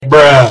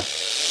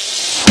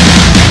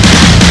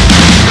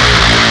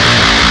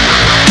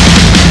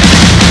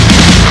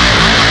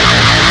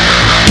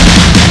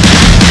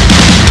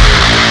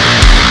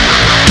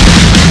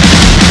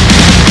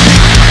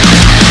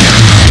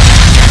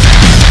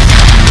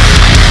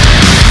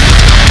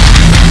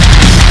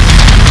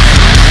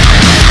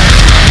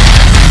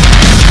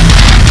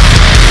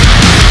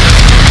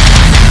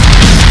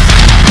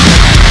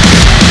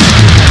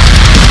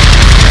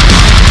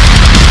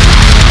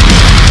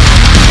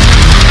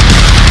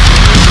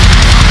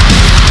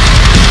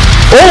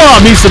Hola,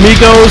 mis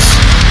amigos.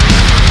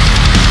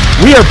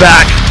 We are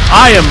back.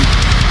 I am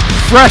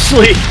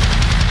freshly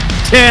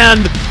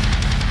tanned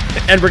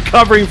and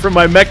recovering from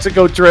my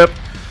Mexico trip.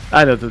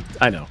 I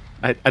know.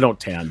 I don't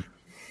tan,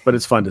 but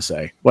it's fun to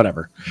say.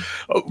 Whatever.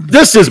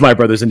 This is My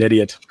Brother's an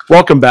Idiot.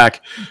 Welcome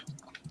back.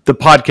 The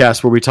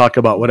podcast where we talk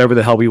about whatever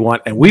the hell we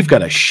want, and we've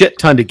got a shit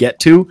ton to get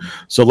to,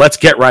 so let's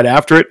get right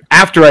after it.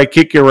 After I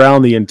kick you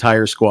around the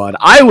entire squad,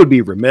 I would be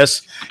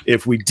remiss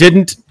if we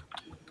didn't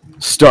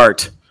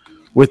start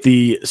with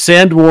the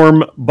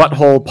sandworm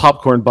butthole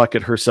popcorn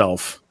bucket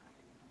herself.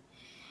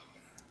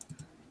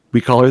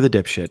 We call her the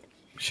dipshit.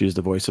 She's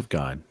the voice of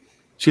God.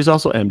 She's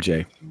also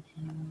MJ.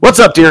 What's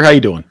up, dear? How you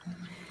doing?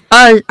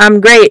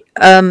 I'm great.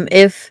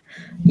 If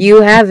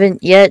you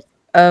haven't yet,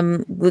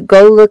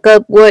 go look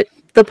up what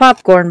the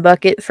popcorn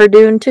bucket for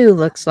Dune 2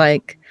 looks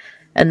like,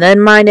 and then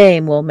my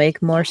name will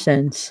make more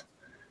sense.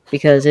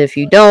 Because if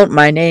you don't,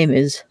 my name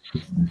is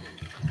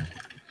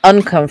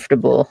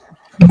uncomfortable.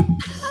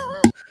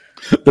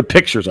 The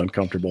picture's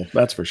uncomfortable,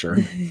 that's for sure.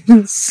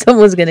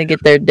 Someone's gonna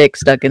get their dick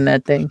stuck in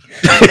that thing.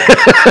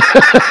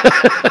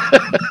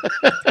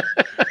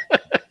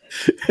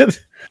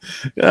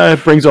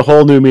 It brings a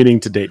whole new meaning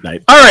to date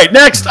night. All right,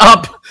 next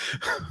up,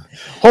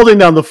 holding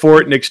down the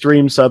fort in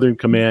Extreme Southern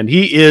Command,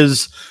 he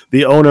is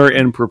the owner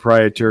and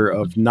proprietor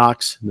of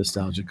Knox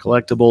Nostalgia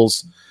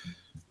Collectibles,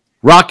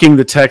 rocking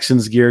the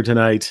Texans gear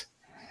tonight.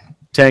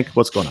 Tank,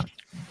 what's going on?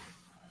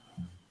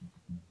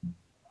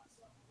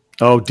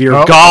 Oh, dear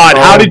God.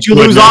 How did you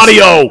lose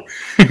audio?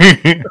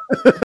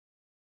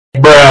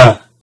 Bruh.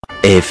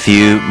 A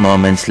few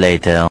moments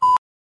later.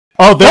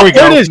 Oh, there we go.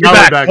 There it is. You're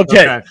back.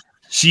 Okay.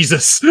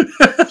 Jesus. Hate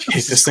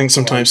this thing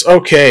sometimes.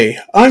 Okay,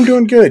 I'm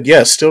doing good.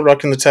 Yes, still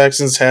rocking the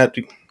Texans hat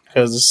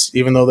because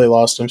even though they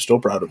lost, I'm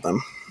still proud of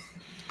them.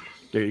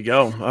 There you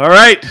go. All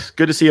right.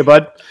 Good to see you,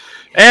 bud.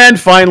 And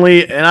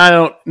finally, and I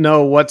don't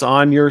know what's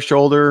on your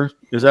shoulder.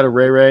 Is that a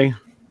Ray Ray?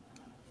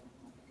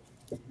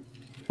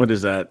 What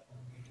is that?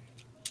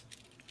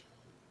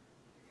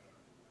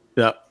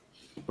 Yeah.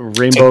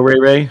 Rainbow Ray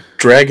Ray?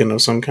 Dragon of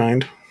some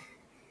kind.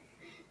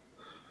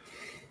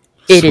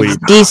 It is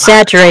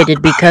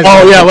desaturated because.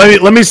 Oh yeah,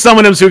 let me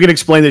summon him so we can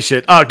explain this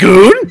shit.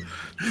 Goon.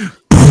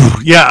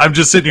 Yeah, I'm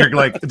just sitting here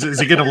like,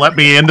 is he going to let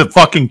me into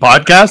fucking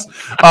podcast?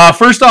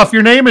 First off,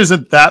 your name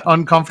isn't that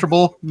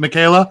uncomfortable,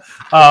 Michaela.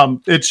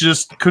 It's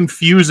just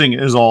confusing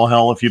as all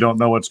hell if you don't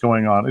know what's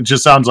going on. It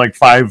just sounds like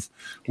 5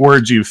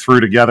 words you threw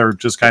together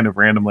just kind of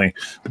randomly.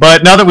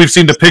 But now that we've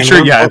seen the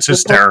picture, yeah, it's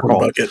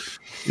hysterical.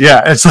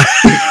 Yeah, it's like,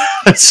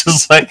 it's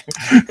just like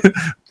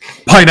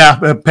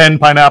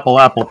pineapple,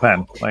 apple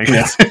pen. Like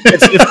it's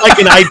like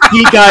an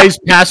IT guy's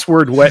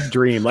password wet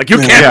dream. Like you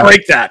can't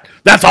break that.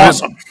 That's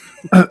awesome.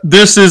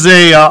 This is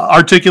a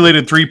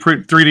articulated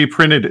 3D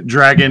printed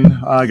dragon.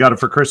 I got it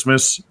for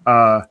Christmas.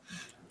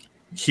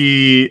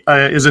 He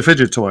is a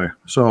fidget toy,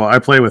 so I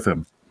play with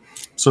him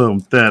so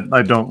that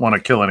I don't want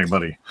to kill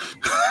anybody.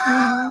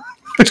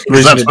 That's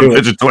what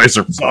fidget toys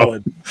are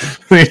solid.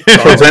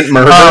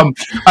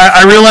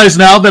 I realize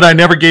now that I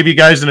never gave you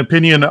guys an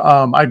opinion.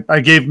 I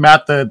gave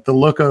Matt the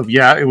look of,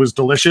 it was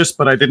delicious,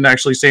 but I didn't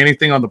actually say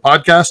anything on the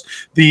podcast.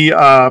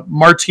 The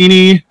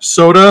martini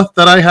soda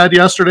that I had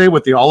yesterday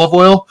with the olive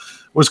oil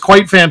was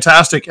quite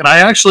fantastic. And I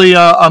actually,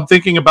 I'm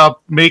thinking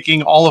about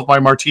making all of my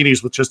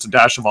martinis with just a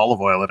dash of olive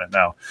oil in it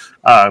now.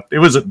 It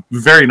was a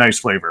very nice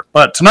flavor.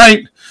 But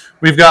tonight,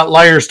 we've got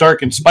Liar's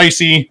Dark and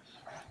Spicy.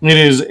 It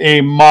is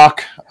a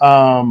mock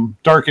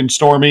dark and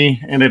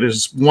stormy, and it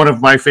is one of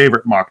my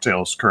favorite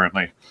mocktails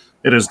currently.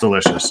 It is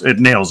delicious. It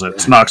nails it.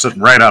 It knocks it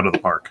right out of the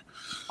park.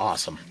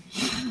 Awesome.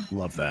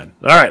 Love that.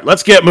 All right,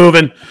 let's get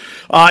moving.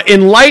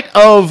 In light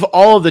of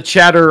all of the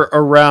chatter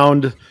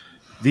around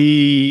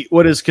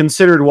what is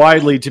considered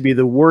widely to be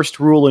the worst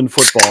rule in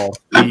football,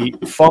 the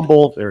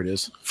fumble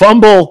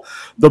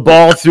the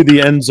ball through the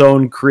end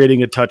zone,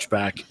 creating a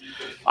touchback,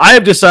 I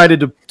have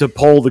decided to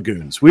poll the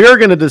goons. We are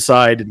going to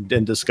decide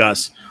and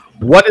discuss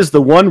what is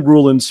the one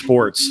rule in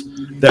sports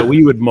that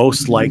we would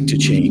most like to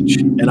change.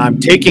 And I'm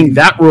taking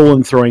that rule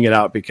and throwing it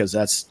out because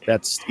that's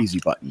easy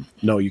button.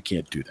 No, you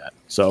can't do that.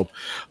 So,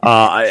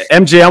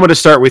 MJ, I'm going to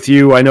start with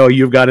you. I know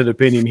you've got an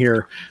opinion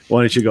here.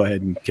 Why don't you go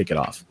ahead and kick it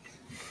off?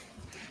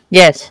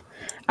 Yes,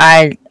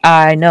 I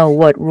know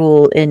what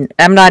rule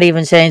I'm not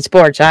even saying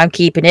sports. I'm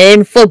keeping it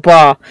in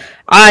football.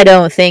 I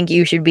don't think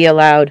you should be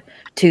allowed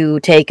to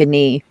take a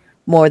knee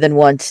more than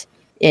once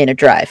in a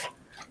drive.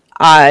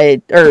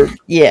 In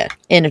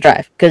a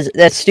drive, because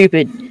that's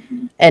stupid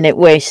and it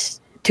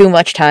wastes too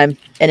much time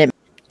and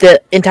the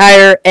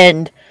entire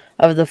end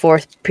of the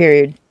fourth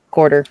period,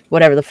 quarter,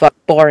 whatever the fuck,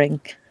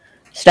 boring.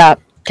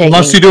 Stop taking.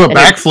 Unless you do a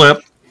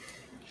backflip.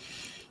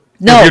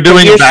 No, if you're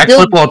doing a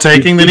backflip while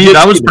taking the knee,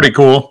 that was pretty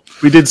cool.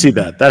 We did see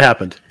that. That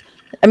happened.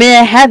 I mean,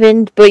 it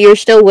happened, but you're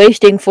still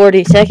wasting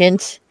 40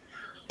 seconds.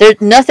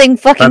 Nothing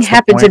fucking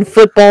happens in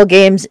football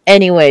games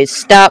anyways.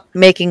 Stop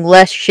making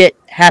less shit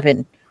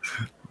happen.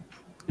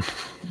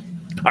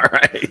 All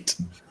right.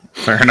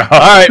 Fair enough. All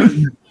right.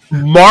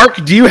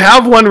 Mark, do you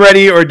have one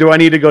ready, or do I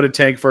need to go to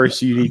Tank first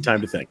so you need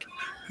time to think?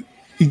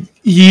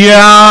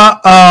 Yeah,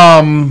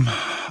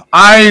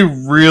 I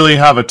really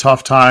have a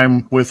tough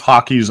time with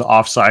hockey's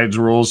offsides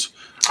rules.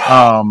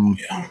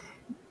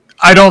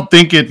 I don't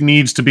think it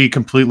needs to be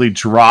completely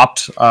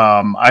dropped.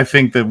 I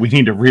think that we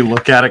need to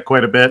relook at it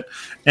quite a bit.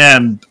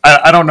 And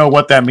I don't know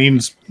what that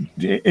means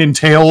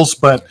entails,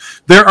 but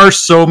there are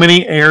so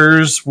many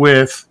errors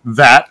with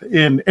that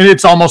and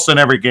it's almost in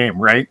every game,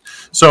 right?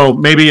 So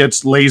maybe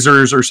it's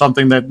lasers or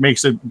something that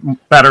makes it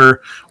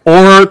better,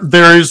 or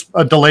there's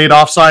a delayed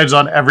offsides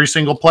on every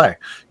single play.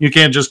 You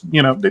can't just,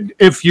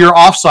 if you're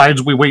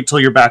offsides, we wait till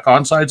you're back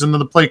onsides and then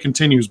the play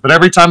continues. But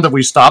every time that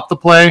we stop the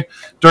play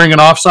during an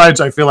offsides,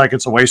 I feel like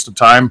it's a waste of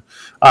time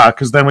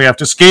because then we have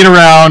to skate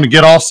around,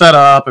 get all set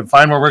up, and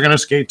find where we're going to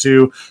skate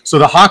to. So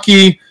the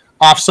hockey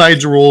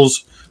offsides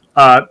rules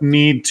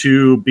need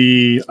to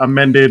be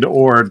amended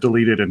or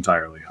deleted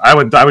entirely. I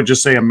would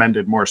just say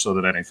amended more so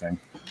than anything.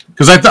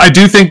 Because I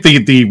do think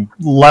the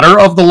letter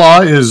of the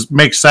law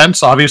makes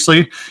sense,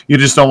 obviously. You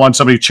just don't want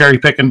somebody cherry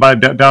picking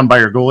down by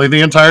your goalie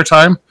the entire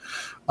time.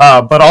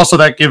 But also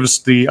that gives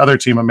the other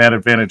team a man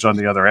advantage on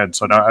the other end.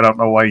 So I don't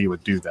know why you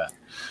would do that.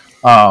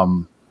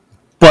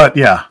 But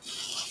yeah,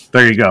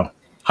 there you go.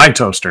 Hi,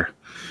 Toaster.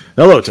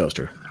 Hello,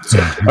 Toaster.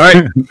 All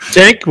right,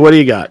 Tank, what do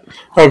you got?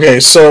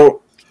 Okay,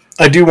 so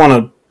I do want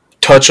to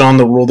touch on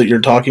the rule that you're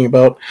talking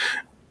about.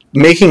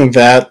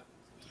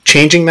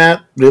 Changing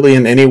that really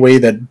in any way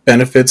that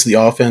benefits the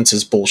offense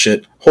is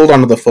bullshit. Hold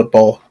on to the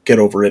football. Get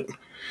over it.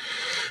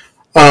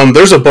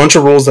 There's a bunch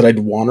of rules that I'd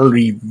want to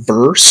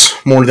reverse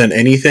more than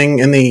anything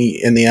in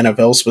the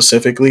NFL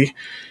specifically.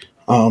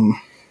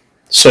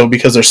 So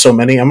because there's so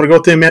many, I'm going to go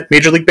with the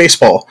Major League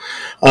Baseball.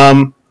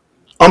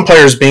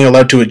 Umpires being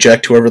allowed to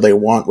eject whoever they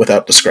want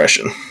without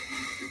discretion.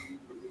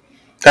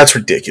 That's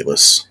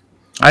ridiculous.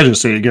 I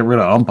just say you get rid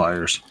of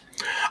umpires.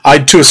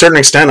 To a certain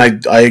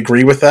extent, I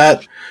agree with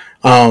that.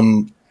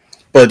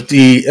 But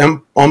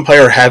the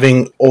umpire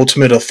having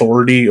ultimate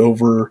authority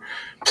over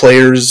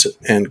players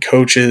and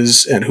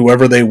coaches and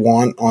whoever they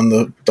want on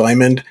the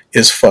diamond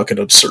is fucking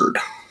absurd.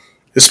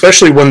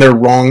 Especially when they're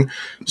wrong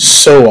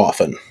so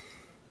often.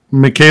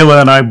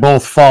 Michaela and I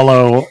both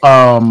follow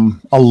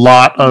a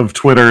lot of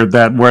Twitter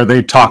where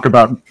they talk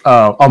about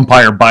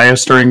umpire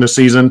bias during the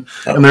season.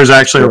 And there's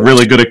actually a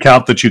really good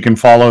account that you can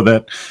follow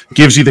that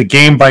gives you the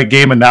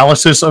game-by-game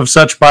analysis of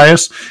such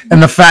bias.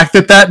 And the fact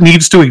that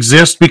needs to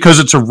exist because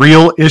it's a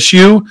real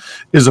issue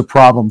is a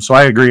problem. So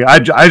I agree. I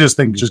just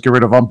think just get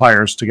rid of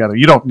umpires together.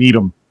 You don't need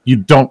them. You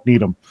don't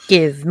need them.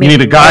 You need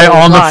a guy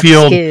on the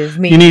field.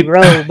 You need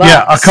robots.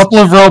 A couple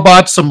of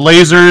robots, some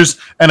lasers,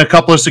 and a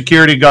couple of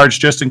security guards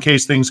just in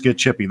case things get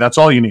chippy. That's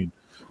all you need.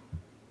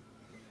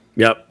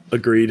 Yep,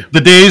 agreed. The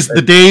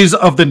days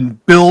of the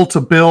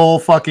bill-to-bill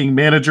fucking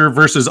manager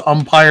versus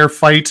umpire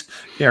fight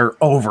are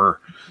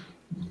over.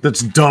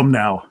 That's dumb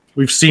now.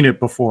 We've seen it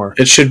before.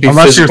 It should be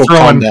physical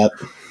combat.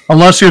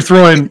 Unless you're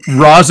throwing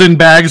rosin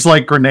bags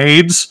like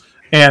grenades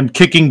and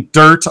kicking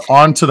dirt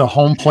onto the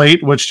home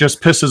plate, which just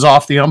pisses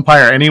off the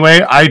umpire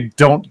anyway, I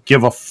don't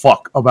give a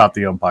fuck about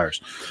the umpires.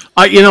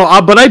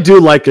 But I do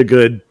like a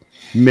good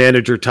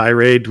manager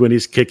tirade when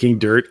he's kicking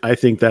dirt. I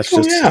think that's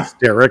just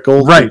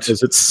hysterical. Right.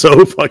 Because it's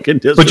so fucking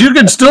disrespectful. But you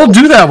can still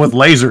do that with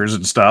lasers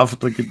and stuff.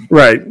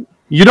 Right.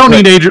 You don't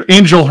need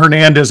Angel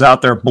Hernandez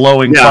out there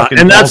blowing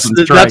fucking balls and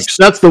strikes.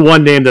 That's the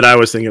one name that I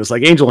was thinking. It was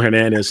like Angel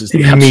Hernandez is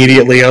the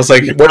immediately. I was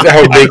like,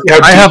 how big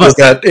is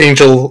that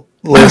Angel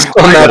list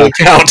on that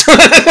account?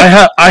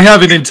 I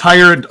have an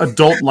entire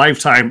adult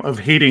lifetime of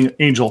hating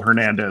Angel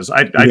Hernandez.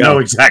 I know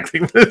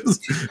exactly this.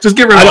 Just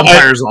get rid of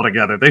umpires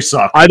altogether. They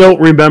suck. I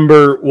don't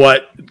remember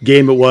what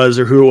game it was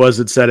or who it was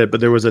that said it, but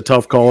there was a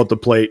tough call at the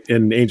plate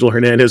and Angel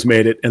Hernandez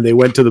made it, and they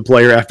went to the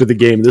player after the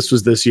game. This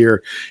was this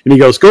year, and he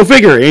goes, "Go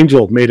figure,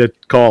 Angel made a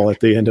call at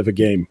the end of a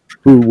game.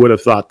 Who would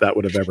have thought that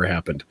would have ever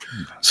happened?"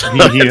 So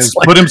he has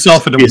put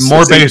himself into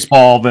more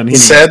baseball than he.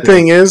 Sad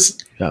thing is,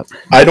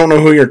 I don't know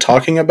who you're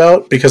talking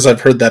about because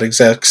I've heard that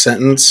exact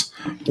sentence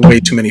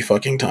way too many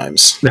fucking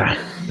times. Nah,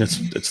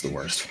 it's the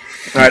worst.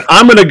 All right,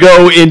 I'm going to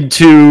go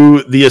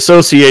into the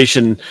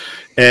association,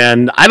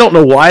 and I don't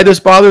know why this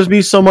bothers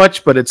me so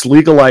much, but it's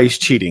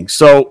legalized cheating.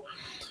 So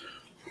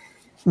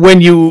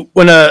when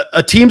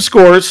a team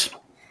scores,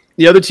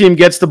 the other team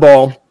gets the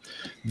ball,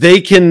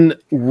 they can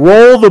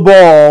roll the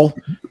ball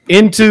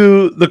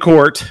into the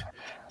court,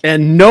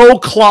 and no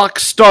clock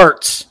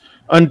starts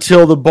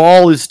until the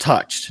ball is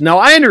touched. Now,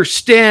 I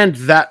understand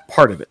that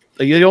part of it.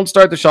 You don't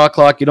start the shot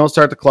clock. You don't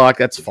start the clock.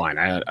 That's fine.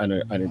 I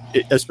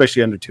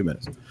especially under 2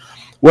 minutes.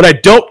 What I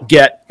don't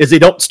get is they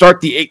don't start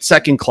the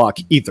 8-second clock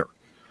either.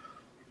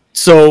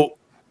 So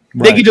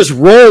they can just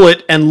roll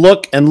it and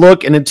look,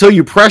 and until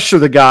you pressure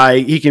the guy,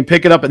 he can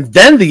pick it up, and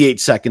then the 8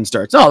 seconds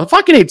starts. No, the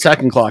fucking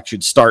 8-second clock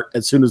should start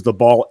as soon as the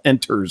ball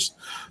enters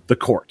the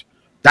court.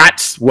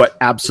 That's what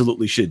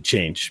absolutely should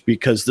change,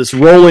 because this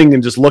rolling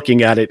and just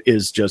looking at it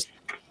is just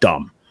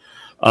dumb.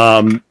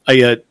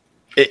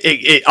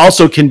 It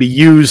also can be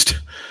used.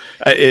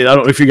 I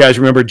don't know if you guys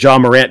remember,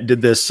 John Morant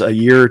did this a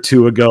year or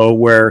two ago,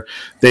 where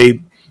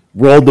they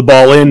rolled the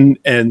ball in,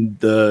 and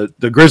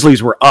the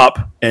Grizzlies were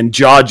up, and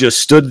Ja just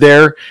stood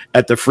there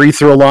at the free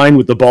throw line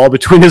with the ball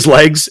between his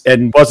legs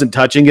and wasn't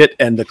touching it,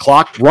 and the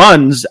clock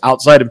runs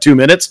outside of 2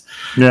 minutes,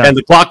 and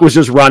the clock was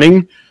just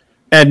running,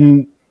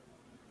 and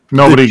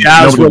nobody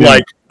were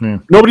like,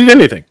 nobody did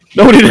anything.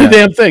 Nobody did a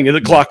damn thing, and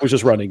the clock was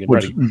just running and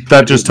running.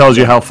 That just tells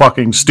you how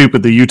fucking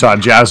stupid the Utah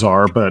Jazz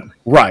are. But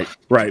right.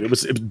 It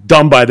was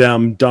dumb by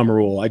them, dumb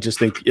rule. I just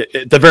think,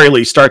 at the very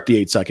least, start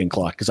the 8-second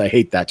clock, because I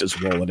hate that.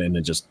 Just roll it in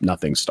and just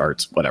nothing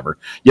starts. Whatever.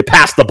 You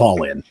pass the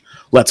ball in.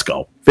 Let's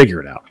go. Figure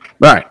it out.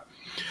 All right.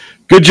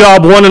 Good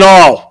job, one and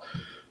all.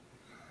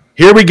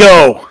 Here we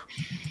go.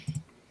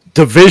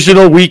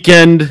 Divisional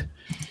weekend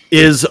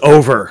is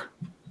over,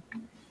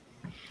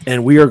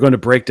 and we are going to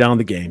break down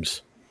the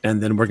games. And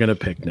then we're going to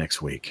pick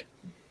next week.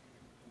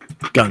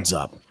 Guns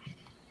up.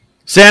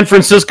 San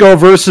Francisco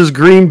versus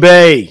Green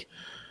Bay.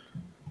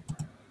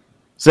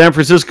 San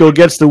Francisco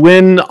gets the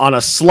win on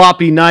a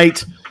sloppy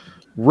night.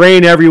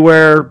 Rain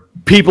everywhere.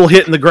 People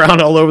hitting the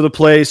ground all over the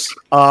place.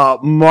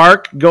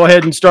 Mark, go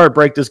ahead and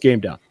break this game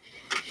down.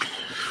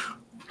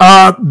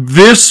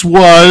 This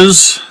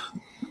was...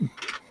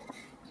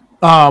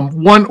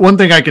 One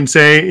thing I can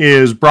say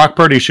is Brock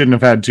Purdy shouldn't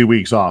have had 2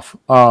 weeks off.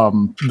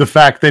 The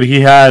fact that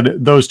he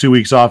had those 2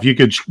 weeks off, you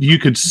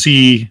could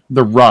see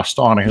the rust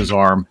on his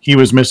arm. He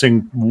was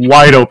missing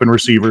wide open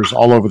receivers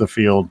all over the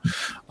field,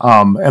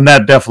 and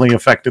that definitely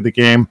affected the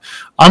game.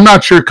 I'm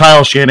not sure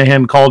Kyle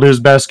Shanahan called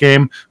his best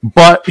game,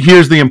 but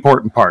here's the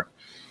important part: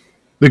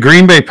 the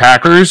Green Bay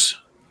Packers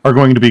are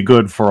going to be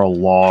good for a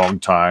long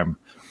time.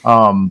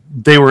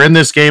 They were in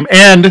this game,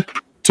 and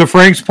to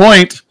Frank's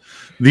point,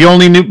 the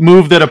only new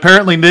move that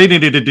apparently they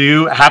needed to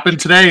do happened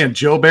today, and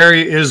Joe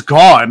Barry is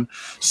gone.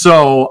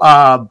 So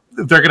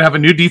they're going to have a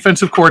new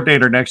defensive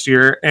coordinator next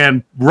year,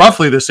 and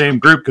roughly the same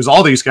group, because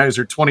all these guys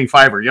are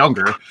 25 or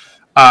younger.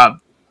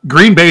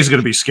 Green Bay is going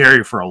to be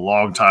scary for a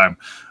long time.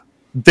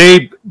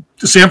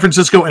 San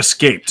Francisco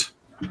escaped.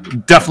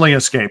 Definitely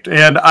escaped.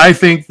 And I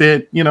think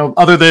that,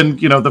 other than,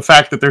 the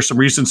fact that there's some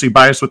recency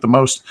bias with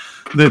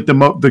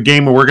the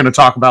game we're going to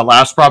talk about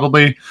last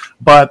probably,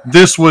 but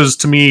this was,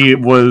 to me,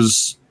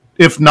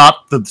 if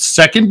not the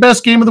second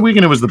best game of the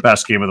weekend, it was the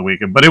best game of the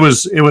weekend. But it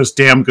was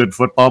damn good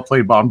football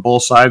played on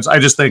both sides. I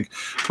just think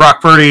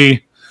Brock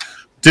Purdy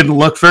didn't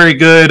look very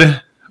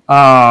good.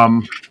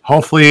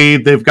 Hopefully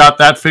they've got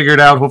that figured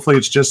out. Hopefully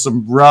it's just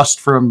some rust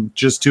from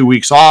just 2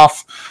 weeks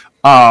off,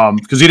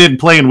 because he didn't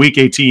play in week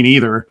 18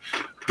 either,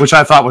 which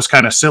I thought was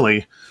kind of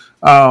silly.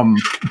 But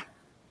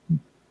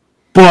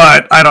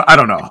I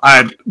don't know.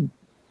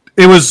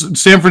 It was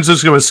San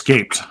Francisco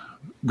escaped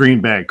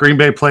Green Bay. Green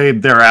Bay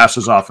played their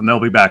asses off, and they'll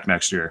be back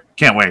next year.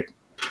 Can't wait.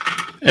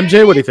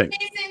 MJ, what do you think?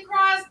 Mason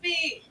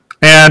Crosby.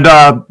 And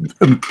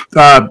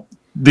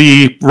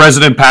the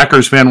resident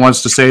Packers fan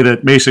wants to say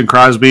that Mason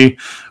Crosby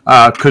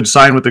could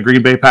sign with the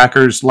Green Bay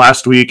Packers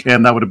last week,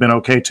 and that would have been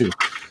okay too.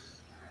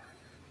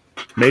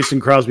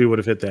 Mason Crosby would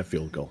have hit that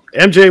field goal.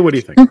 MJ, what do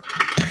you think?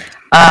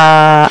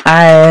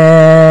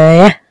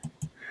 I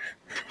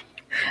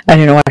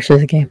didn't watch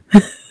this game.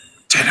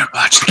 Didn't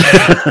watch the game.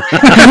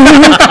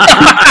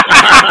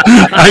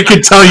 I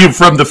can tell you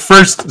from the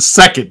first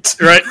second.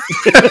 Right?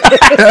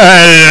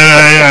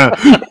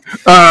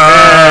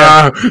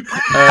 I'm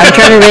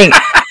trying to think.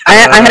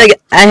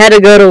 I had to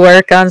go to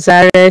work on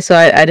Saturday, so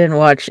I didn't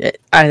watch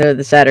either of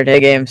the Saturday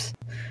games.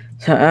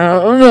 So I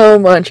don't know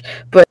much,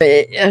 but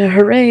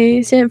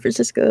hooray, San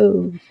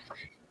Francisco!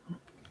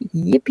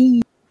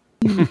 Yippee!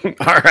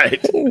 All right,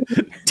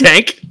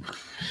 Tank.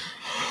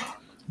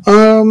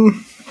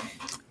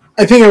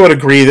 I think I would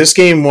agree. This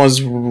game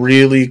was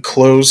really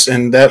close,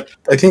 and I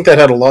think that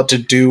had a lot to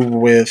do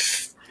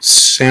with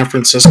San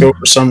Francisco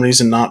for some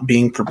reason not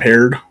being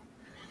prepared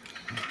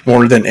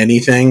more than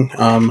anything.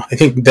 I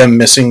think them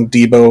missing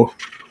Debo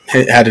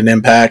had an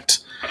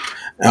impact.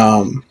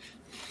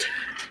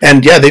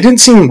 And yeah, they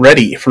didn't seem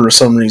ready for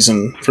some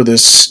reason for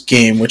this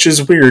game, which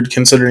is weird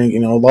considering,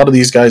 a lot of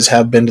these guys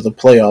have been to the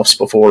playoffs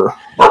before.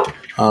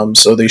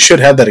 So they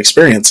should have that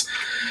experience.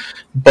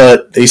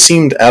 But they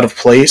seemed out of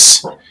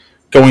place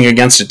going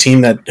against a team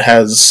that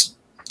has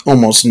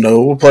almost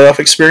no playoff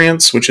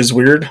experience, which is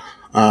weird.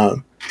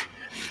 And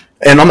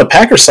on the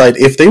Packers side,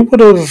 if they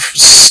would have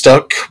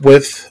stuck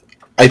with,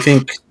 I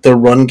think, the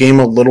run game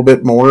a little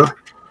bit more,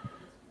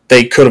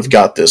 they could have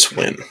got this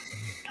win.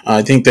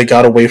 I think they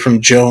got away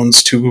from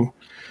Jones too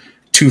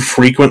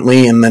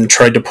frequently and then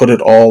tried to put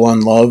it all on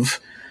Love.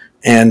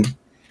 And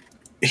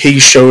he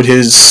showed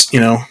his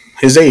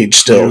age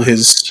still.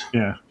 His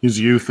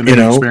youth and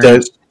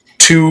inexperience. The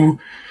two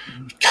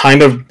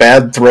kind of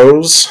bad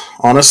throws,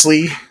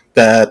 honestly,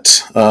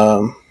 that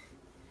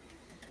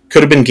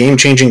could have been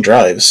game-changing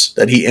drives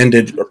that he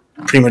ended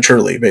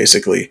prematurely,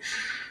 basically.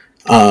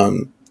 I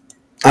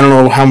don't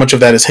know how much of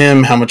that is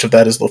him, how much of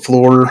that is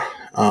LaFleur,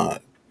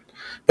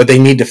 but they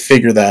need to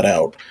figure that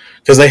out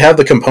because they have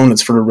the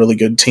components for a really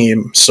good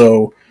team.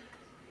 So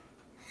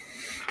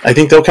I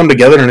think they'll come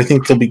together, and I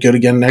think they'll be good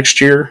again next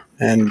year.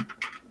 And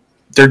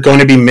they're going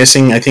to be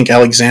missing, I think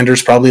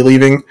Alexander's probably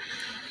leaving.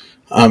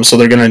 So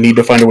they're going to need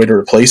to find a way to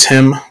replace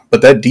him.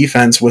 But that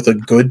defense with a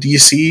good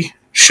DC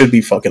should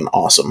be fucking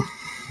awesome.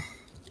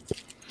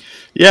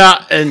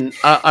 Yeah, and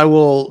I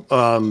will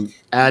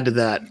add to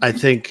that. I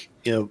think,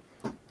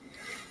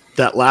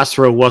 that last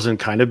throw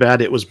wasn't kind of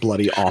bad. It was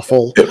bloody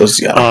awful. It was,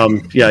 yeah.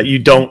 You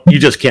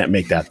just can't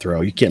make that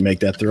throw. You can't make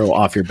that throw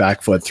off your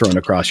back foot, thrown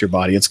across your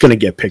body. It's going to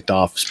get picked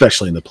off,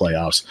 especially in the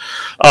playoffs.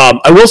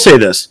 I will say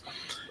this.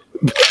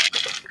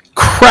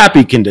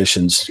 Crappy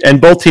conditions,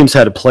 and both teams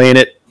had to play in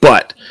it,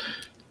 but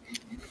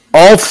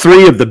all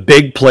three of the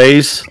big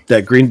plays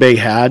that Green Bay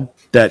had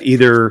that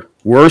either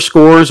were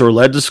scores or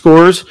led to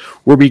scores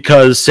were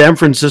because San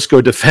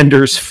Francisco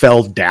defenders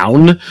fell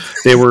down.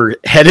 They were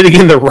heading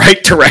in the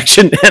right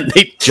direction, and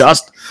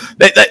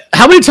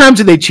how many times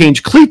did they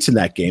change cleats in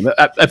that game?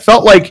 I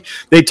felt like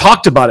they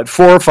talked about it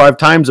 4 or 5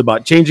 times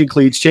about changing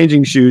cleats,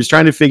 changing shoes,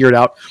 trying to figure it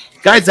out.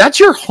 Guys, that's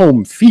your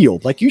home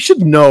field. Like, you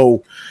should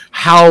know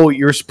how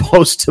you're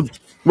supposed to,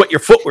 what your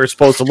footwear is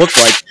supposed to look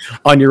like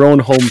on your own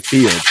home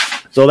field.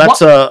 So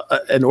that's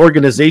an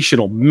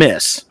organizational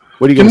miss.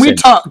 What are you going to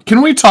say?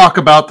 Can we talk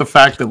about the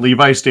fact that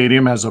Levi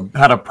Stadium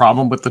had a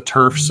problem with the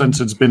turf since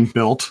it's been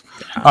built?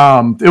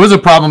 It was a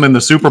problem in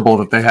the Super Bowl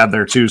that they had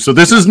there too. So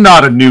this is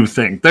not a new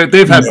thing.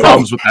 They've had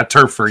problems with that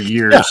turf for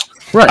years. Yeah,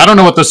 right. I don't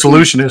know what the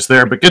solution is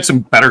there, but get some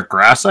better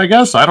grass, I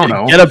guess. I don't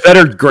know. Get a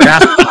better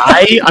grass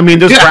tie. I mean,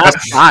 there's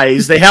grass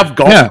ties. They have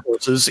golf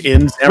courses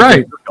in San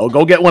Francisco.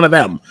 Go get one of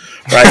them.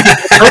 Right?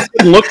 It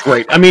didn't look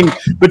great. I mean,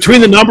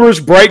 between the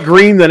numbers, bright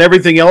green, then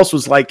everything else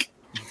was like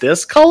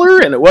this color,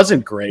 and it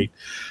wasn't great.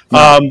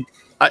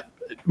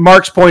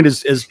 Mark's point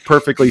is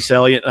perfectly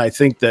salient. And I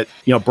think that,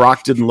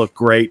 Brock didn't look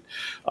great.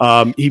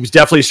 He was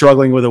definitely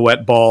struggling with a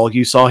wet ball.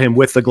 You saw him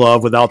with the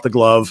glove, without the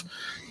glove.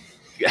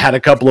 Had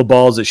a couple of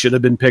balls that should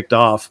have been picked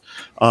off.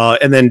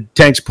 And then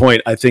Tank's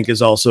point, I think,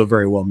 is also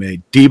very well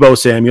made. Deebo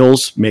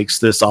Samuels makes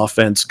this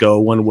offense go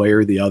one way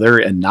or the other,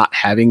 and not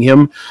having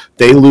him,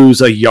 they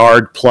lose a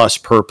yard plus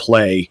per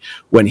play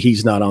when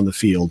he's not on the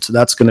field. So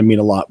that's going to mean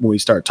a lot when we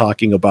start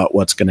talking about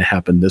what's going to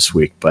happen this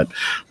week. But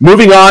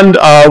moving on,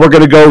 we're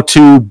going to go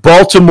to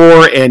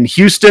Baltimore and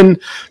Houston.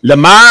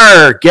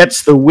 Lamar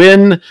gets the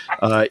win.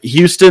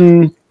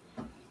 Houston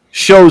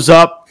shows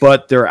up,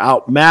 but they're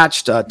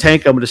outmatched.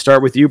 Tank, I'm going to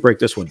start with you. Break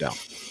this one down.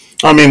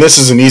 I mean, this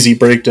is an easy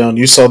breakdown.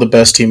 You saw the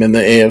best team in the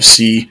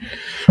AFC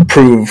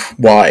prove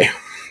why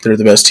they're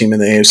the best team in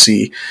the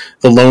AFC.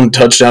 The lone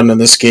touchdown in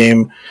this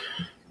game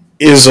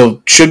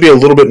should be a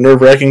little bit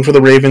nerve-wracking for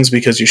the Ravens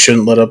because you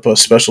shouldn't let up a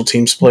special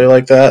teams play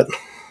like that.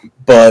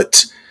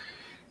 But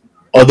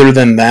other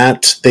than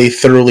that, they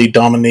thoroughly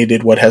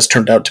dominated what has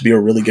turned out to be a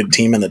really good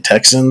team in the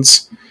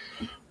Texans.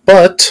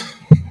 But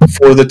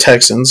for the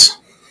Texans,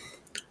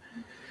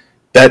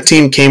 that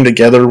team came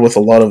together with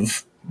a lot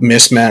of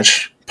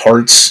mismatch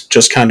parts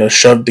just kind of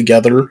shoved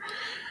together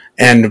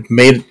and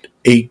made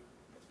a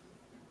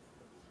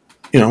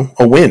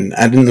win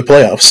in the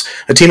playoffs.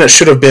 A team that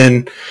should have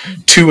been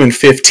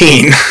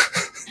 2-15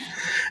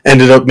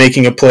 ended up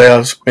making the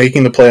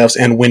playoffs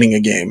and winning a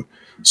game.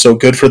 So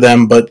good for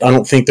them, but I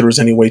don't think there was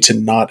any way to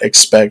not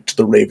expect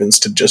the Ravens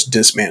to just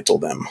dismantle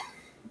them.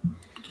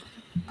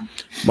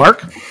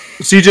 Mark?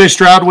 CJ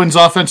Stroud wins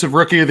Offensive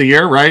Rookie of the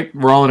Year, right?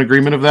 We're all in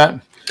agreement of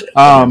that.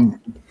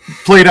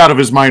 Played out of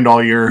his mind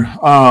all year.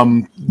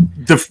 I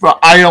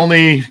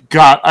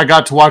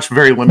got to watch a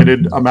very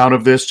limited amount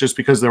of this just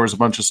because there was a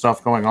bunch of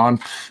stuff going on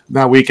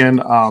that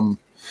weekend.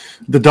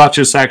 The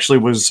Duchess actually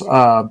was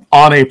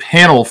on a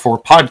panel for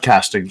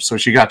podcasting, so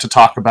she got to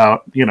talk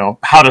about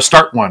how to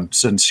start one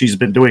since she's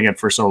been doing it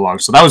for so long.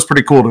 So that was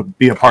pretty cool to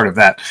be a part of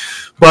that.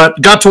 But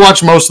got to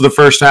watch most of the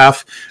first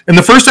half, and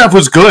the first half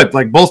was good.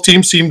 Like, both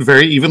teams seemed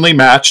very evenly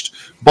matched.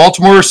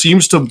 Baltimore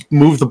seems to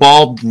move the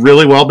ball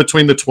really well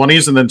between the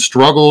 20s and then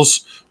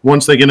struggles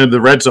once they get into the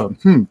red zone.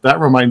 That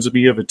reminds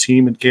me of a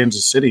team in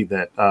Kansas City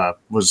that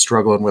was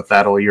struggling with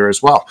that all year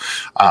as well.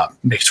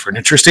 Makes for an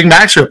interesting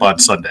matchup on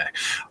Sunday.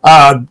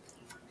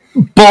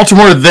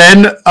 Baltimore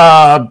then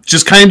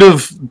just kind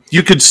of,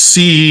 you could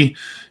see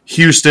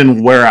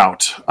Houston wear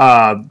out.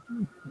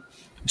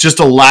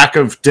 Just a lack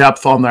of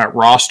depth on that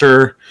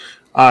roster.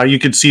 You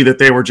could see that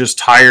they were just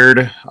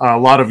tired. A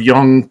lot of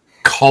young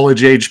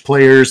college-age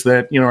players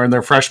that are in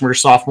their freshman or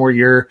sophomore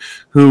year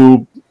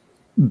who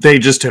they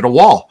just hit a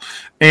wall.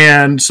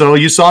 And so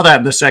you saw that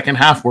in the second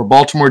half where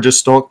Baltimore just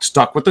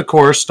stuck with the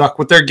course, stuck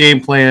with their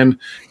game plan,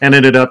 and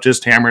ended up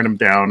just hammering them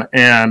down.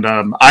 And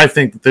I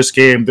think that this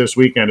game this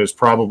weekend is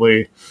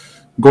probably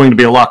going to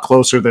be a lot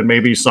closer than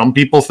maybe some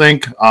people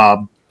think.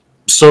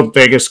 So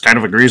Vegas kind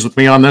of agrees with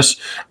me on this.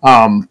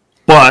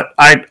 But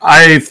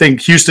I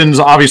think Houston's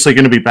obviously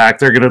going to be back.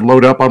 They're going to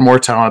load up on more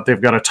talent.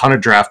 They've got a ton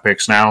of draft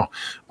picks now.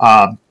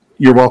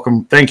 You're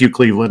welcome. Thank you,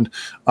 Cleveland.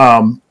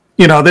 They're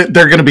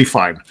going to be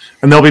fine.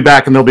 And they'll be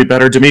back and they'll be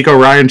better. DeMeco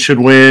Ryan should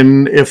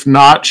win. If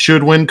not,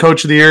 should win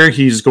Coach of the Year.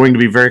 He's going to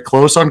be very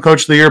close on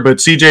Coach of the Year. But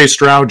CJ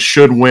Stroud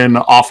should win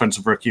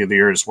Offensive Rookie of the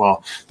Year as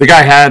well. The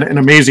guy had an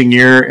amazing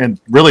year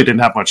and really didn't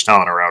have much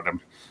talent around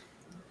him.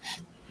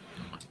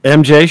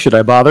 MJ, should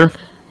I bother?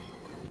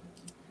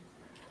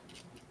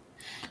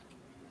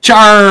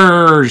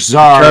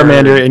 Charizard.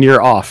 Charmander, and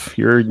you're off.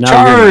 You're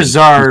now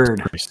Charizard.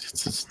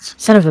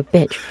 Son of a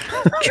bitch.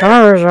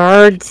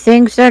 Charizard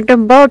thinks that the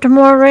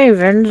Baltimore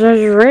Ravens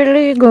is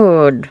really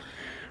good.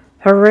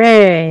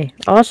 Hooray.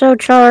 Also,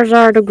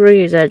 Charizard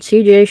agrees that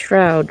CJ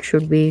Stroud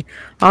should be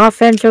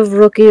Offensive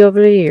Rookie of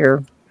the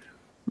Year.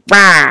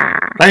 Bah.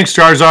 Thanks,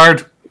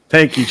 Charizard.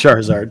 Thank you,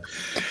 Charizard.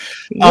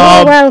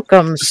 You're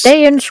welcome.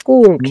 Stay in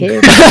school,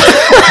 kid.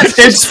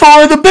 It's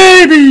for the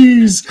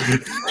babies.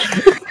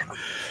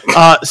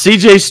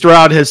 CJ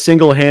Stroud has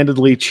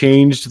single-handedly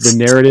changed the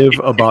narrative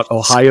about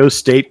Ohio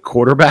State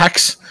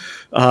quarterbacks.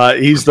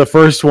 He's the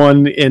first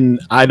one in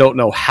I don't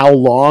know how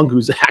long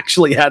who's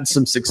actually had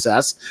some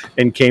success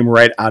and came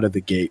right out of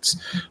the gates.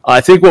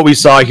 I think what we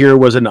saw here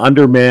was an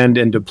undermanned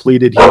and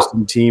depleted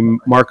Houston team.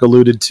 Mark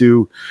alluded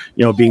to,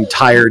 being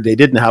tired. They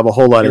didn't have a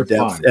whole lot of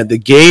depth, and the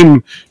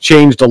game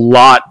changed a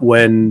lot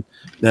when.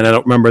 And I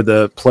don't remember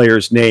the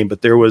player's name,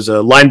 but there was a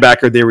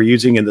linebacker they were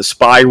using in the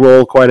spy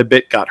role quite a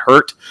bit, got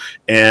hurt,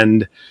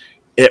 and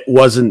it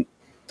wasn't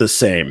the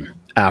same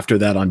after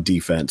that on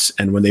defense.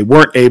 And when they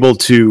weren't able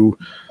to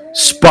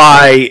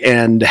spy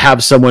and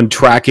have someone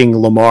tracking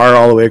Lamar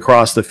all the way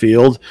across the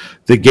field,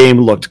 the game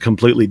looked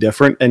completely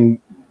different. And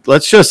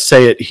let's just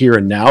say it here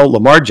and now,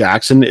 Lamar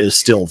Jackson is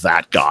still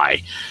that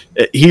guy.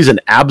 He's an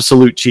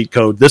absolute cheat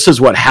code. This is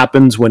what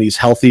happens when he's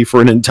healthy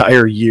for an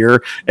entire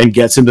year and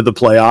gets into the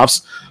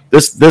playoffs.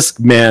 This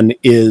man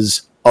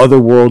is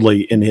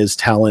otherworldly in his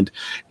talent,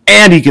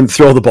 and he can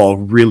throw the ball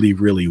really,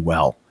 really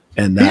well.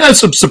 And he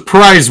has some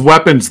surprise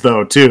weapons,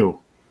 though, too.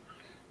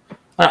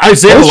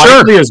 Isaiah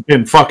Likely has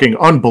been fucking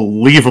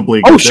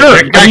unbelievably good. Oh,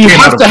 sure. You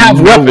have to have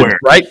weapons,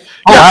 right?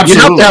 Absolutely. You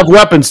have to have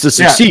weapons to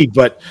succeed,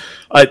 but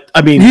I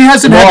mean... He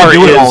hasn't had to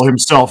do it all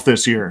himself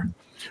this year.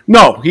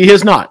 No, he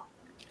has not.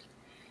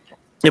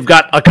 They've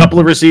got a couple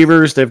of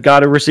receivers. They've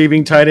got a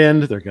receiving tight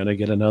end. They're going to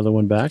get another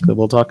one back that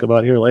we'll talk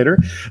about here later.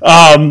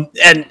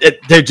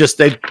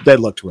 They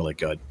looked really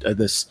good.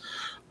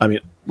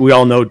 We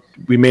all know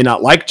we may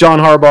not like John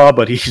Harbaugh,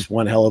 but he's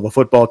one hell of a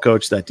football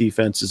coach. That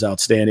defense is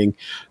outstanding.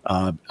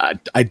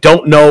 I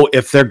don't know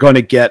if they're going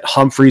to get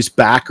Humphreys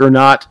back or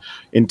not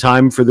in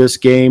time for this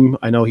game.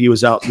 I know he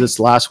was out this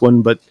last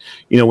one, but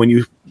when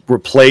you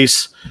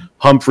replace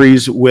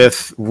Humphreys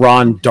with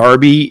Ron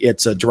Darby,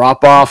 it's a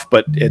drop off,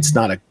 but it's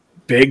not a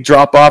big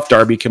drop off.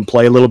 Darby can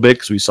play a little bit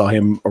because we saw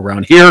him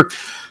around here.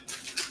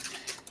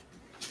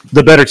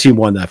 The better team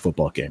won that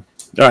football game.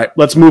 All right,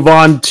 let's move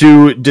on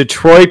to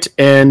Detroit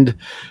and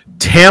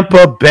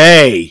Tampa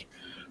Bay.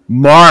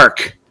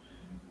 Mark,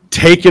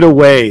 take it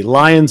away.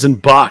 Lions and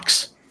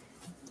Bucks.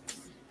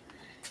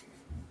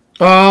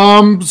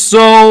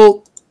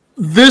 So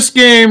this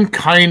game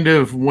kind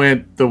of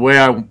went the way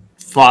I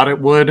thought it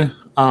would.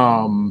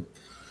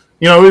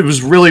 It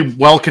was really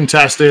well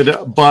contested,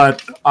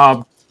 but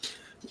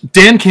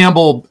Dan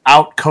Campbell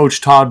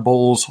outcoached Todd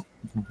Bowles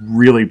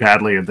really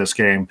badly in this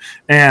game,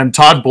 and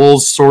Todd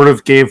Bowles sort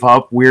of gave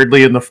up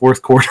weirdly in the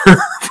fourth quarter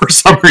for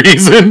some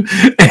reason.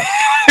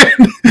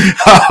 And,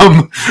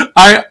 I'm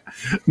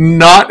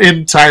not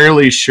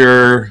entirely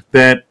sure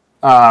that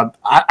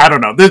I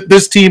don't know.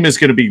 This team is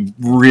going to be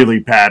really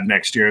bad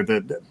next year.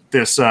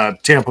 This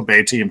Tampa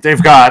Bay team,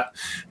 they've got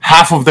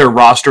half of their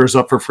rosters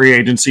up for free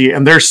agency,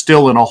 and they're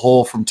still in a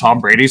hole from Tom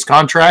Brady's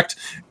contract.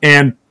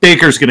 And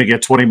Baker's going to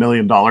get $20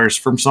 million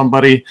from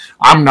somebody.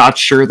 I'm not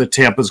sure that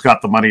Tampa's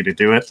got the money to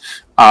do it.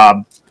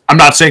 I'm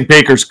not saying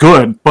Baker's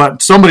good,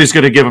 but somebody's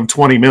going to give him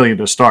 $20 million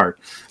to start.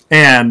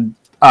 And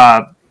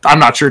I'm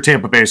not sure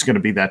Tampa Bay is going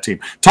to be that team.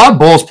 Todd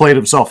Bowles played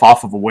himself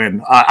off of a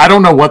win. I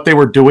don't know what they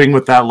were doing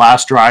with that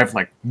last drive,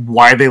 like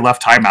why they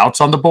left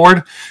timeouts on the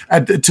board.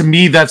 To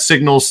me, that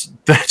signals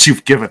that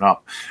you've given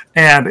up.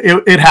 And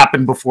it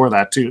happened before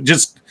that, too.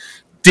 Just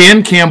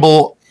Dan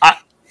Campbell,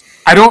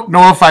 I don't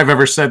know if I've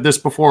ever said this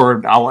before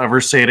or I'll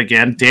ever say it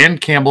again. Dan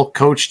Campbell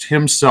coached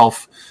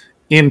himself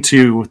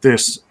into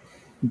this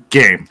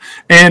game.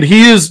 And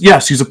he's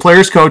a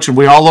player's coach, and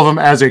we all love him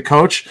as a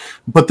coach,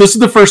 but this is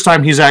the first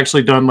time he's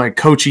actually done like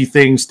coachy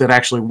things that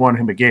actually won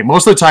him a game.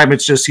 Most of the time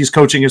it's just he's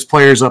coaching his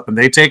players up and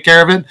they take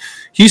care of it.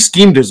 He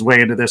schemed his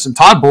way into this, and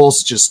Todd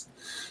Bowles just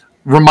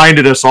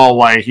reminded us all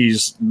why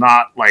he's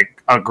not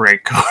like a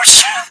great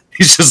coach.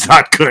 He's just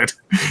not good.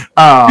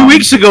 2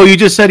 weeks ago you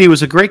just said he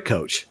was a great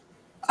coach.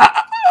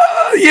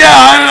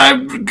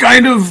 I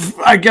kind of,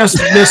 I guess,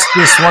 missed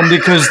this one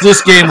because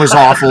this game was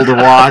awful to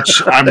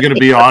watch. I'm going to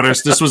be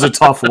honest. This was a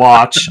tough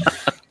watch.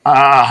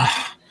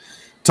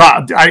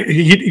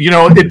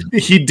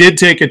 He did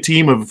take a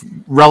team of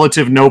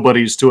relative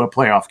nobodies to a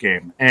playoff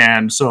game,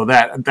 and so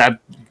that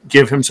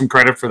give him some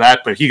credit for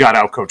that. But he got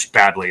outcoached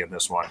badly in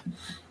this one.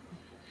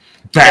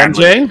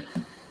 Badly. MJ?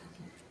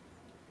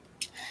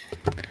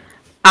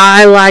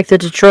 I like the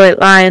Detroit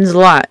Lions a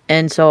lot,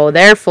 and so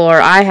therefore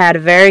I had a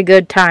very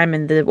good time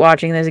in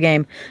watching this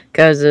game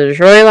because the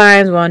Detroit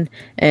Lions won,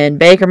 and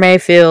Baker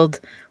Mayfield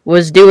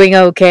was doing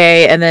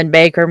okay, and then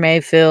Baker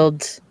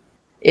Mayfield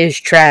is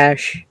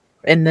trash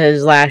in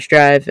his last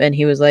drive, and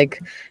he was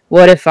like,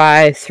 "What if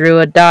I threw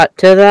a dot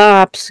to the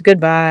ops?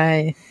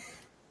 Goodbye."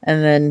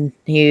 And then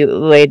he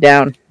laid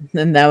down,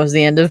 and that was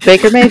the end of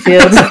Baker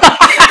Mayfield.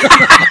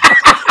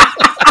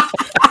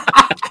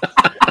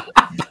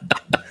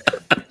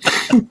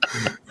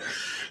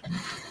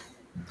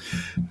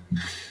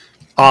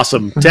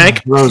 Awesome.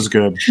 Tank? That was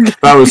good.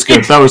 That was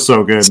good. That was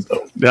so good.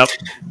 Yep.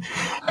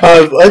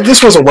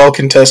 This was a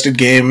well-contested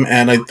game,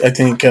 and I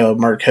think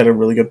Mark had a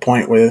really good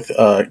point with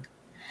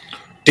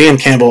Dan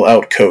Campbell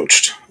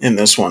outcoached in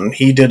this one.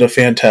 He did a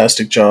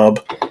fantastic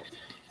job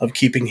of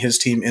keeping his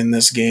team in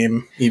this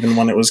game, even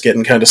when it was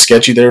getting kind of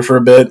sketchy there for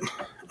a bit.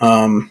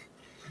 And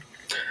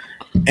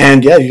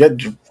yeah, you got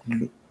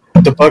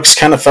the Bucs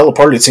kind of fell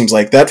apart. It seems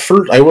like that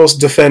first. I will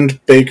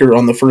defend Baker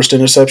on the first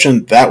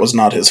interception. That was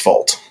not his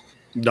fault.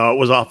 No, it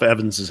was off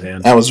Evans's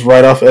hand. That was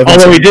right off Evans.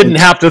 Although he didn't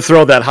have to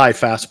throw that high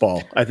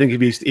fastball. I think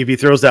if he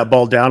throws that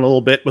ball down a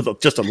little bit with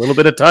just a little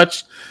bit of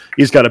touch,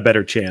 he's got a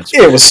better chance.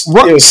 It was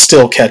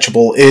still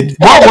catchable.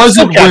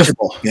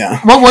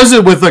 What was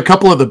it with a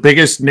couple of the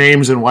biggest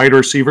names and wide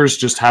receivers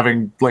just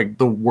having like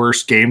the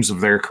worst games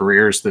of their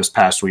careers this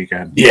past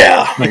weekend?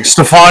 Yeah, like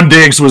Stephon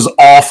Diggs was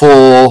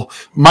awful.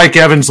 Mike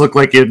Evans looked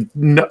like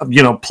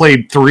it,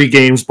 played 3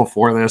 games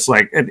before this.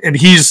 Like, and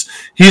he's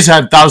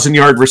had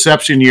 1,000-yard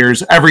reception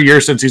years every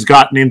year since he's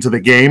gotten into the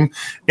game,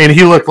 and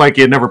he looked like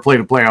he had never played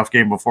a playoff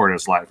game before in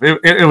his life.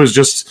 It was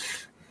just.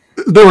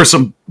 There were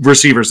some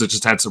receivers that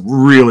just had some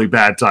really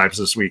bad times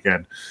this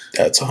weekend.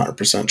 That's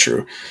 100%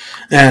 true.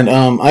 And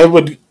I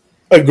would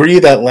agree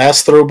that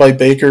last throw by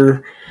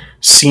Baker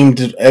seemed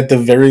at the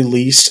very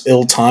least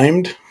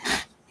ill-timed.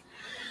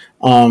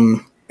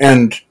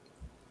 And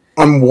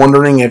I'm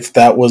wondering if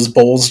that was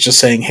Bowles just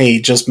saying, hey,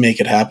 just make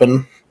it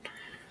happen.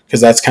 Because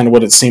that's kind of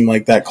what it seemed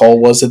like that call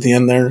was at the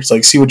end there. It's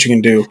like, see what you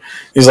can do.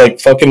 He's like,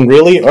 fucking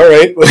really? All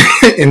right.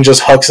 And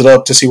just hucks it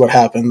up to see what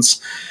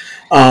happens.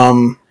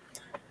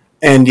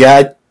 And yeah,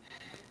 I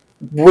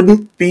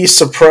wouldn't be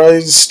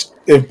surprised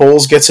if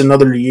Bowles gets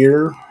another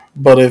year.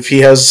 But if he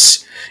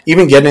has,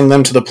 even getting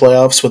them to the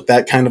playoffs with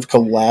that kind of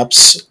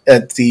collapse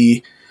at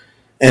the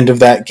end of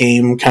that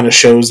game kind of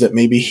shows that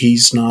maybe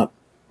he's not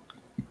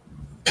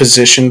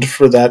positioned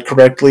for that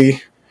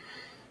correctly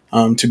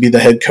to be the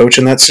head coach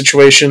in that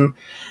situation.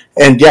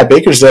 And yeah,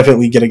 Baker's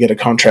definitely going to get a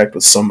contract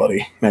with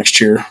somebody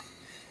next year.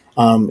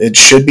 It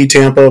should be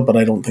Tampa, but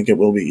I don't think it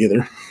will be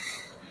either.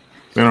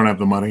 They don't have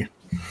the money.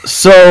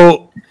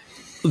 So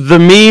the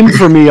meme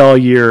for me all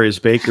year is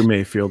Baker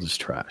Mayfield is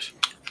trash.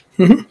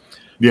 Mm-hmm.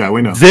 Yeah,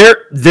 we know.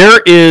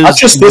 There is not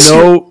just this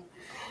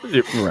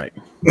year. Right.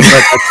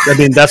 I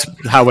mean, that's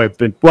how I've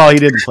been. Well, he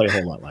didn't play a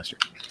whole lot last year.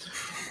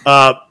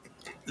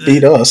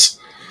 Beat us.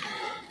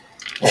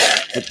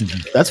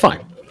 That's fine.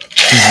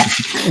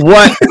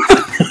 What?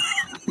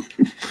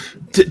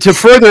 To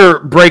further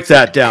break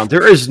that down,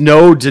 there is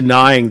no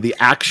denying the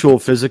actual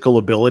physical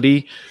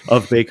ability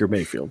of Baker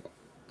Mayfield.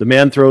 The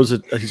man throws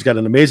it. He's got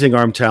an amazing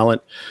arm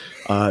talent.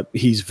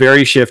 He's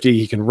very shifty.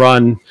 He can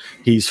run.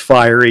 He's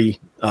fiery.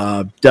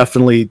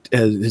 Definitely,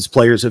 his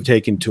players have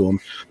taken to him.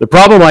 The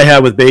problem I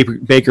have with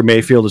Baker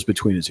Mayfield is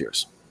between his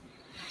ears.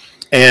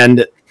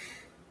 And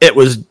it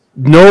was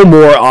no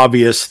more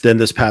obvious than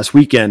this past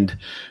weekend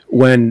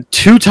when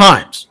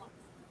twice,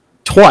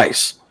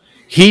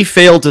 he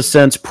failed to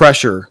sense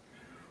pressure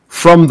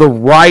from the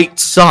right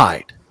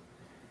side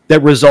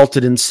that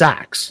resulted in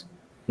sacks.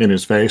 In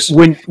his face.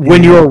 When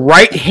you're a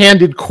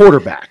right-handed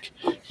quarterback,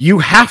 you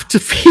have to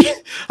feel.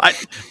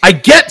 I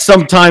get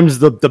sometimes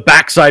the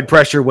backside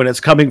pressure when it's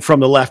coming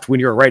from the left when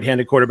you're a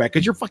right-handed quarterback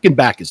because your fucking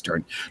back is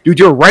turned. Dude,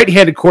 you're a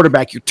right-handed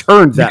quarterback. You're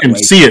turned that way. You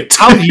can see it.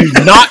 How do you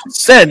not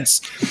sense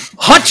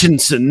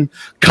Hutchinson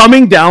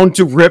coming down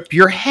to rip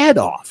your head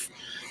off?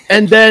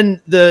 And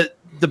then the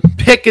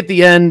pick at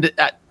the end,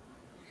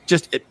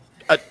 just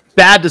a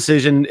bad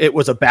decision. It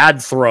was a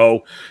bad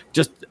throw.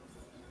 Just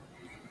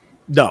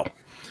no.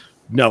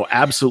 No,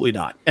 absolutely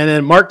not. And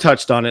then Mark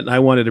touched on it, and I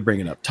wanted to bring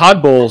it up.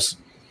 Todd Bowles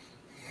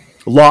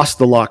lost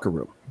the locker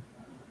room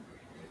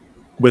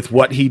with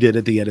what he did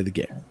at the end of the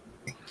game.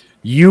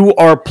 You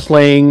are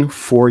playing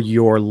for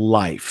your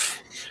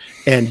life,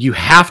 and you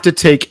have to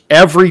take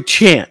every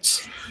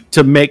chance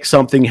to make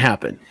something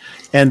happen.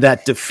 And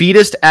that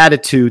defeatist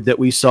attitude that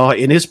we saw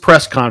in his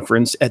press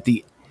conference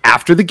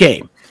after the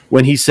game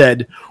when he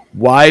said,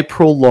 "Why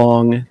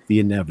prolong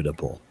the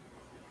inevitable?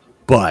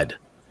 Bud,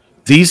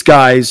 these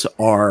guys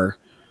are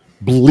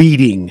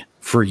bleeding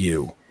for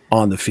you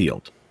on the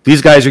field.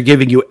 These guys are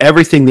giving you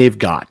everything they've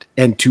got,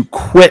 and to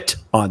quit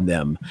on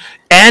them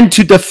and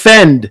to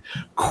defend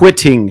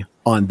quitting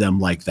on them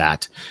like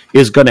that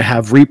is going to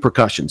have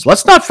repercussions."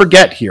 Let's not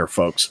forget here,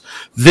 folks.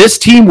 This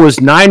team was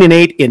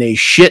 9-8 in a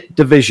shit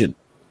division.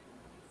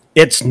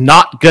 It's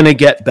not going to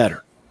get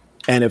better.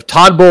 And if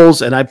Todd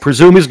Bowles, and I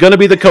presume he's going to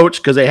be the coach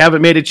because they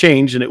haven't made a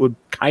change, and it would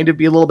kind of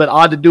be a little bit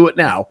odd to do it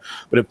now,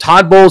 but if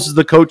Todd Bowles is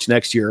the coach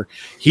next year,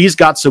 he's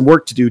got some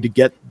work to do to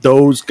get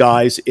those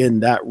guys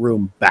in that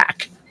room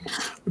back.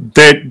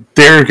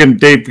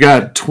 They've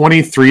got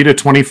 23 to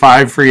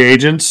 25 free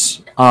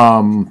agents.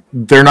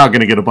 They're not going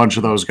to get a bunch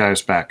of those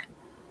guys back.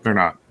 They're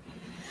not.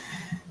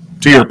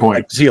 To your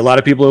point. I see a lot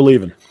of people are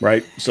leaving,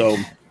 right? So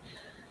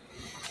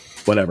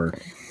whatever.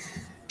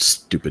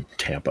 Stupid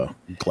Tampa.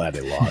 I'm glad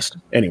they lost.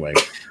 Anyway,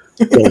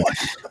 go on.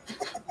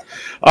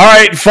 All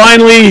right,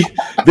 finally,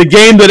 the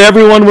game that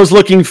everyone was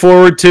looking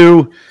forward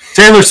to.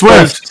 Taylor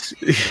Swift.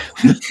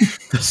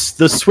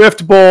 The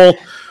Swift Bowl.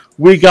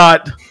 We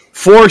got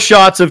 4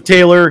 shots of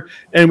Taylor,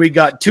 and we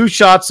got 2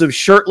 shots of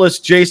shirtless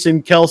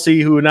Jason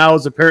Kelce, who now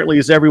is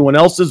apparently everyone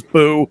else's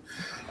boo.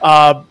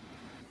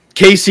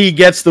 KC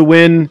gets the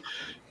win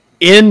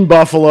in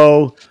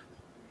Buffalo,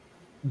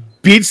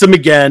 beats them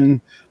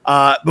again.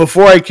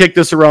 Before I kick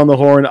this around the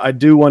horn, I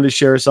do want to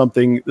share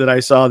something that I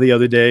saw the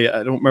other day.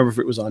 I don't remember if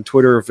it was on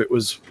Twitter or if it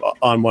was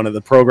on one of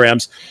the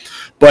programs.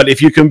 But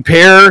if you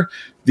compare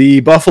the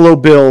Buffalo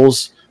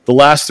Bills the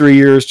last 3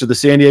 years to the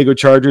San Diego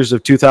Chargers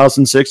of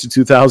 2006 to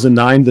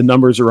 2009, the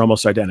numbers are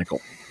almost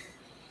identical.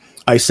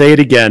 I say it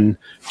again,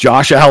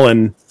 Josh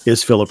Allen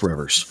is Phillip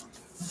Rivers.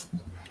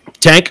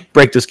 Tank,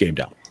 break this game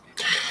down.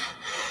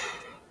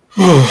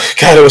 Oh,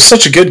 God, it was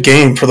such a good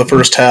game for the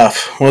first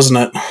half,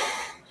 wasn't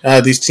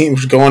it? These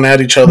teams going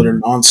at each other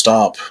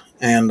nonstop.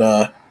 And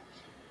I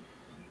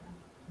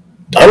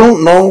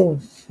don't know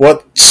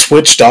what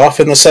switched off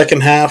in the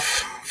second half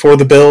for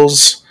the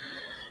Bills,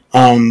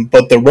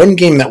 but the run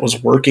game that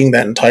was working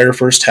that entire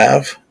first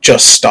half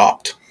just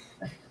stopped.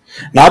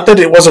 Not that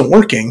it wasn't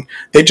working,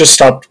 they just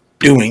stopped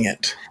doing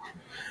it.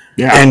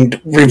 Yeah. And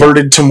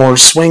reverted to more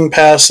swing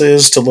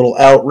passes, to little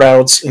out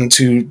routes,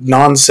 into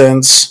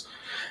nonsense,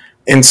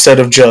 instead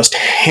of just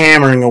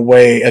hammering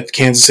away at the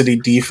Kansas City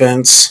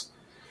defense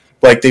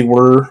like they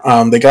were.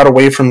 They got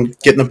away from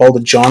getting the ball to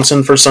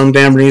Johnson for some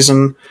damn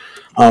reason.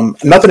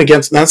 Nothing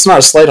against, that's not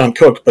a slight on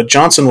Cook, but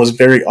Johnson was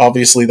very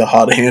obviously the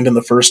hot hand in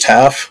the first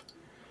half.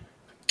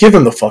 Give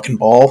him the fucking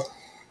ball.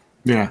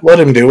 Yeah. Let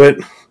him do it.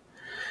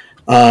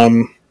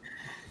 And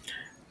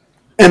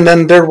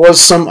then there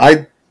was some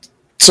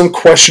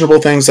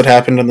questionable things that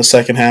happened in the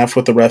second half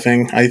with the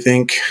reffing, I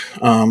think.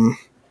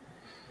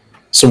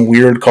 Some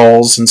weird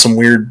calls and some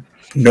weird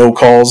no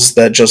calls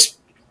that just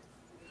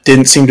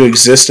didn't seem to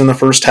exist in the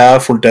first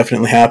half were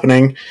definitely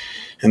happening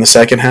in the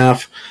second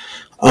half.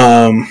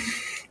 And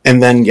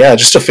then,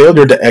 just a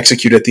failure to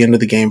execute at the end of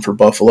the game for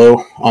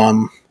Buffalo.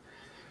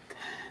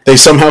 They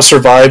somehow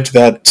survived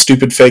that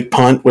stupid fake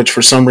punt, which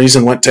for some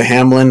reason went to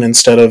Hamlin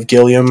instead of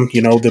Gilliam,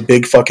 the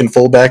big fucking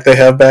fullback they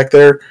have back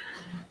there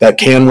that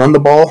can run the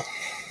ball.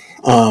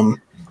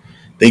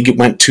 They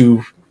went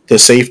to the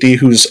safety,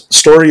 whose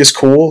story is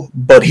cool,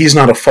 but he's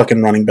not a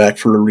fucking running back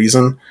for a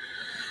reason.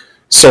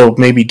 So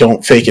maybe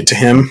don't fake it to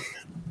him.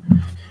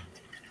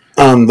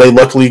 They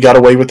luckily got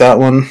away with that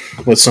one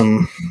with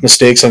some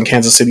mistakes on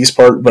Kansas City's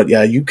part. But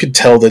yeah, you could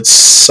tell that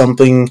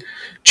something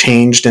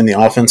changed in the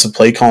offensive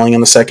play calling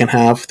in the second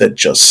half that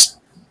just,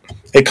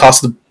 it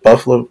cost the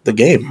Buffalo the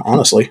game,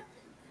 honestly.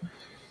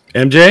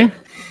 MJ?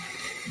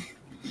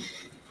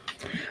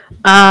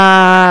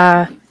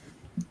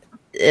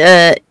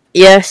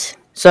 Yes.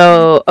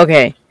 So,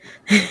 okay.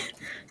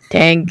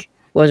 Tank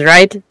was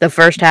right. The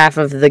first half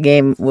of the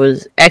game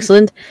was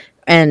excellent,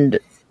 and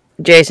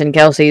Jason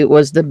Kelce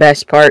was the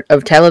best part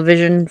of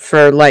television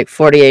for like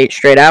 48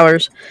 straight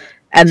hours.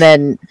 And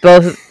then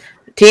both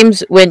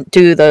teams went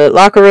to the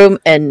locker room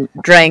and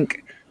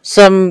drank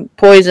some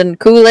poison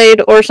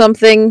Kool-Aid or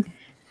something,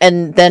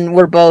 and then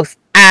were both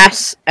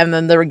ass, and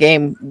then their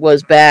game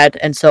was bad,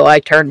 and so I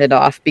turned it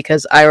off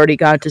because I already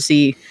got to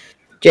see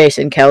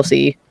Jason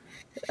Kelce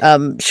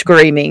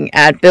screaming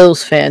at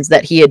Bills fans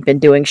that he had been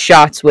doing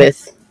shots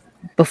with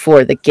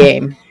before the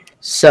game.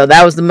 So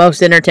that was the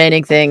most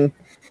entertaining thing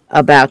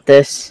about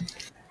this.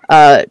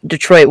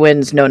 Detroit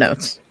wins, no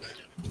notes.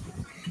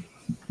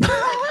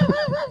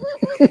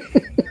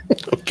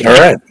 Okay. All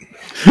right.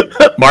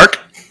 Mark?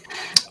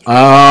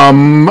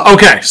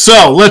 Okay,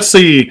 so let's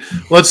see.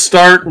 Let's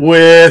start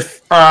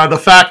with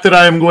the fact that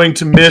I am going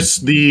to miss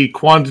the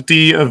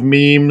quantity of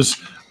memes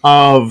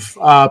of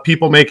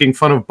people making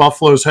fun of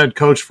Buffalo's head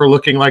coach for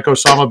looking like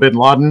Osama bin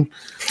Laden.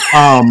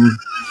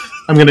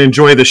 I'm going to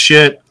enjoy the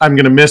shit. I'm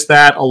going to miss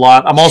that a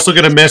lot. I'm also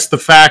going to miss the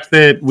fact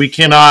that we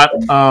cannot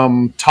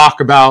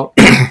talk about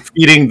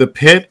feeding the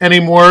pit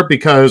anymore,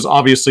 because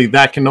obviously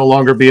that can no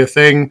longer be a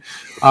thing.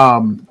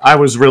 I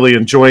was really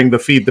enjoying the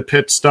feed the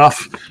pit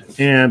stuff,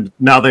 and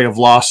now they have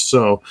lost.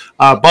 So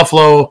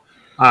Buffalo,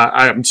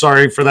 I'm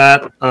sorry for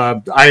that.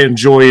 I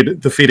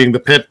enjoyed the feeding the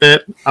pit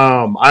bit.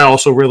 I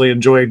also really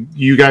enjoyed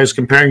you guys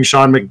comparing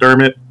Sean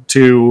McDermott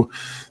to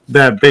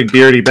that big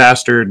beardy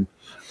bastard.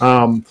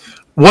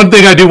 One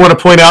thing I do want to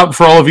point out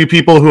for all of you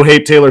people who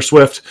hate Taylor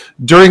Swift,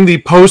 during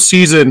the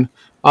postseason,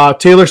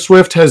 Taylor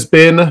Swift has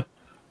been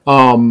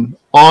on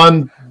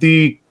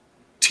the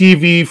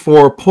TV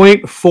for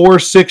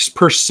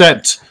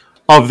 0.46%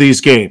 of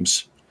these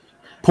games.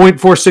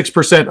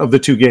 0.46% of the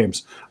 2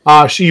 games.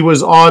 She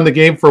was on the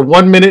game for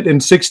 1 minute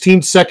and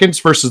 16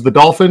 seconds versus the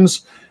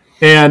Dolphins,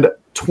 and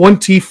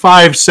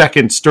 25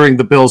 seconds during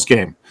the Bills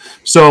game.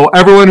 So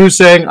everyone who's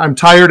saying, I'm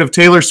tired of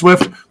Taylor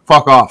Swift,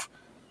 fuck off.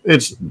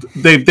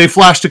 They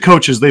flash to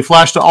coaches, they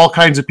flash to all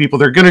kinds of people.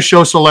 They're going to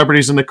show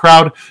celebrities in the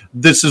crowd.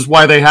 This is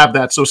why they have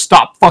that. So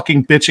stop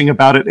fucking bitching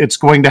about it. It's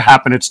going to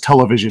happen. It's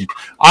television.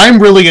 I'm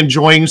really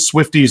enjoying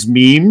Swifties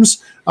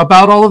memes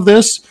about all of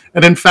this.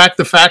 And in fact,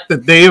 the fact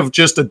that they have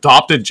just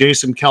adopted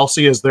Jason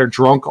Kelsey as their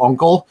drunk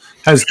uncle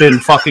has been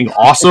fucking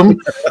awesome.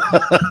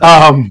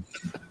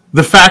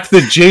 The fact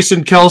that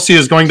Jason Kelsey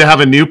is going to have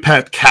a new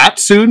pet cat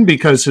soon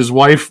because his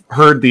wife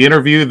heard the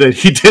interview that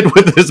he did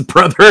with his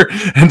brother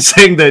and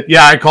saying that,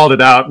 yeah, I called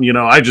it out and,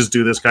 I just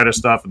do this kind of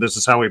stuff and this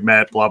is how we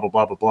met, blah, blah,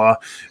 blah, blah, blah.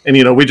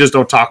 And, we just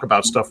don't talk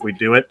about stuff, we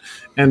do it.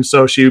 And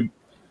so she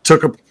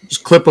took a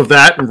clip of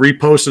that and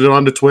reposted it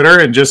onto Twitter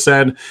and just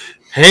said,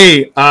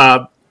 hey,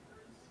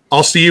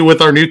 I'll see you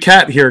with our new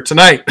cat here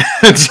tonight.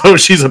 And so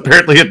she's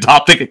apparently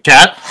adopting a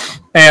cat.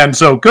 And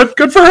so good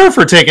for her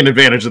for taking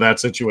advantage of that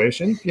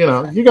situation. You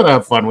got to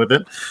have fun with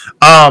it.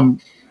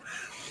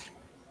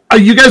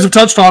 You guys have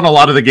touched on a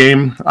lot of the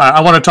game. I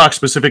want to talk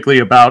specifically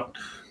about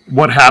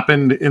what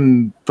happened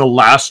in the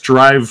last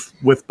drive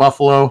with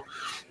Buffalo.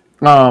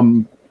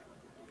 Stephon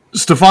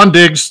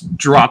Diggs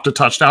dropped a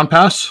touchdown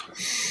pass,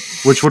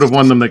 which would have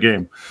won them the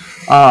game.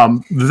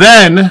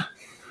 Then,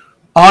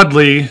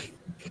 oddly,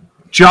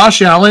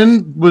 Josh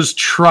Allen was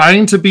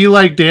trying to be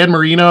like Dan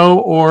Marino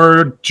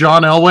or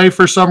John Elway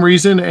for some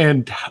reason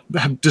and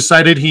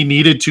decided he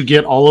needed to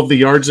get all of the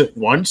yards at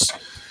once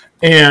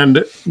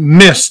and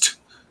missed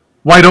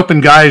wide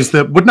open guys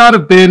that would not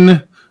have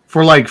been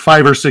for like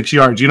 5 or 6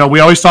 yards.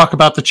 We always talk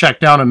about the check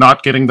down and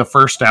not getting the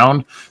first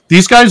down.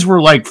 These guys were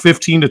like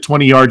 15 to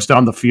 20 yards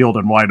down the field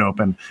and wide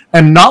open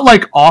and not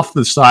like off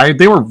the side.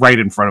 They were right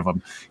in front of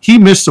him. He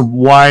missed some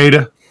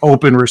wide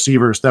open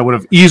receivers that would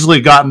have easily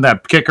gotten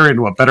that kicker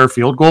into a better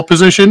field goal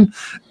position.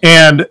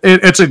 And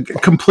it's a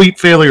complete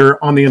failure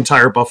on the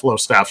entire Buffalo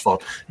staff's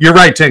fault. You're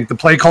right, Tank. The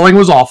play calling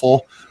was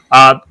awful.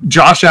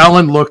 Josh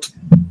Allen looked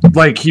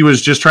like he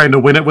was just trying to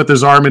win it with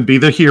his arm and be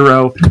the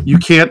hero. You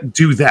can't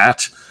do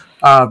that.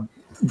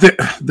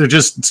 They're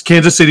just,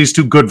 Kansas City's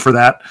too good for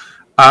that.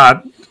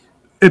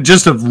 It's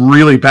just a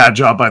really bad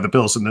job by the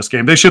Bills in this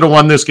game. They should have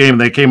won this game.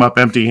 They came up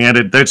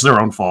empty-handed. That's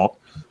their own fault.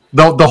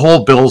 The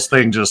whole Bills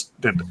thing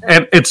just did.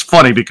 And it's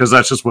funny because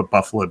that's just what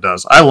Buffalo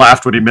does. I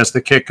laughed when he missed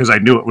the kick because I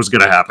knew it was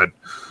going to happen.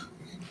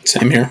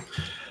 Same here.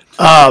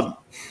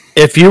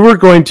 If you were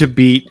going to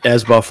beat,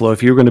 as Buffalo,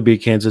 if you were going to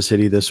beat Kansas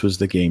City, this was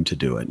the game to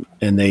do it.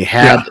 And they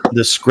had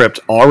the script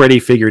already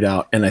figured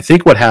out. And I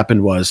think what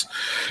happened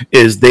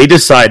is they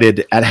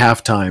decided at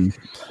halftime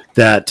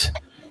that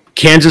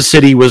Kansas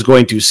City was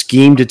going to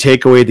scheme to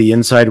take away the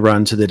inside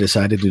run, so they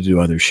decided to do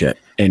other shit.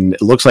 And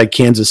it looks like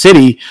Kansas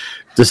City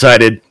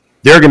decided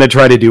they're going to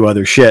try to do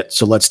other shit,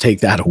 so let's take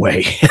that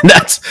away. And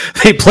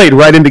they played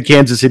right into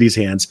Kansas City's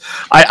hands.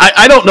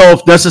 I don't know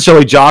if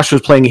necessarily Josh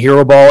was playing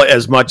hero ball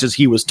as much as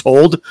he was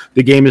told,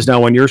 the game is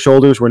now on your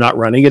shoulders, we're not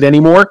running it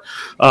anymore.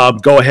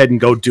 Go ahead and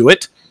go do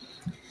it.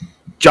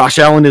 Josh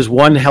Allen is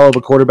one hell of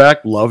a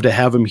quarterback. Love to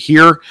have him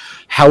here.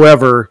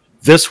 However,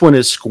 this one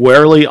is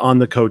squarely on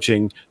the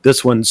coaching.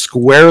 This one's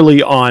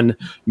squarely on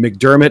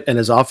McDermott and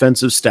his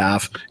offensive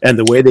staff and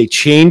the way they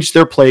changed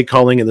their play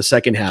calling in the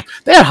second half.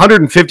 They had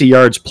 150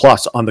 yards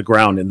plus on the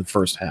ground in the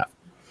first half.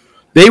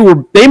 They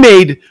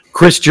made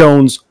Chris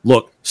Jones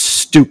look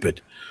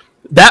stupid.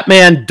 That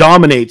man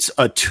dominates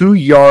a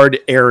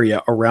 2-yard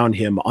area around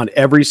him on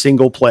every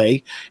single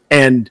play,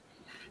 and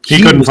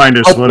he couldn't find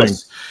his footing.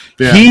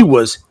 Yeah. He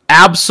was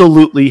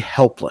absolutely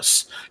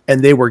helpless,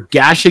 and they were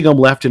gashing him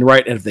left and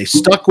right, and if they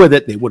stuck with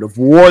it, they would have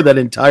wore that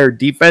entire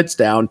defense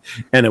down,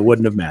 and it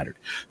wouldn't have mattered.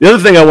 The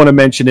other thing I want to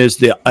mention is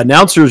the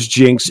announcer's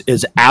jinx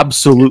is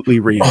absolutely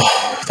real.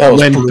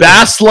 When brutal.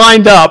 Bass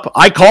lined up,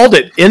 I called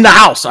it in the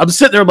house. I'm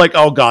sitting there like,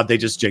 oh, God, they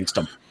just jinxed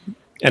him.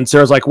 And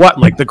Sarah's like, what?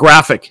 Like the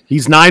graphic.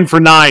 He's 9 for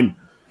 9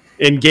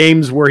 in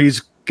games where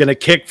he's going to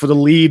kick for the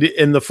lead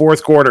in the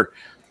fourth quarter.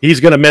 He's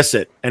going to miss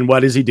it. And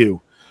what does he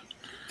do?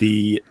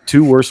 The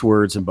 2 worst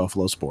words in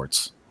Buffalo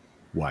sports,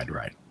 wide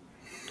right.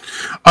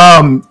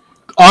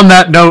 On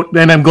that note,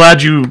 and I'm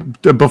glad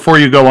before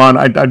you go on,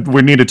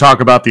 we need to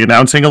talk about the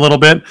announcing a little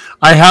bit.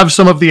 I have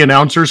some of the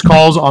announcers'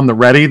 calls on the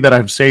ready that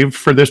I've saved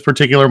for this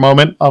particular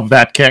moment of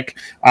that kick.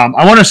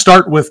 I want to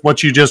start with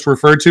what you just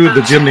referred to,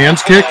 the Jim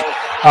Nantz kick.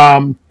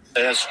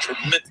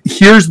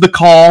 Here's the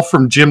call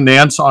from Jim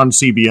Nantz on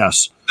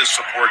CBS. The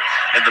support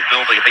in the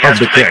building. If he has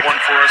to make one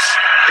for us,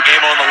 the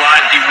game on the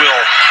line, he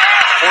will.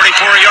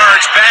 44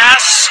 yards,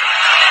 Bass.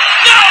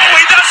 No,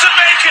 he doesn't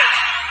make it.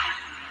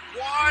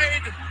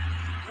 Wide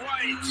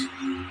right.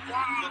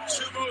 Wow. The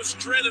 2 most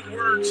dreaded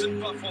words in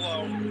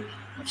Buffalo.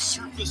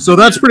 So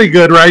that's pretty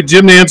good, right?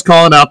 Jim Nantz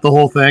calling out the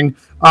whole thing.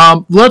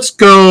 Let's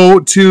go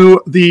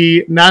to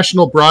the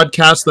national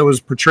broadcast that was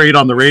portrayed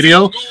on the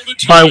radio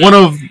by one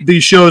of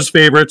the show's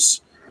favorites.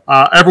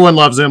 Everyone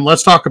loves him.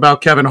 Let's talk about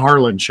Kevin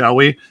Harlan, shall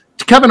we?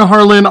 Kevin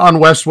Harlan on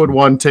Westwood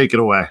One, take it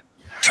away.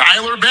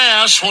 Tyler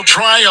Bass will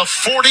try a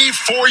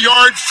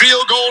 44-yard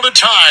field goal to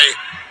tie.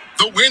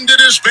 The wind at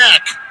his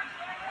back.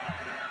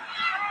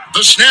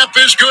 The snap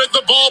is good.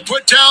 The ball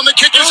put down. The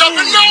kick is up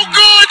and no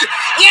good.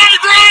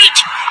 Wide right.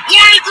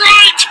 Wide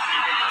right.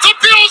 The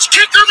Bills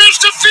kicker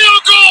missed a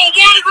field goal.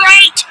 Wide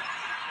right.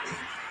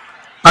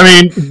 I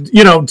mean,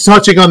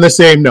 touching on the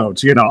same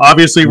notes,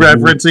 obviously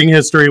referencing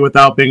history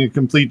without being a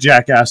complete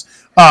jackass.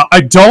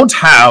 I don't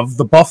have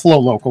the Buffalo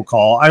local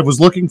call. I was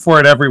looking for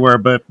it everywhere,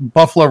 but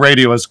Buffalo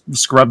Radio has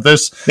scrubbed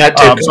this, so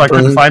I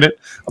couldn't find it.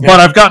 Yeah. But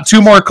I've got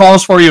 2 more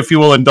calls for you, if you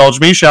will indulge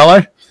me, shall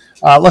I?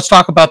 Let's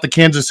talk about the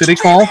Kansas City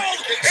call.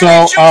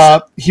 So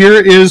here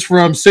is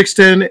from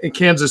 610 in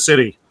Kansas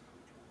City.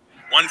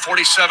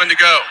 1:47 to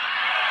go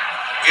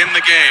in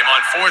the game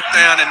on 4th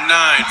down and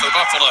 9 for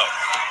Buffalo.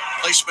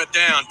 Placement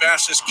down.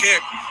 Bass's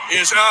kick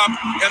is up,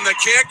 and the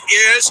kick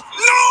is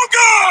no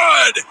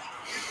good.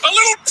 A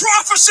little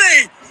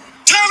prophecy.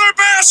 Tyler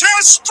Bass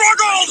has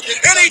struggled,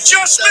 and he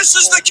just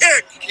misses the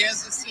kick.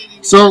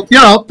 So,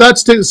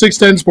 that's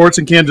 610 Sports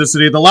in Kansas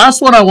City. The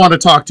last one I want to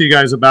talk to you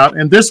guys about,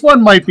 and this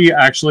one might be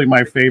actually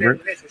my favorite.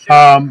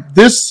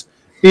 This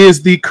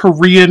is the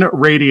Korean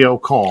radio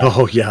call.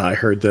 Oh, yeah, I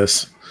heard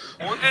this.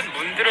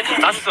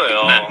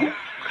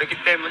 그렇기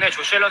때문에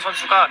조시 앨런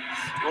선수가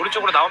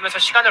오른쪽으로 나오면서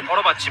시간을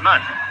벌어봤지만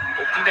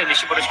오픈된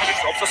리시버를 찾을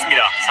수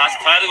없었습니다.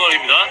 44야드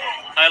거리입니다.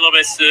 타일러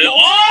베스.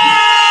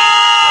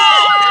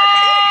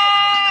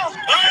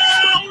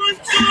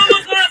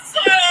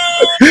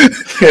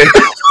 Okay.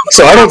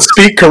 So I don't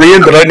speak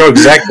Korean, but I know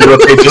exactly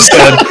what they just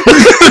said.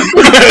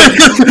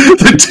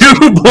 The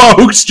 2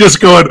 blokes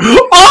just going,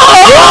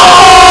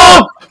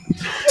 oh!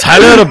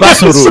 Tyler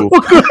Basaru.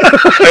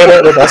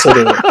 Tyler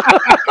Basaru.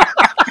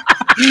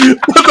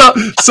 With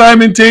a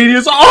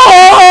simultaneous,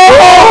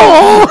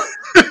 oh!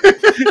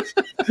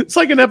 It's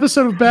like an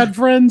episode of Bad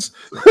Friends.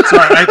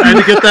 Sorry, I had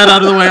to get that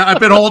out of the way. I've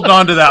been holding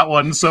on to that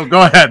one, so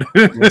go ahead.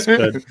 That's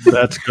good.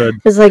 That's good.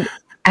 It's like,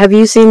 have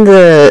you seen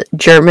the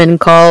German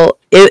call?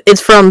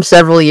 It's from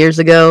several years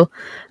ago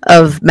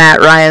of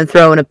Matt Ryan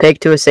throwing a pick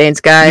to a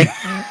Saints guy,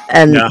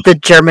 and the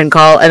German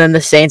call, and then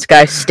the Saints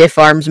guy stiff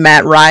arms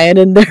Matt Ryan,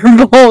 and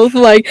they're both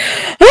like,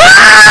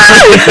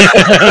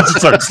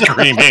 start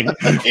screaming.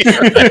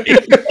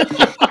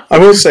 I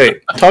will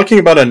say, talking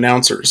about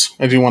announcers,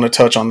 I do want to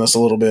touch on this a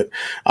little bit.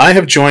 I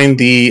have joined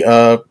the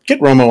get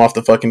Romo off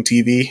the fucking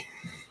TV,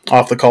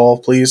 off the call,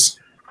 please.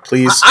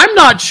 I'm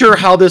not sure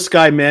how this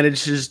guy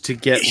manages to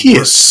get. He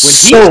is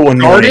so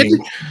annoying.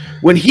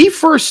 When he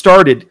first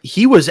started,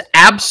 he was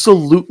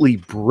absolutely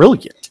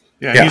brilliant.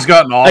 Yeah. He's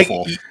gotten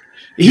awful.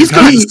 He's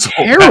gotten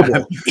terrible.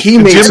 Bad. He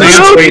makes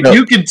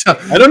you can tell.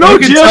 I don't know. You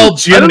can tell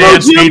Jim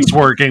Nance hates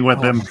working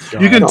with him.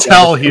 You can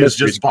tell he is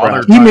just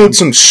bothered. He made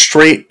some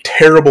straight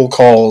terrible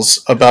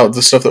calls about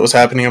the stuff that was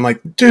happening. I'm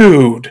like,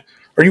 dude,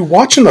 are you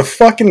watching the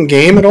fucking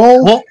game at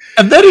all? Well,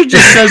 and then he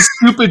just says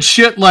stupid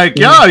shit like,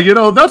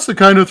 that's the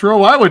kind of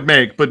throw I would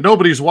make, but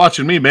nobody's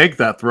watching me make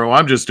that throw.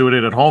 I'm just doing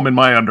it at home in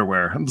my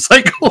underwear. It's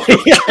like,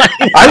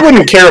 I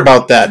wouldn't care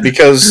about that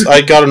because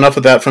I got enough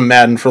of that from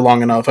Madden for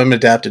long enough. I'm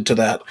adapted to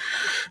that.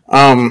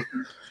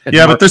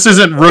 But this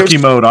isn't rookie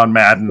mode on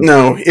Madden.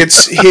 No,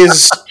 it's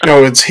his.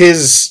 It's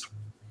his.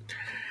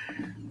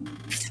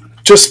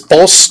 Just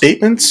false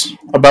statements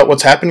about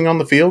what's happening on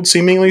the field,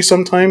 seemingly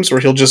sometimes, or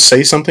he'll just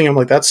say something. I'm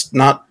like, that's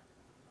not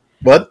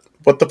what.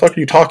 What the fuck are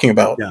you talking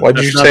about? Yeah, why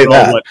did you say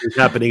that? What is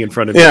happening in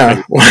front of you?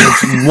 Yeah,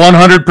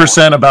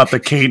 100% about the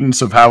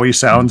cadence of how he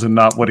sounds and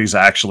not what he's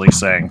actually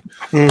saying.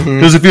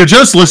 Because if you're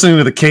just listening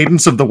to the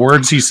cadence of the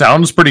words, he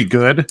sounds pretty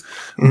good.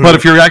 But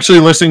if you're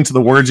actually listening to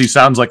the words, he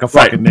sounds like a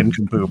fucking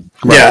nincompoop.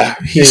 Right. Yeah,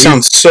 he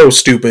sounds so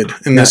stupid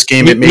in this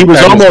game. He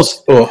was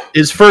almost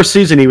his first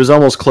season. He was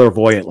almost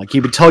clairvoyant. Like he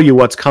would tell you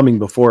what's coming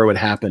before it would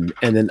happen.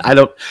 And then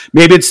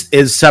maybe it's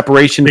his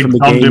separation from the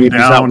game. Maybe he's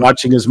not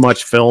watching as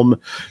much film.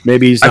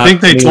 Maybe he's not. I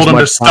think they told him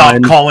to stop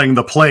calling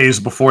the plays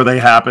before they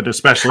happened,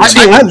 especially.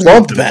 I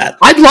loved that.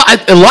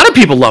 A lot of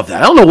people love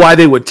that. I don't know why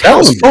they would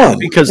tell him fun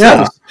because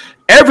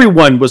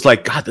everyone was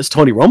like, God, this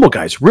Tony Romo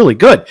guy is really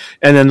good.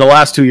 And then the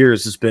last 2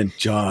 years has been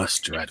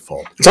just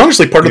dreadful. It's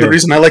honestly part of the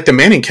reason I like the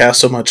Manning cast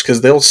so much because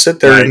they'll sit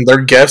there and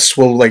their guests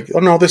will like, oh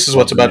no, this is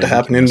what's about to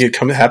happen, and it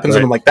happens,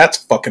 and I'm like, that's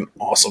fucking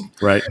awesome.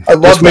 Right. I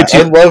love that.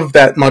 I love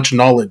that much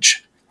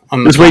knowledge.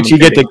 Just wait till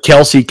you get the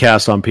Kelsey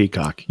cast on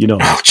Peacock.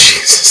 Oh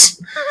Jesus.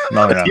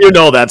 You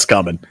know that's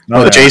coming.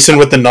 Jason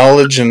with the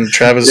knowledge and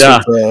Travis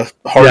with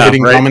the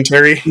hard-hitting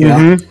commentary.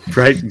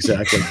 Right,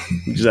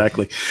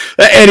 exactly.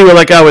 Anyway,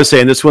 like I was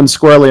saying, this one's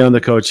squarely on the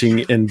coaching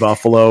in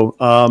Buffalo.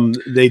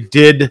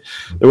 There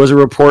was a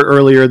report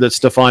earlier that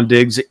Stephon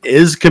Diggs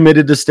is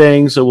committed to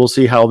staying, so we'll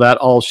see how that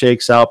all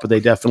shakes out, but they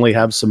definitely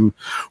have some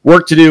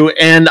work to do.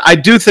 And I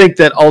do think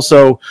that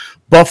also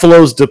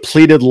Buffalo's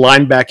depleted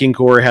linebacking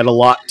core had a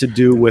lot to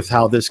do with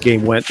how this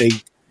game went. They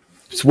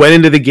went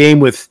into the game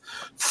with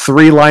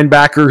 3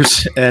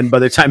 linebackers, and by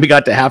the time we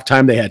got to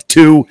halftime, they had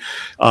 2.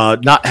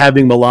 Not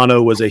having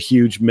Milano was a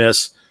huge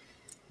miss.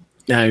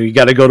 Now, you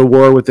got to go to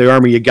war with the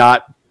army you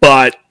got,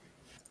 but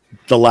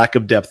the lack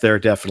of depth there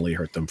definitely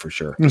hurt them for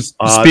sure.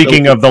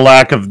 Speaking of the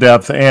lack of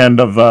depth and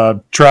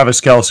of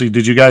Travis Kelce,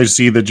 did you guys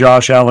see the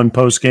Josh Allen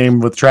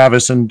postgame with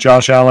Travis and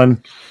Josh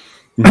Allen?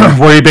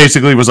 Where he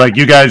basically was like,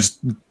 I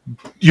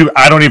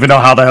don't even know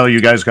how the hell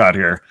you guys got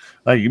here.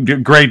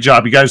 Like, great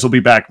job. You guys will be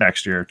back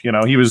next year. You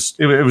know, it was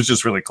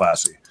just really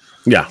classy.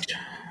 Yeah.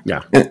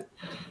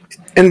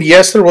 And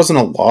yes, there wasn't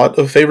a lot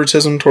of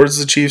favoritism towards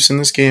the Chiefs in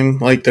this game,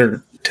 like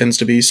there tends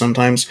to be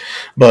sometimes.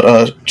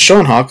 But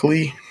Sean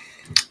Hockley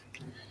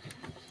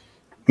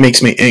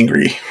makes me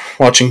angry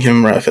watching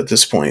him ref at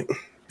this point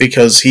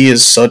because he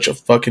is such a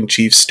fucking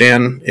Chiefs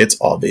stan. It's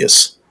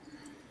obvious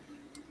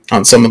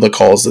on some of the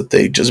calls that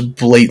they just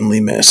blatantly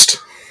missed.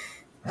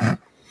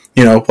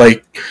 You know,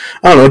 like,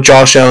 I don't know,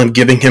 Josh Allen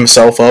giving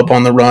himself up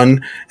on the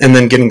run and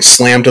then getting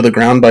slammed to the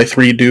ground by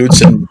 3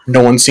 dudes and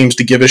no one seems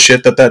to give a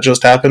shit that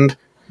just happened.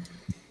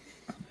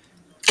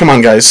 Come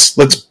on, guys.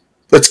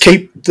 Let's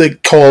keep the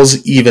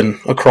calls even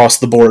across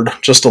the board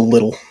just a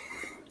little.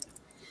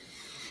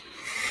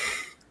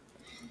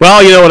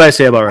 Well, you know what I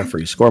say about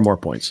referees: score more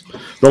points.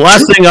 The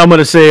last thing I'm going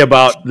to say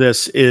about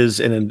this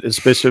is, and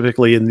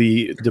specifically in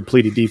the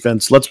depleted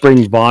defense, let's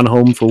bring Vaughn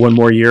home for one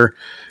more year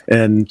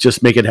and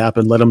just make it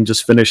happen. Let him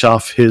just finish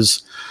off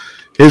his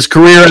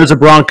career as a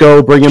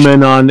Bronco. Bring him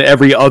in on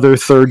every other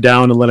third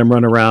down and let him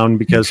run around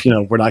because, you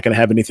know, we're not going to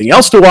have anything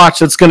else to watch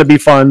that's going to be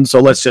fun. So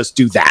let's just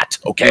do that.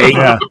 Okay.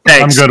 Yeah,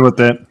 thanks. I'm good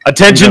with it.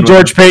 Attention,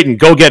 George Payton.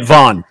 Go get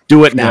Vaughn.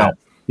 Do it now.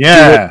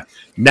 Yeah. Do it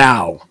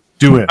now.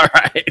 Do it. All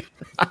right.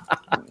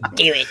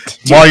 Do it.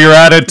 While you're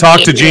at it,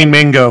 talk to Gene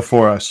Mingo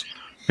for us.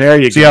 There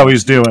you go. See how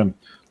he's doing.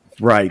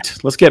 Right.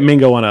 Let's get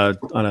Mingo on a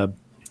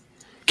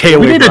KOA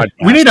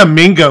we need a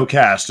Mingo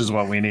cast is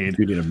what we need.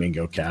 We need a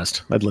Mingo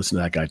cast. I'd listen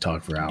to that guy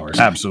talk for hours.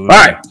 Absolutely.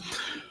 All right.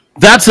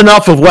 That's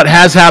enough of what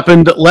has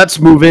happened. Let's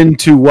move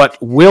into what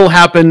will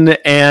happen.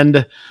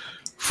 And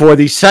for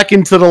the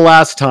second to the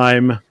last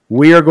time,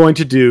 we are going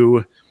to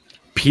do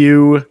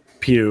Pew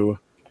Pew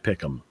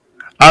Pick'em.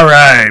 All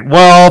right.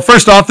 Well,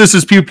 first off, this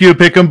is Pew Pew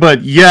Pick'em,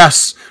 but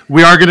yes,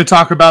 we are going to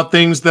talk about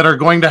things that are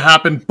going to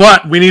happen,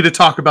 but we need to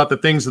talk about the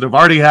things that have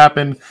already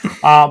happened.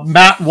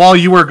 Matt, while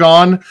you were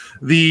gone,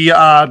 the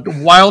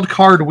Wild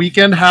Card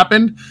Weekend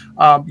happened.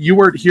 You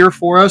weren't here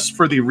for us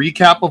for the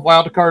recap of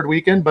Wild Card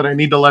Weekend, but I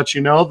need to let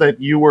you know that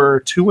you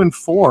were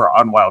 2-4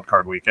 on Wild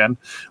Card Weekend.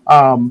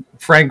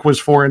 Frank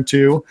was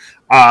 4-2.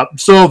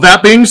 So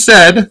that being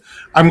said,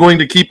 I'm going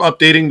to keep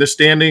updating the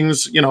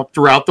standings,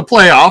 throughout the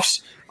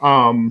playoffs.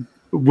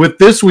 With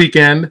this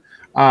weekend,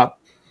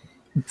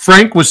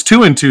 Frank was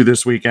 2-2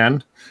 this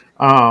weekend.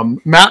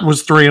 Matt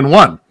was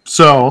 3-1.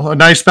 So a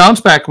nice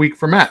bounce back week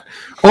for Matt.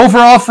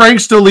 Overall,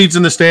 Frank still leads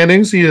in the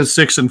standings. He is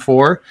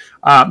 6-4.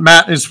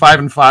 Matt is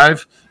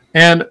 5-5,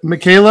 and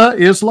Michaela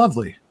is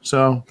lovely.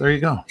 So there you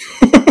go.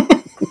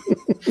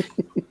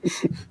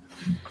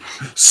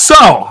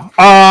 So,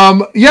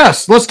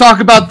 yes, let's talk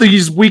about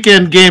these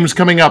weekend games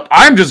coming up.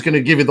 I'm just going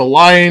to give you the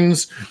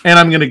lines, and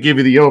I'm going to give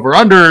you the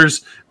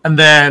over-unders, and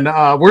then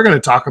we're going to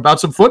talk about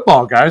some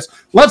football, guys.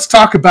 Let's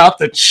talk about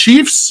the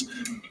Chiefs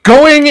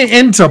going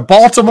into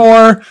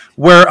Baltimore,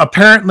 where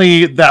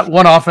apparently that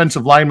one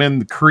offensive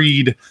lineman,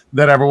 Creed,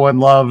 that everyone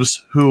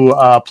loves, who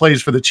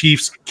plays for the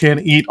Chiefs, can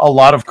eat a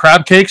lot of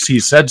crab cakes. He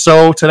said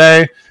so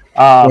today.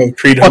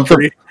 Creed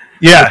Humphrey.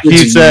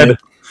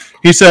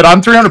 He said,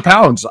 I'm 300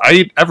 pounds. I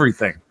eat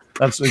everything.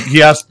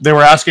 They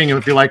were asking him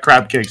if he liked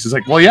crab cakes. He's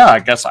like, well, yeah, I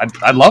guess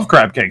I love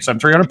crab cakes. I'm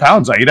 300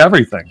 pounds. I eat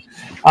everything.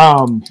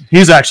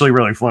 He's actually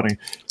really funny.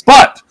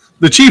 But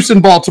the Chiefs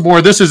in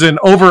Baltimore, this is an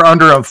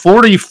over-under of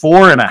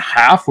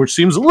 44.5, which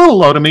seems a little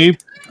low to me,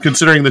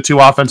 considering the two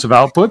offensive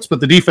outputs, but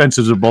the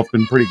defenses have both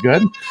been pretty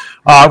good.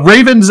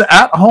 Ravens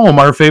at home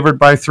are favored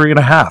by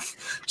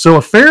 3.5. So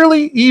a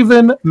fairly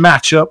even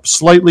matchup,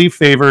 slightly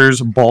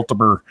favors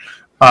Baltimore.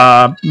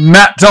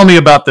 Matt, tell me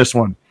about this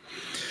one.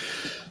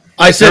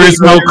 I said there is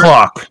no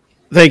clock.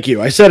 Thank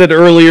you. I said it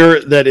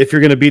earlier that if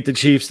you're going to beat the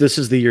Chiefs, this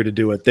is the year to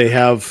do it. They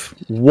have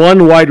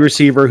one wide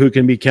receiver who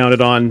can be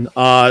counted on.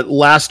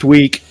 Last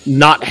week,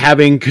 not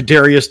having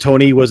Kadarius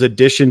Toney was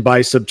addition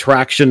by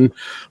subtraction.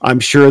 I'm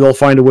sure they'll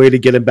find a way to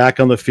get him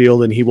back on the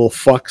field, and he will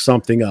fuck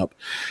something up.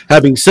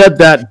 Having said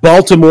that,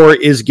 Baltimore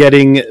is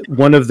getting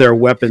one of their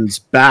weapons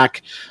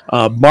back.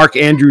 Mark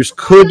Andrews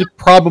could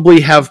probably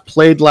have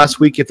played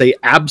last week if they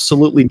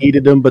absolutely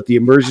needed him, but the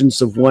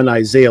emergence of one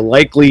Isaiah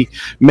Likely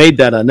made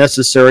that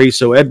unnecessary.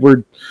 So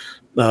Edward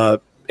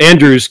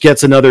Andrews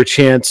gets another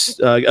chance,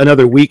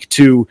 another week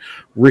to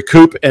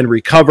recoup and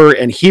recover,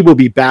 and he will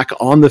be back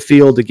on the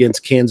field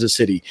against Kansas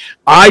City.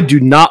 I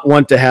do not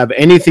want to have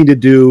anything to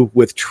do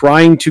with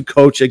trying to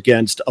coach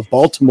against a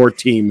Baltimore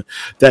team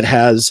that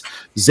has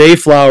Zay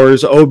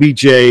Flowers,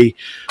 OBJ,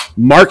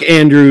 Mark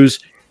Andrews,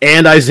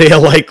 and Isaiah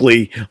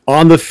Likely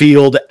on the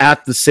field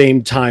at the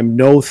same time.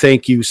 No,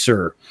 thank you,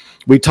 sir.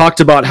 We talked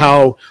about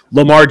how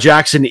Lamar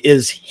Jackson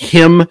is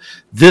him.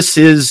 This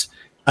is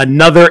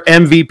another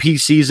MVP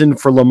season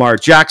for Lamar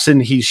Jackson.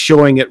 He's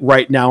showing it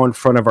right now in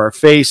front of our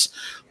face.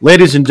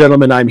 Ladies and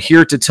gentlemen, I'm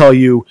here to tell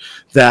you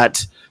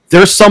that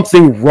there's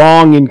something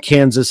wrong in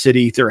Kansas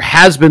City. There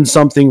has been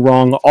something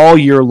wrong all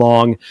year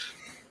long.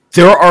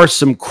 There are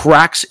some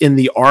cracks in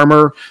the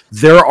armor.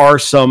 There are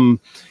some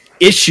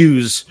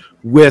issues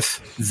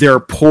with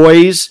their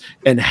poise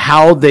and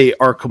how they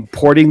are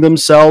comporting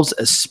themselves,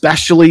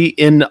 especially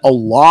in a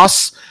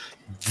loss.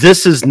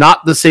 this is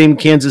not the same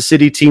Kansas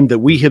City team that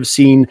we have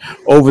seen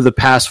over the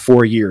past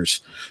 4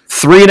 years.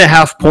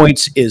 3.5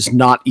 points is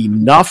not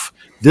enough.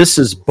 This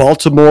is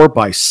Baltimore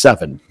by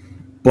 7.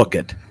 Book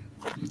it.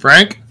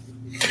 Frank?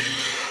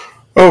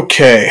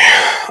 Okay.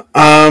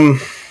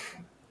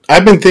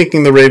 I've been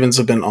thinking the Ravens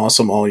have been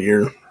awesome all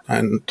year,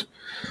 and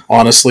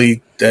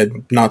honestly,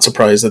 I'm not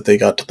surprised that they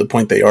got to the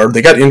point they are.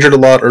 They got injured a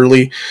lot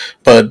early,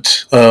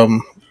 but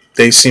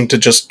they seemed to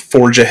just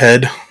forge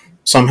ahead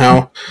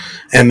somehow,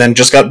 and then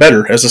just got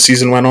better as the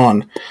season went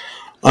on.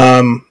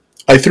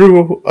 I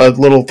threw a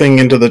little thing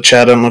into the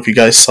chat. I don't know if you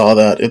guys saw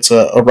that. It's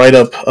a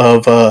write-up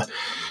of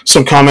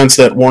some comments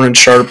that Warren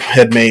Sharp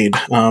had made.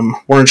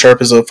 Warren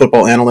Sharp is a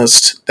football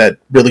analyst that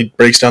really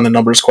breaks down the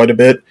numbers quite a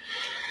bit.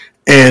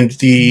 And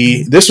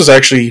this was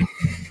actually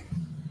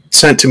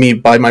sent to me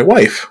by my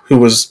wife, who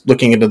was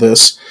looking into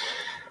this.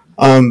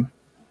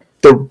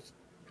 The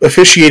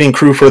officiating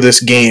crew for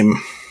this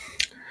game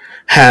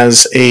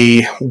has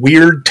a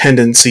weird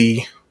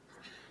tendency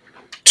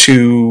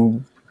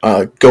to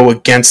go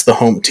against the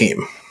home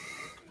team.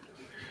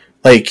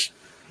 Like,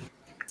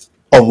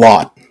 a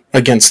lot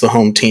against the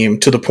home team,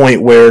 to the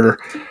point where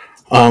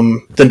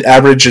the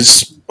average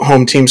is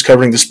home teams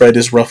covering the spread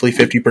is roughly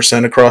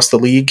 50% across the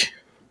league.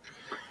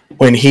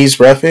 When he's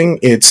reffing,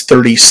 it's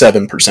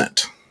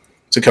 37%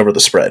 to cover the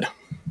spread.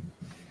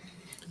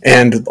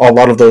 And a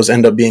lot of those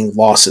end up being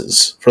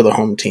losses for the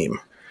home team.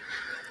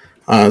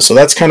 So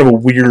that's kind of a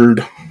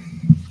weird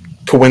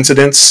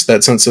coincidence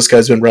that since this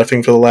guy's been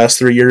reffing for the last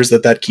 3 years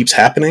that keeps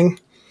happening.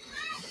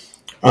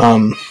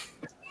 And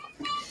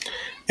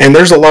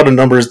there's a lot of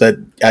numbers that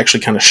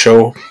actually kind of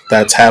show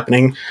that's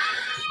happening.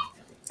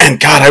 And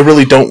God, I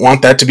really don't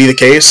want that to be the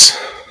case.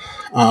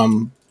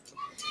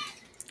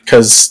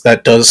 Because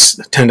that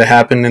does tend to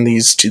happen in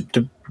these,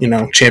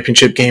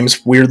 championship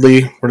games,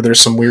 weirdly, where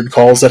there's some weird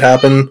calls that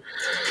happen.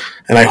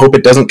 And I hope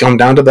it doesn't come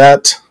down to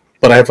that,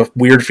 but I have a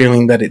weird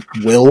feeling that it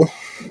will.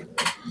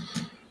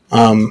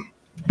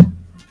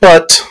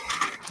 But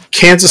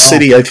Kansas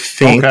City, I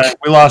think... Okay,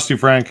 we lost you,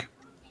 Frank.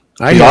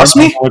 You lost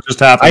me? What just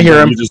happened? I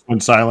hear him. You just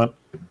went silent.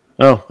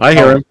 Oh, I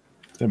hear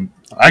him.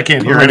 I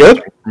can't hear Am I anything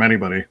good? from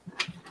anybody.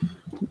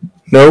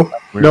 No?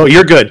 No,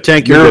 you're good.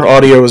 Tank, you're Your good.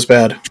 audio is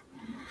bad.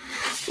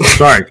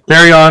 Sorry.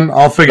 Carry on.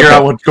 I'll figure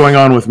out what's going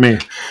on with me.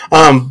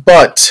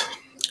 But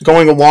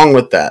going along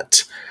with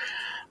that,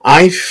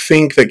 I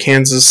think that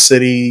Kansas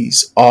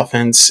City's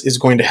offense is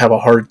going to have a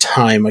hard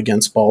time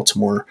against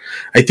Baltimore.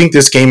 I think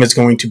this game is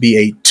going to be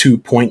a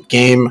 2-point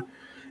game,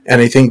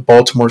 and I think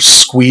Baltimore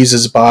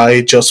squeezes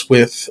by just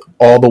with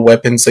all the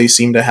weapons they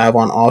seem to have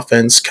on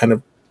offense kind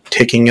of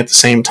ticking at the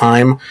same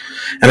time.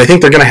 And I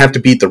think they're going to have to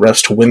beat the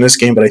refs to win this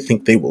game, but I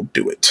think they will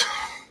do it.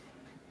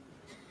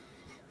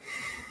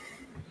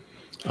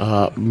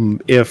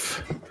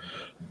 If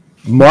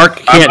Mark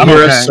can't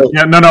hear okay. us, so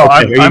Yeah, no,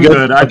 okay, I'm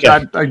good?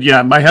 good.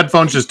 Okay. My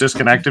headphones just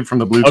disconnected from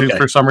the Bluetooth Okay.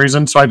 for some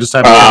reason, so I just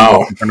had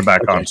to turn it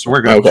back on. So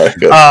we're good. Okay,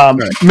 good.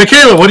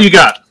 Michaela, what do you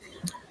got?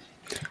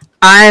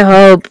 I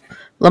hope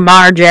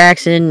Lamar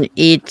Jackson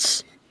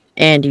eats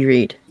Andy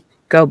Reid.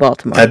 Go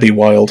Baltimore. That'd be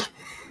wild.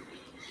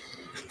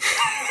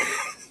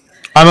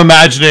 I'm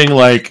imagining,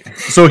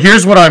 so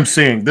here's what I'm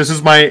seeing. This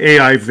is my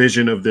AI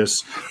vision of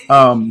this.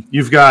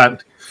 You've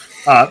got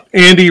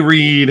Andy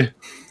Reid,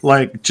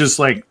 just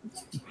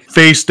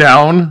face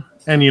down,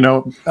 and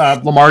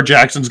Lamar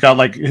Jackson's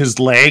got his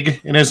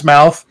leg in his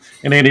mouth,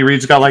 and Andy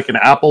Reid's got an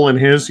apple in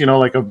his,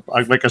 like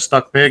a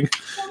stuck pig,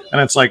 and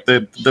it's like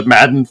the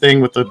Madden thing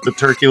with the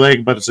turkey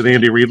leg, but it's an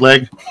Andy Reid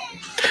leg.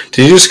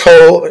 Did you just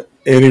call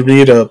Andy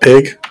Reid a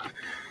pig?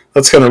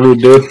 That's kind of rude,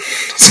 dude.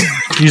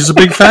 He's a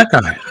big fat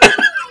guy.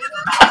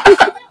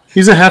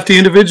 He's a hefty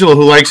individual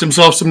who likes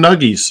himself some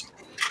nuggies,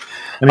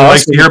 and he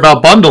likes to hear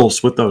about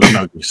bundles with those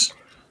nuggies.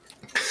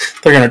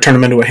 They're going to turn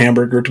him into a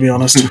hamburger, to be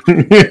honest.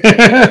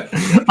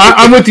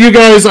 I'm with you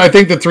guys. I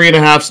think the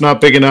 3.5's not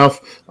big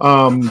enough.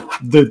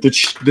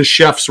 The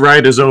chef's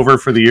ride is over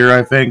for the year,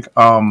 I think.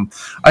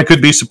 I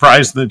could be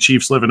surprised that the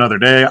Chiefs live another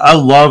day. I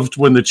love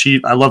when the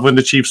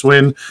Chiefs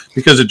win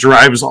because it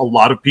drives a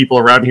lot of people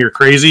around here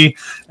crazy,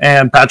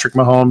 and Patrick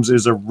Mahomes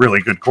is a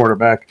really good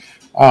quarterback.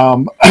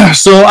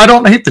 So I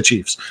don't hate the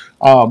Chiefs.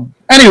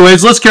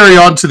 Anyways, let's carry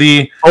on to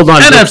the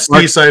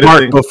NFC side of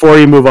things. Before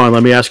you move on,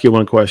 let me ask you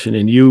one question.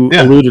 And you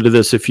alluded to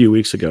this a few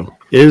weeks ago.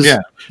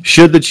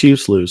 Should the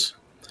Chiefs lose,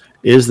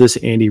 is this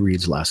Andy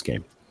Reid's last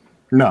game?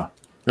 No,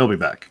 he'll be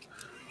back.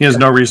 He has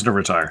no reason to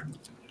retire.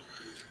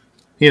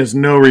 When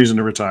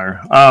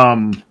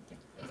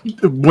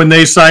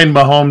they signed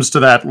Mahomes to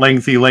that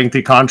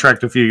lengthy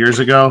contract a few years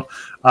ago,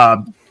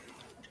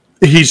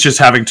 he's just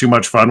having too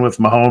much fun with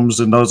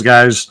Mahomes and those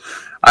guys.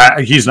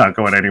 He's not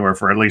going anywhere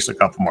for at least a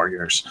couple more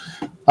years.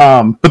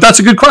 But that's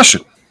a good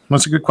question.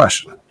 Next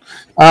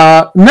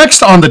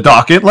on the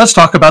docket, let's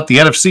talk about the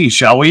NFC,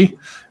 shall we?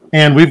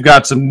 And we've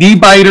got some knee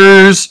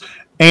biters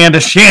and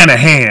a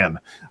Shanahan.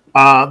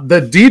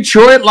 The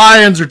Detroit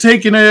Lions are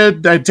taking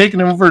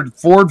over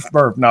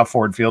not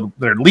Ford Field.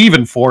 They're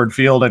leaving Ford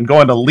Field and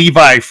going to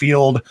Levi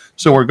Field.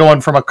 So we're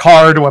going from a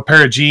car to a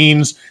pair of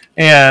jeans.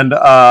 And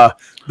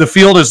the the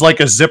field is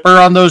like a zipper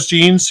on those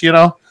jeans, you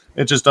know?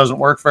 It just doesn't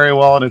work very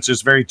well, and it's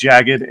just very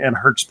jagged and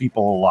hurts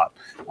people a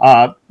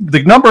lot.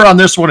 The number on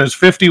this one is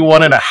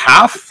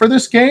 51.5 for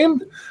this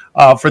game,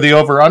 for the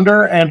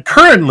over-under, and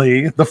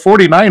currently the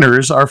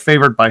 49ers are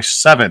favored by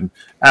 7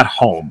 at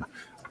home.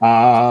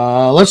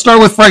 Let's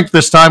start with Frank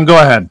this time. Go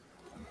ahead.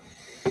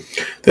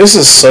 This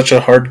is such a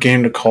hard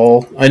game to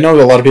call. I know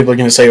a lot of people are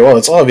going to say, well,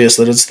 it's obvious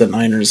that it's the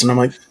Niners, and I'm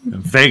like...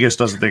 Vegas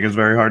doesn't think it's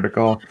very hard to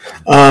call.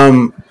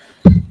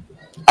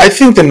 I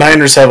think the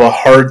Niners have a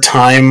hard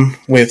time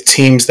with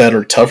teams that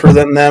are tougher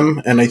than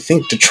them, and I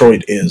think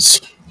Detroit is.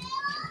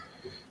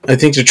 I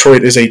think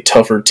Detroit is a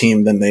tougher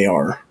team than they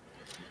are.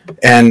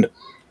 And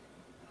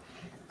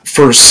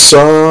for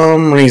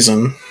some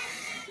reason,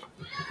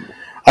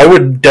 I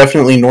would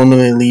definitely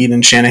normally lead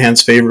in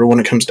Shanahan's favor when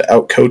it comes to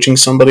out-coaching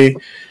somebody,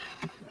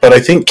 but I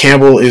think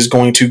Campbell is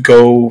going to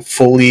go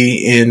fully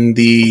in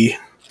the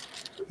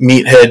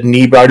meathead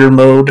knee-biter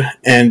mode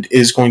and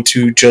is going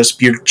to just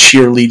be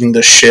cheerleading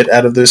the shit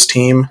out of this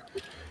team.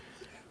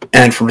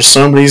 And for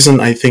some reason,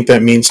 I think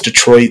that means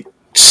Detroit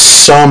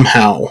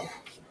somehow,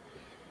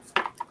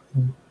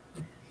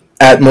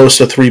 at most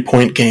a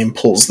 3-point game,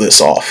 pulls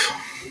this off.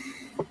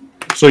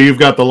 So you've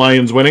got the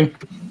Lions winning?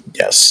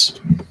 Yes.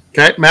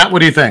 Okay, Matt, what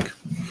do you think?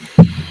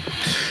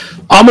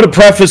 I'm going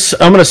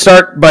to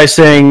start by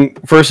saying,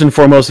 first and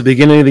foremost, at the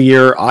beginning of the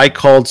year, I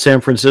called San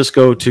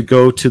Francisco to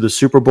go to the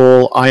Super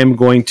Bowl. I am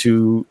going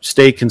to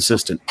stay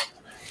consistent.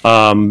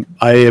 I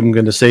am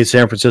going to say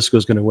San Francisco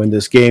is going to win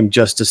this game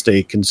just to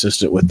stay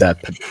consistent with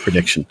that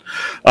prediction.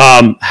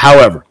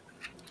 However,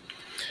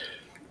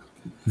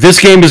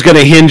 this game is going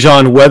to hinge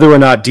on whether or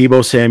not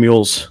Deebo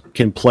Samuels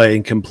can play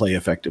and can play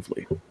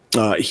effectively.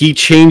 He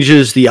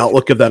changes the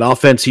outlook of that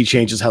offense. He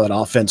changes how that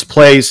offense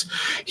plays.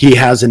 He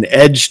has an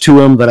edge to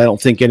him that I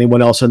don't think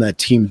anyone else on that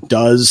team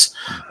does.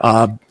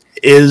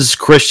 Is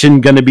Christian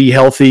going to be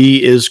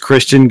healthy? Is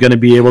Christian going to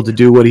be able to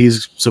do what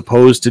he's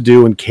supposed to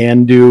do and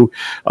can do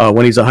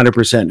when he's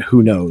 100%?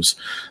 Who knows?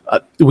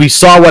 We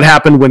saw what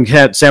happened when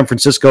San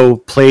Francisco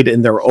played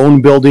in their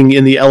own building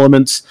in the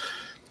elements.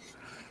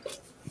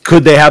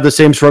 Could they have the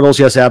same struggles?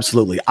 Yes,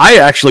 absolutely. I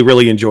actually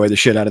really enjoy the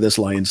shit out of this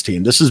Lions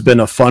team. This has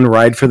been a fun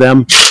ride for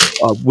them.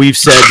 We've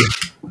said,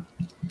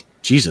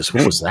 Jesus,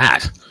 what was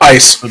that?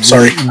 Ice.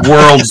 Sorry.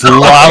 World's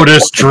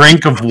loudest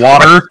drink of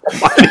water.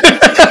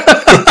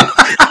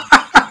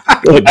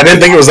 I didn't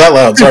think it was that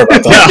loud. Sorry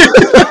about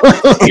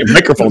that. Your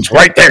microphone's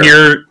right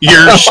there.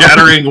 You're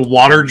shattering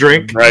water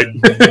drink. Right.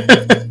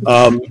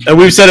 And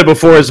we've said it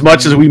before, as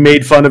much as we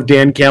made fun of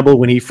Dan Campbell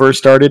when he first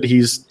started,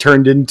 he's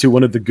turned into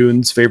one of the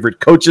Goons' favorite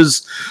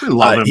coaches. I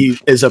love him. He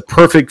is a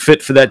perfect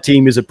fit for that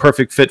team. He's a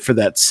perfect fit for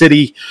that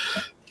city.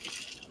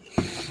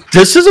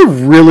 This is a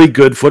really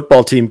good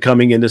football team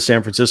coming into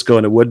San Francisco,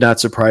 and it would not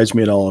surprise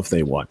me at all if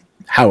they won.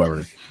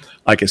 However,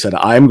 like I said,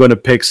 I'm going to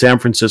pick San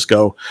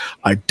Francisco.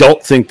 I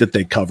don't think that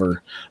they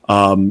cover.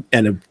 And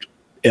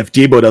if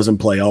Deebo doesn't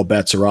play, all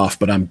bets are off.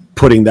 But I'm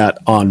putting that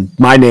on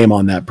my name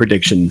on that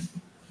prediction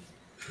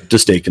to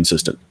stay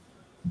consistent.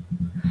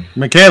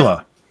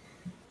 Michaela.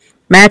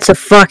 Matt's a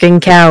fucking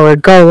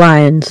coward. Go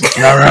Lions.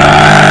 All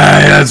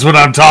right. That's what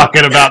I'm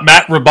talking about.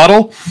 Matt,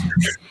 rebuttal?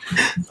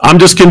 I'm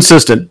just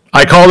consistent.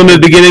 I called him at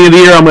the beginning of the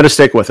year. I'm going to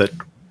stick with it.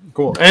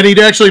 Cool. And he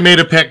actually made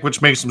a pick,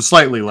 which makes him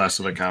slightly less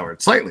of a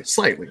coward. Slightly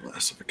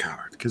less of a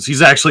coward. Because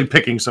he's actually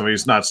picking somebody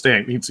who's not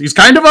staying. He's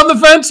kind of on the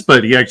fence,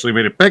 but he actually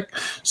made a pick.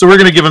 So we're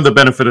going to give him the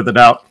benefit of the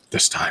doubt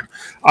this time.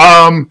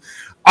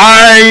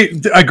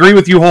 I agree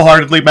with you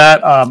wholeheartedly,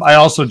 Matt. I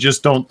also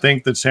just don't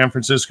think that San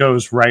Francisco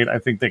is right. I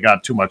think they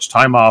got too much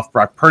time off.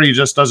 Brock Purdy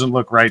just doesn't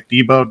look right.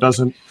 Deebo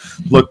doesn't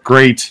look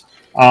great.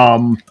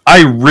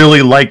 I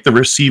really like the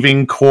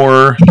receiving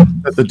core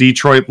that the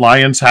Detroit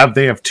Lions have.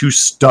 They have 2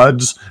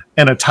 studs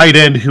and a tight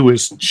end who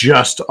is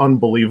just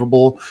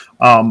unbelievable.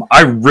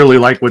 I really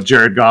like what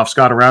Jared Goff's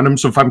got around him.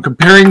 So if I'm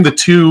comparing the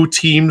 2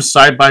 teams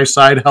side by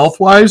side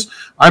health-wise,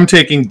 I'm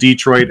taking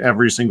Detroit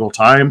every single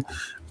time.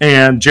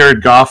 And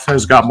Jared Goff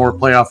has got more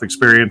playoff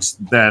experience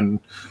than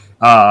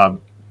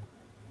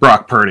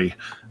Brock Purdy.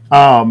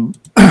 I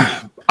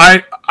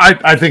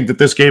think that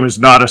this game is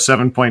not a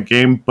 7-point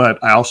game,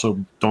 but I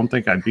also don't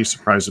think I'd be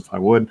surprised if I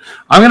would.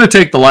 I'm going to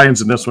take the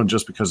Lions in this one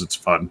just because it's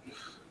fun.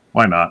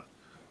 Why not?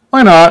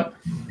 Why not?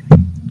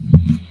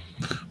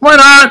 Why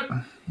not?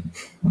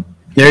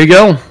 There you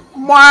go.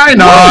 Why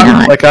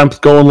not? Like I'm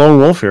going lone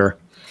wolf here.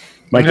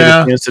 Might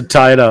get a chance to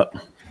tie it up.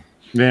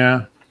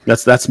 Yeah.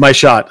 That's my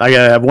shot. I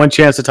have one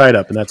chance to tie it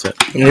up, and that's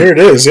it. Here it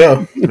is,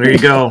 yeah. There you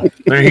go.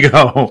 There you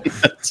go.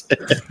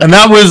 And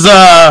that was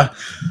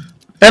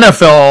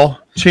NFL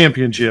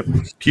Championship.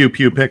 Pew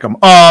pew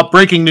pick'em.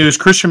 Breaking news: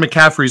 Christian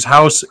McCaffrey's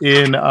house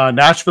in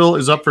Nashville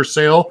is up for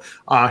sale.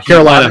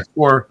 Carolina.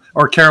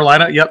 or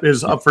Carolina,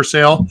 is up for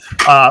sale.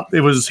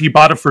 He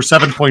bought it for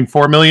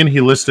 $7.4 million.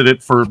 He listed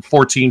it for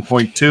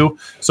 $14.2.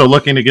 So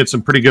looking to get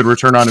some pretty good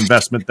return on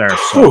investment there.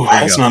 So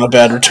that's not a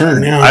bad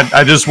return. Yeah,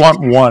 I just want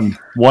one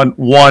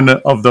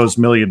of those $1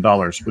 million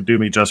would do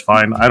me just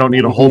fine. I don't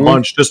need a whole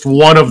bunch. Just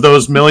one of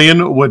those $1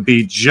 million would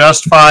be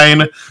just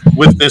fine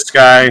with this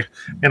guy.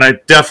 And I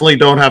definitely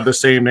don't have the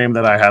same name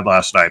that I had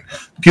last night.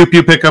 Pew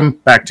pew pick 'em.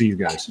 Back to you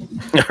guys.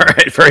 All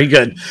right, very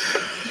good.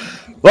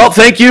 Well,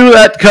 thank you.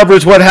 That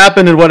covers what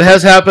happened and what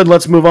has happened.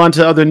 Let's move on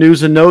to other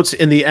news and notes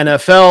in the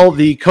NFL.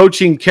 The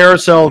coaching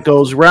carousel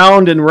goes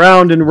round and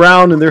round and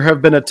round, and there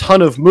have been a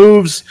ton of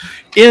moves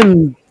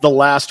in the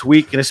last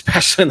week, and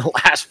especially in the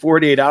last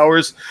 48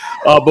 hours.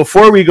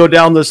 Before we go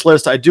down this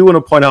list, I do want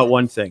to point out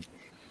one thing.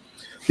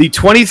 The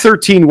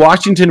 2013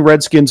 Washington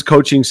Redskins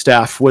coaching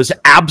staff was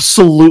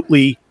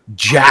absolutely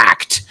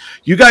jacked.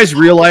 You guys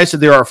realize that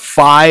there are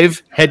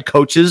 5 head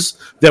coaches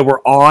that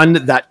were on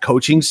that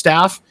coaching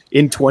staff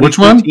in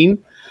 2013? Which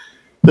one?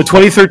 The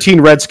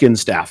 2013 Redskins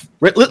staff.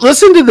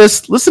 Listen to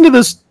this. Listen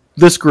to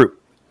this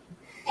group.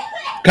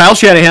 Kyle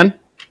Shanahan,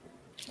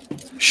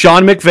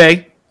 Sean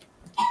McVay,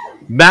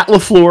 Matt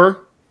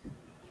LaFleur,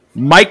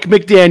 Mike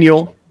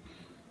McDaniel,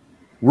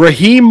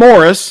 Raheem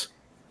Morris,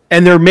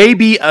 and there may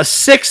be a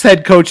 6th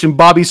head coach in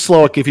Bobby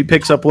Slowick if he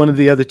picks up one of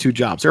the other 2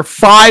 jobs. There are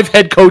 5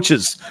 head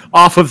coaches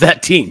off of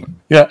that team.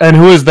 Yeah, and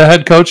who is the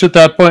head coach at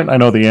that point? I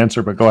know the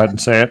answer, but go ahead and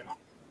say it.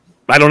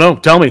 I don't know.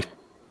 Tell me.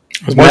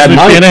 Was it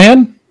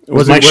Shanahan?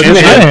 Was it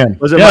Shanahan?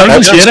 Was it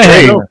Mike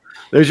Shanahan?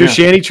 There's your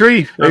Shanny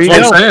tree. There That's you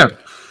what go. I'm saying.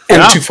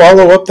 And to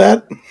follow up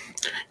that,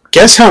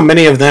 guess how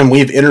many of them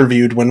we've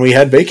interviewed when we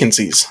had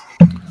vacancies?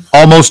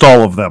 Almost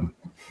all of them.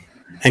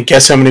 And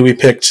guess how many we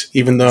picked,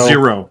 even though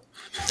 0.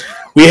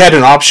 we had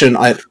an option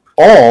at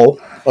all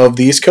of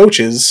these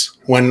coaches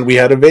when we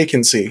had a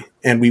vacancy,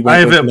 and we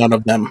went with none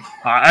of them.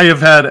 I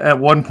have had, at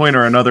one point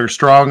or another,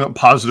 strong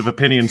positive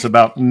opinions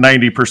about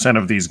 90%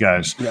 of these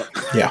guys. Yep.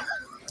 Yeah.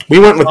 We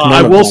went with none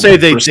I of will them say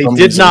they for some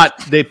did reason. not.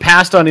 They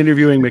passed on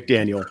interviewing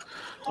McDaniel.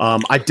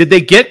 Did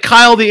they get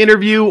Kyle the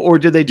interview, or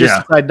did they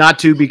just decide not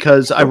to?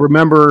 Because I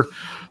remember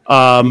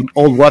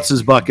old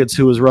What's-His Buckets,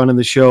 who was running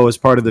the show as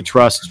part of the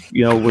trust,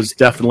 was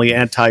definitely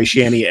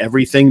anti-Shanny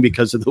everything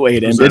because of the way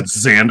it ended.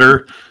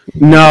 Xander?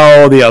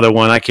 No, the other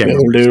one. I can't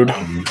remember. Dude.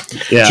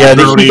 Yeah.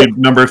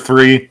 Number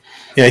 3.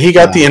 Yeah, he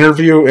got the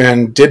interview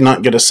and did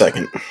not get a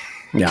second.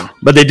 Yeah,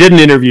 but they didn't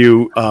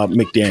interview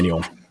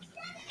McDaniel.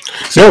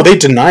 No, they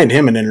denied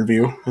him an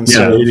interview. They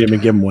didn't even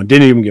give him one.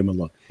 Didn't even give him a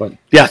look. But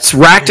yeah, it's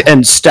racked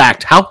and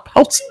stacked. How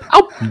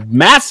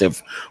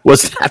massive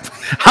was that?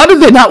 How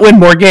did they not win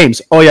more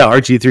games? Oh yeah,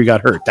 RG3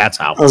 got hurt. That's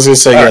how. I was going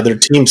to say, their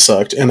team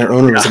sucked and their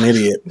owner was an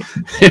idiot.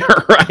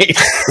 Right.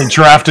 They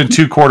drafted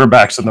 2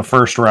 quarterbacks in the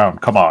first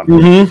round. Come on.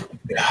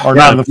 Mm-hmm. Or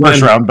not in the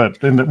first round, but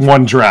in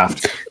one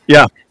draft.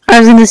 Yeah. I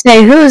was gonna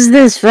say, who's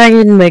this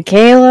fucking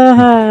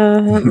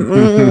Michaela?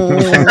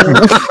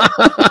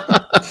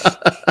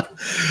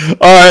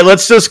 All right,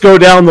 let's just go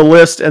down the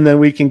list, and then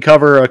we can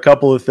cover a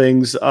couple of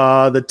things.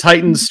 The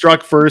Titans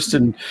struck first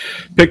and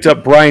picked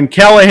up Brian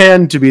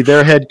Callahan to be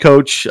their head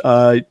coach,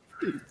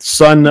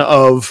 son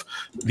of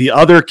the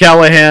other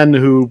Callahan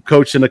who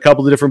coached in a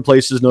couple of different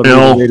places, notably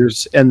the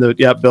Raiders and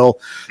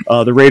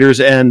the Raiders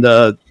and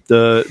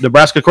the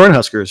Nebraska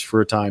Cornhuskers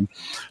for a time.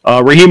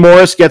 Raheem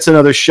Morris gets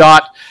another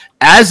shot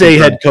as a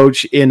head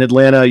coach in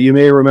Atlanta. You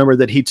may remember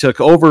that he took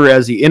over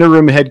as the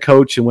interim head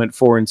coach and went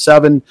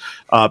 4-7.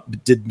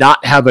 Did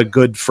not have a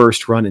good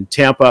first run in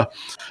Tampa.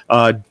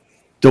 The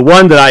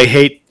one that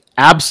I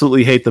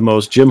absolutely hate the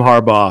most, Jim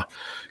Harbaugh,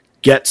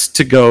 gets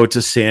to go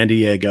to San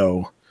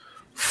Diego.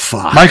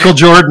 Fuck. Michael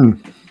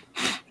Jordan.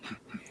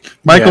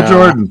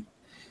 Jordan.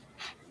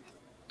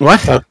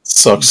 What? That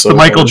sucks so The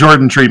Michael hard.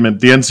 Jordan treatment.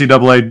 The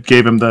NCAA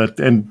gave him the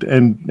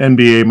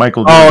NBA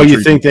Michael Jordan Oh,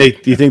 treatment.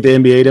 you think they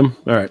NBA'd him?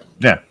 All right.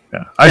 Yeah.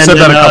 I said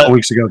that a couple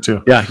weeks ago,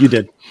 too. Yeah, you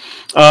did.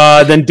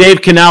 Then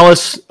Dave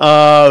Canales,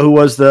 who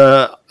was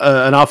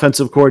an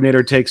offensive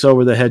coordinator, takes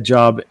over the head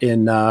job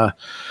in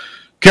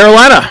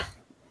Carolina.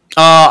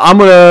 I'm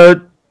going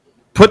to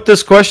put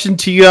this question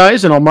to you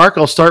guys, and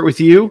I'll start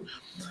with you.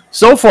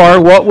 So far,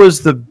 what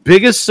was the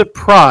biggest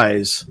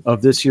surprise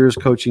of this year's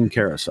coaching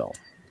carousel?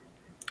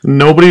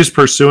 Nobody's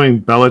pursuing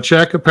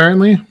Belichick,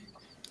 apparently.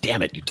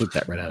 Damn it, you took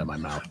that right out of my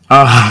mouth.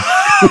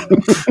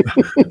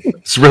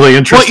 It's really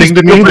interesting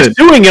to me that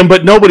pursuing him,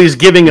 but nobody's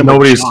giving him a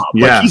job.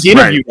 Yeah, he's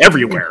interviewed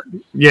everywhere.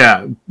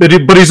 Yeah, but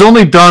he's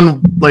only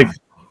done,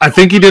 I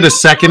think he did a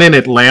second in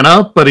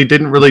Atlanta, but he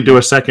didn't really do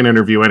a second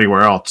interview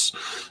anywhere else.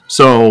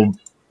 So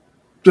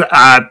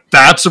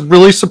that's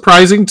really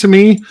surprising to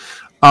me.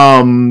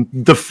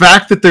 The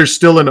fact that there's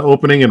still an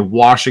opening in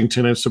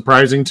Washington is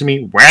surprising to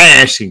me.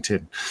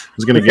 Washington. I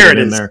was going to get it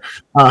in there.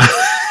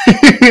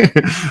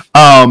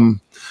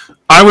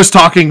 I was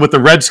talking with the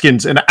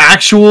Redskins, an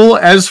actual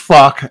AF,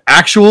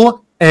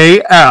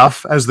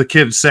 as the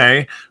kids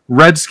say,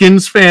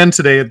 Redskins fan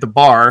today at the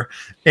bar.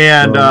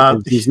 And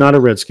he's not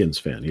a Redskins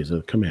fan. He's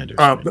a Commanders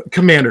fan.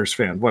 Commanders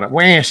fan. What?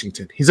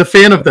 Washington. He's a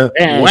fan of the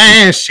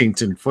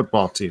Washington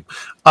football team.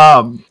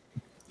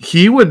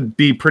 he would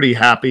be pretty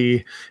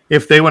happy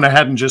if they went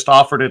ahead and just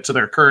offered it to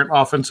their current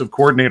offensive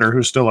coordinator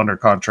who's still under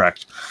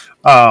contract.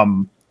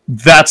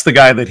 That's the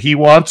guy that he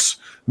wants.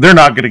 They're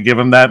not going to give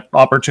him that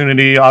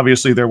opportunity.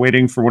 Obviously, they're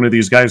waiting for one of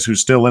these guys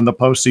who's still in the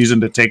postseason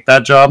to take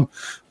that job.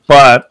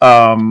 But,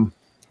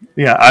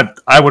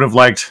 I would have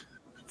liked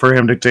for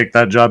him to take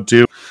that job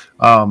too.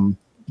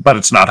 But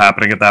it's not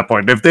happening at that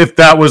point. If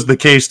that was the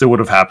case, that would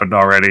have happened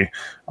already,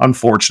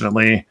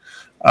 unfortunately.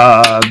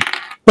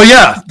 But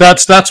yeah,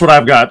 that's what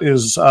I've got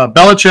is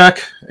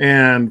Belichick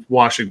and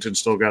Washington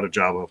still got a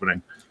job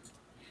opening.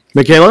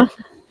 Michaela?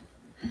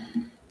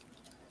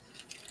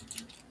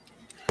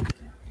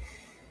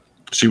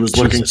 She was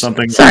looking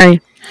something.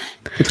 Sorry.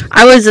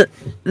 There's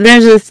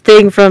this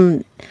thing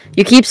from,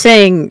 you keep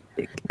saying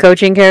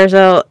coaching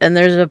carousel, and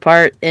there's a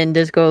part in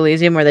Disco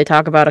Elysium where they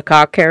talk about a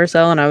cock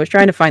carousel, and I was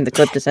trying to find the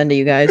clip to send to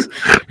you guys,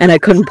 and I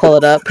couldn't pull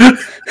it up.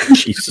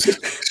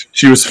 Jesus.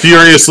 She was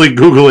furiously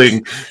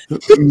Googling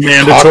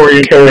mandatory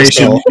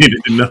information you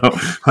needed to know,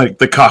 like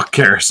the cock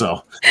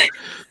carousel.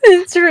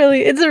 It's a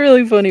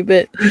really funny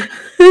bit.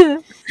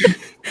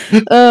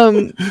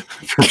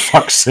 For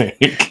fuck's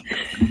sake.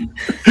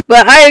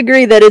 But I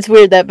agree that it's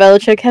weird that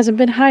Belichick hasn't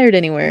been hired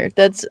anywhere.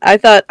 I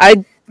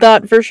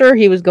thought for sure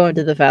he was going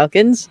to the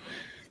Falcons.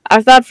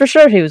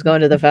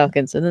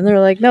 And then they were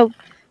like, nope,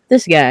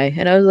 this guy.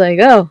 And I was like,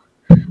 oh,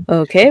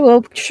 okay,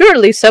 well,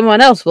 surely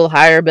someone else will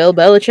hire Bill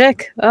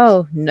Belichick.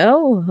 Oh,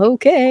 no?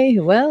 Okay,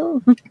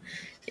 well,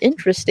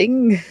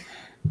 interesting.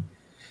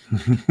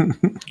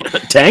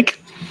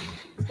 Tank?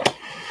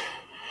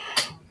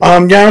 I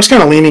was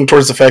kind of leaning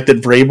towards the fact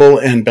that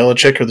Vrabel and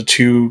Belichick are the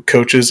two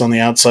coaches on the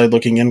outside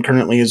looking in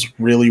currently is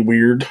really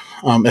weird.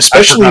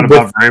 Especially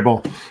about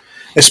Vrabel.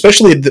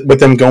 Especially with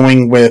them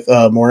going with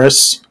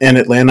Morris in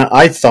Atlanta.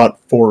 I thought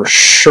for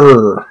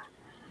sure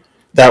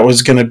that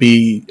was going to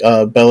be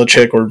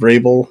Belichick or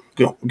Vrabel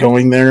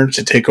going there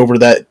to take over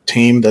that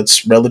team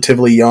that's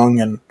relatively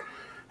young and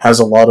has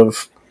a lot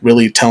of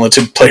really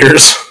talented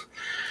players.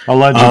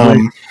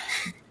 Allegedly.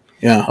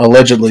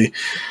 Allegedly.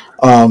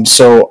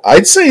 So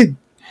I'd say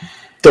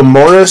the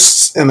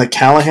Morris and the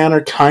Callahan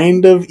are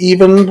kind of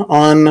even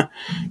on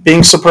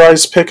being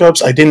surprise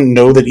pickups. I didn't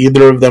know that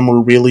either of them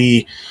were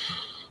really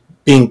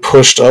being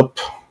pushed up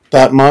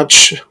that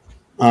much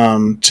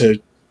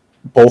to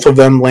both of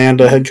them land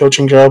a head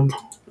coaching job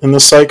in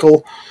this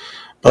cycle.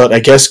 But I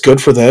guess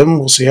good for them.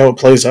 We'll see how it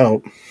plays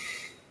out.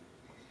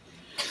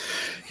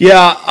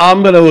 Yeah,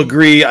 I'm going to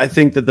agree. I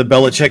think that the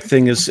Belichick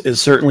thing is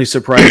certainly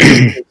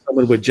surprising.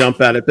 Someone would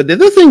jump at it. But the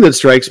other thing that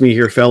strikes me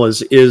here,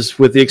 fellas, is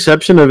with the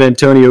exception of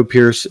Antonio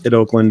Pierce at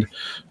Oakland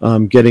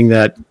getting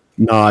that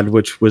nod,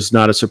 which was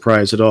not a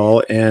surprise at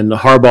all, and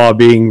Harbaugh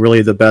being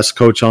really the best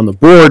coach on the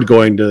board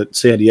going to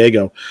San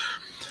Diego,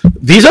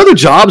 these other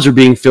jobs are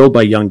being filled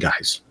by young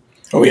guys.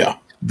 Oh, yeah.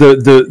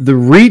 The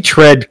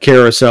retread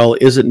carousel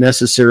isn't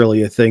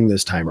necessarily a thing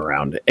this time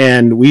around.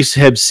 And we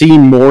have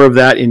seen more of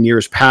that in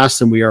years past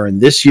than we are in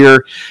this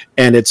year.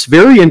 And it's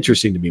very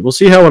interesting to me. We'll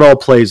see how it all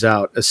plays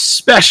out,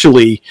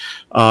 especially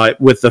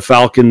with the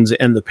Falcons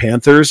and the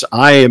Panthers.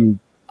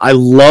 I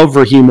love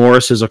Raheem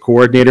Morris as a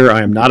coordinator.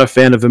 I am not a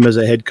fan of him as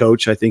a head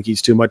coach. I think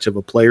he's too much of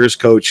a player's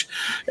coach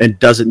and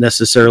doesn't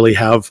necessarily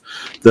have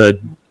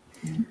the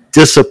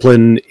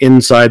discipline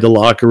inside the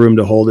locker room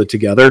to hold it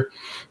together.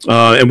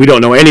 And we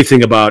don't know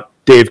anything about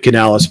Dave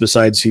Canales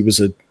besides he was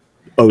a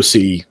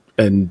OC,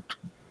 and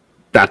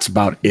that's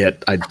about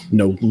it. I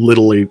know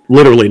literally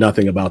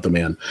nothing about the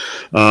man.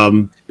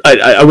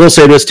 I will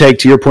say this, Take,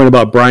 to your point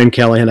about Brian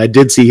Callahan, I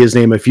did see his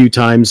name a few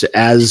times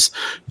as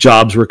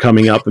jobs were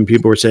coming up, and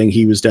people were saying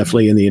he was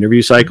definitely in the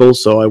interview cycle,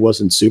 so I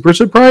wasn't super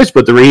surprised.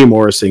 But the Raheem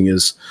Morris thing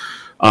is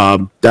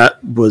that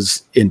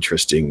was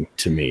interesting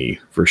to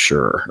me for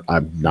sure.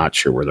 I'm not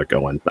sure where they're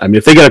going. I mean,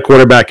 if they get a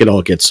quarterback, it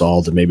all gets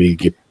solved, and maybe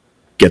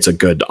gets a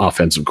good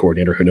offensive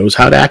coordinator who knows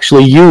how to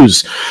actually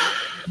use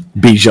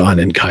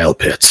Bijan and Kyle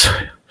Pitts.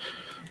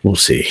 We'll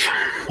see.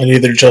 And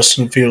either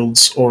Justin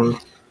Fields or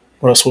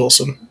Russ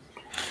Wilson.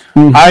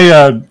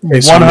 I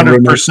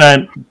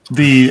 100%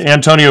 the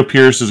Antonio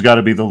Pierce has got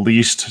to be the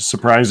least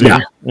surprising.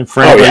 Yeah. And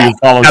frankly, who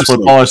follows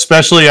Absolutely. football,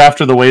 especially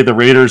after the way the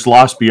Raiders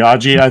lost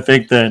Biaggi. I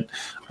think that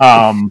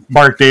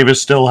Mark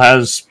Davis still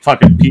has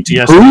fucking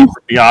PTSD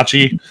for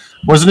Biaggi.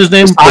 Wasn't his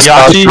name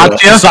Biaggi?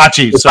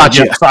 Sachi.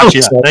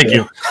 Thank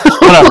you.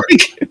 Whatever.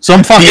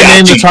 Some fucking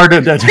name that's hard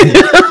to.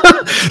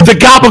 The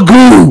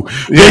Gabagoo.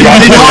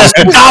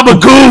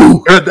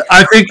 Gabagoo.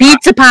 I think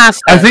Pizza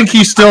pasta. I think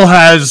he still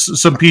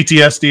has some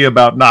PTSD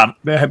about not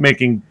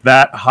making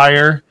that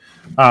higher.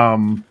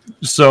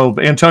 So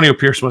Antonio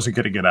Pierce wasn't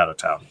going to get out of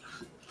town.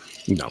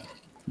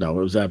 No,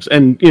 it was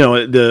and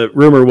the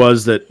rumor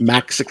was that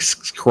Max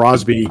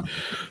Crosby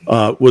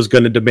was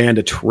going to demand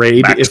a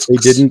trade if they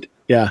didn't.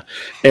 Yeah,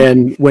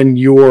 and when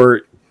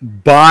you're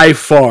by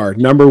far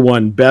number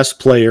one best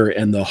player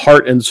and the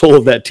heart and soul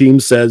of that team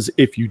says,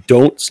 if you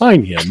don't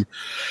sign him,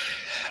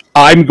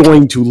 I'm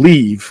going to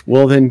leave.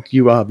 Well, then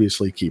you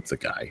obviously keep the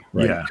guy,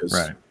 right? Yeah,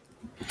 right.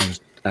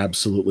 There's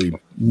absolutely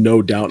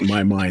no doubt in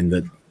my mind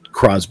that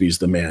Crosby's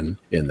the man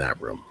in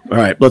that room. All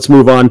right, let's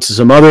move on to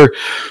some other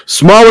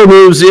smaller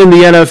moves in the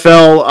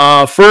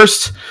NFL.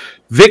 First,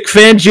 Vic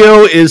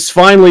Fangio is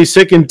finally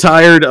sick and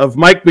tired of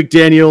Mike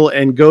McDaniel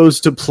and goes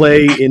to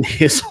play in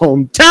his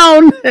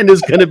hometown and is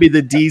going to be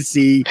the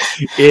DC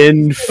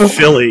in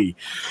Philly.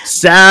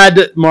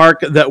 Sad,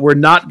 Mark, that we're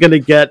not going to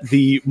get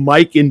the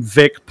Mike and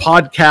Vic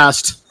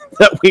podcast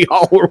that we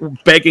all were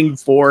begging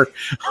for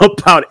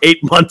about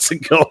 8 months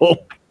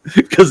ago,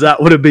 because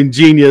that would have been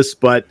genius.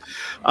 But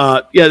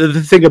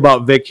the thing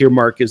about Vic here,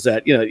 Mark, is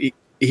that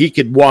he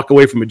could walk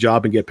away from a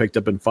job and get picked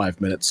up in 5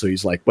 minutes. So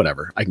he's like,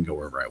 whatever, I can go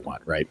wherever I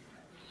want, right?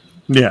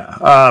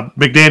 Yeah,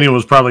 McDaniel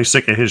was probably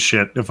sick of his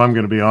shit, if I'm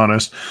going to be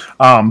honest.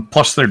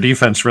 Plus, their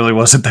defense really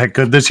wasn't that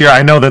good this year.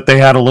 I know that they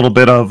had a little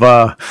bit of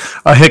a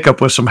hiccup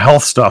with some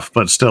health stuff,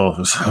 but still, it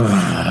was,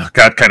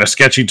 got kind of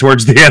sketchy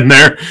towards the end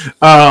there.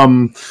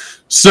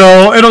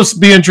 So it'll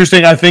be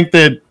interesting. I think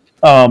that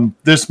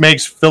this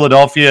makes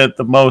Philadelphia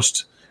the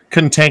most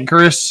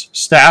cantankerous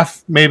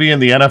staff maybe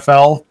in the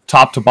NFL,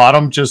 top to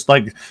bottom. Just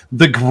like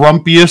the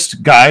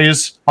grumpiest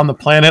guys on the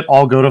planet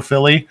all go to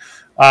Philly.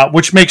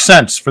 Which makes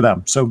sense for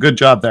them. So good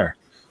job there.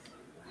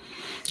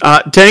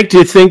 Tank, do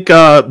you think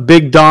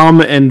Big Dom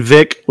and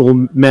Vic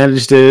will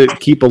manage to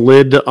keep a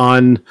lid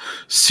on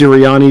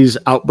Sirianni's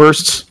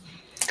outbursts?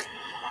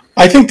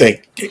 I think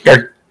they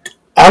are.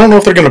 I don't know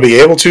if they're going to be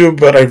able to,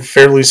 but I'm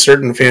fairly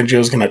certain Fangio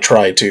is going to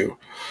try to.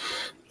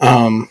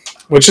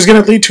 Which is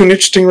going to lead to an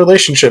interesting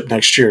relationship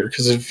next year.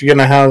 Because if you're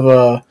going to have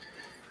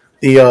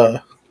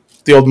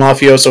the old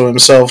mafioso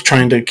himself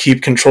trying to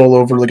keep control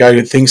over the guy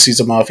who thinks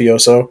he's a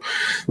mafioso,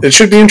 it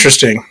should be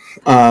interesting.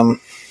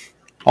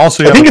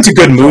 Also, I think it's a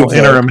good move.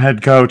 Interim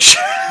head coach.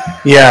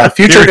 Yeah,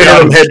 future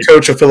interim head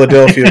coach of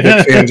Philadelphia,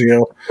 Vic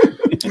Fangio.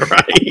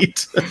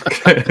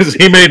 Right.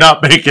 He may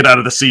not make it out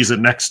of the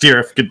season next year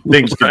if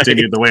things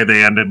continue the way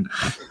they ended.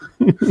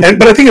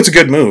 But I think it's a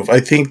good move.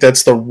 I think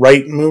that's the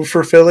right move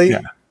for Philly.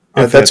 Yeah,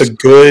 that's a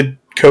good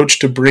coach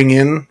to bring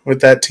in with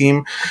that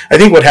team. I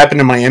think what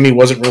happened in Miami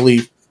wasn't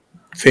really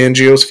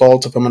Fangio's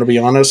fault, if I'm going to be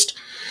honest.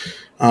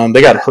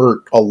 They got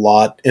hurt a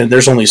lot, and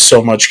there's only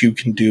so much you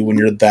can do when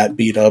you're that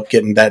beat up,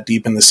 getting that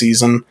deep in the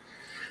season.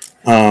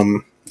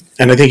 And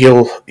I think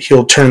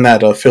he'll turn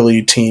that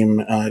Philly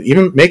team,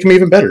 even make them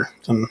even better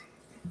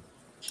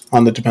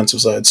on the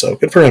defensive side. So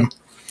good for him.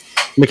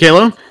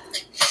 Michaela?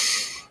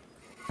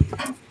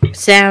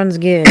 Sounds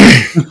good.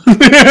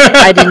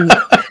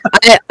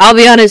 I'll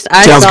be honest.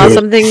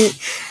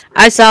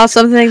 I saw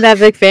something that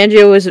Vic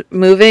Fangio was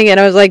moving, and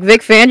I was like,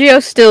 Vic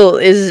Fangio still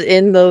is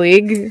in the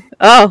league?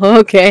 Oh,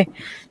 okay.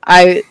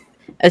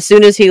 As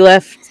soon as he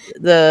left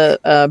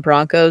the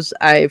Broncos,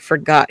 I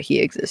forgot he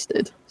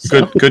existed.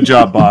 So. Good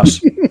job, boss.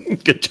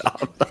 Good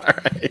job. All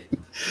right.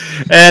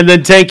 And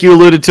then Tank, you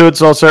alluded to it,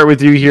 so I'll start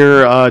with you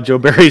here. Joe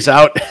Barry's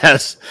out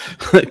as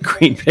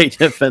Green Bay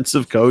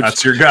defensive coach.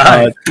 That's your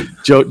guy.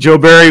 Joe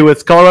Barry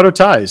with Colorado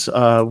ties.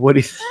 What do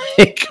you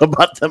think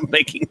about them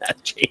making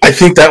that change? I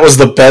think that was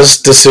the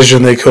best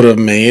decision they could have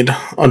made.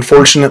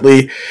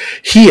 Unfortunately,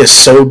 he is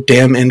so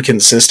damn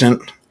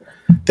inconsistent.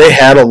 They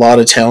had a lot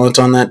of talent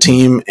on that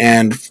team,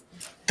 and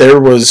there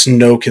was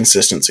no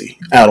consistency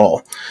at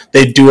all.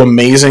 They'd do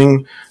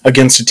amazing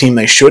against a team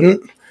they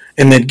shouldn't,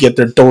 and they'd get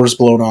their doors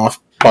blown off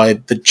by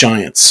the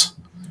Giants.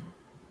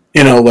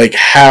 Like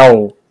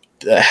how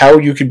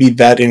you could be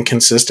that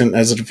inconsistent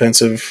as a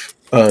defensive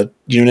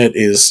unit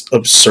is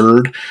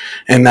absurd,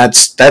 and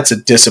that's a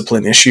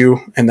discipline issue,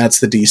 and that's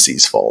the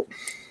DC's fault.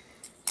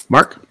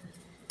 Mark?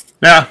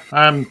 Yeah,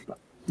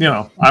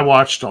 I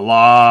watched a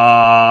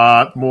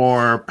lot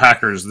more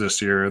Packers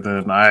this year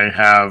than I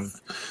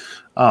have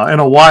in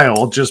a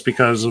while, just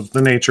because of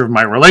the nature of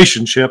my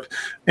relationship.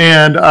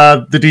 And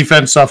the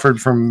defense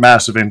suffered from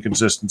massive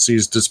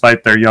inconsistencies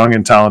despite their young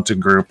and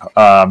talented group.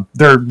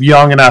 They're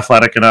young and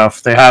athletic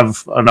enough. They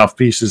have enough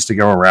pieces to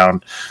go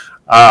around.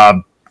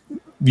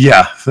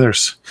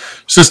 There's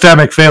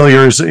systemic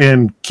failures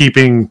in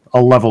keeping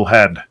a level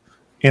head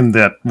in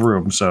that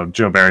room. So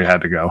Joe Barry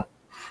had to go.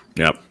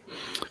 Yep.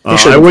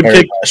 I would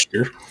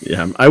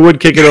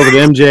kick it over to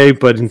MJ,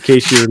 but in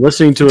case you're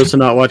listening to us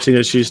and not watching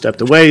us, she stepped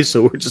away,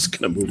 so we're just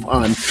going to move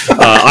on.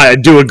 I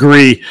do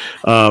agree.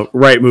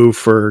 Right move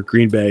for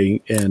Green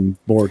Bay, and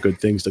more good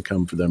things to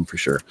come for them for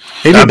sure.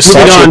 Maybe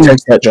Bisaccia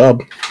takes that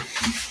job.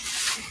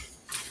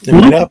 It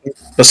might happen.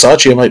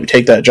 Bisaccia might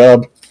take that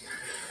job.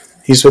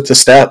 He's with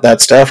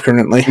that staff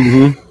currently.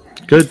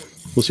 Mm-hmm. Good.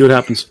 We'll see what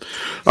happens.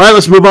 All right,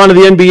 let's move on to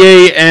the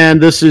NBA, and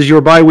this is your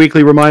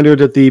bi-weekly reminder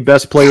that the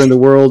best player in the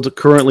world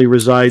currently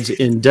resides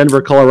in Denver,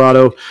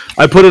 Colorado.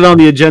 I put it on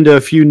the agenda,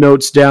 a few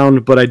notes down,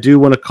 but I do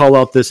want to call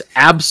out this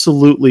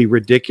absolutely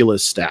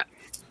ridiculous stat.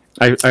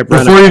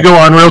 Before you go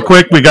on, real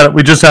quick, we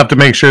just have to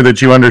make sure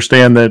that you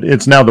understand that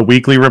it's now the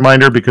weekly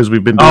reminder because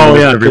we've been doing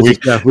it every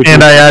week.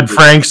 And I had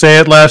Frank say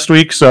it last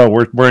week, so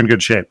we're in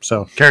good shape.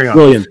 So carry on.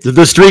 Brilliant.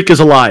 The streak is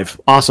alive.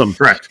 Awesome.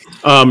 Correct.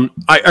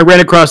 I ran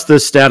across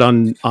this stat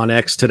on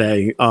X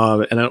today,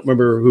 and I don't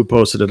remember who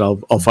posted it. I'll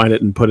find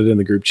it and put it in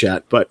the group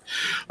chat. But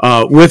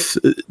with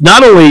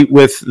not only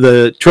with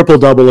the triple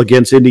double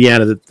against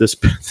Indiana this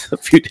a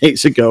few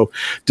days ago,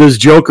 does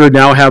Joker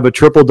now have a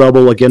triple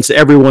double against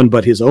everyone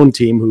but his own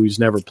team, who he's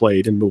never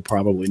played and will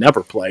probably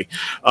never play,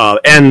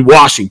 and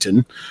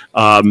Washington.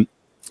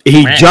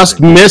 He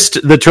just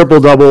missed the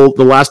triple-double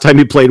the last time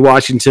he played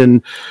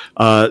Washington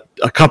a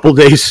couple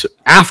days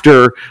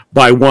after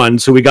by one,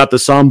 so we got the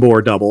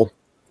Sombor double.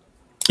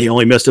 He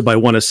only missed it by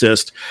one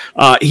assist.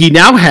 He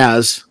now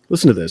has,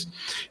 listen to this,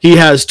 he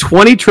has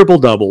 20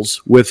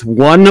 triple-doubles with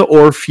one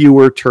or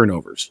fewer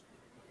turnovers.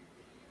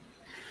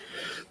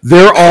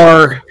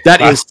 That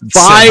is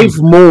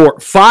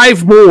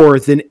five more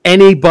than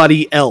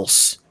anybody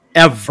else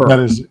ever. That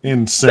is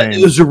insane.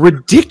 It was a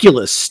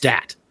ridiculous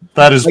stat.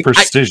 That is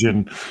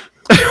precision.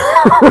 Right.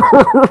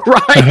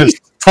 That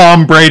is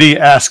Tom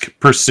Brady-esque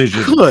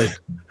precision. Good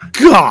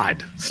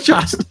God. It's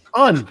just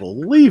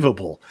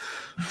unbelievable.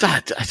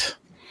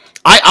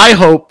 I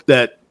hope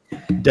that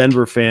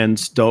Denver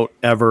fans don't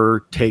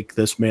ever take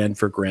this man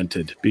for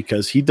granted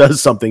because he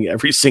does something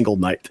every single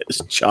night that is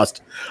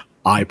just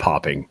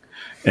eye-popping.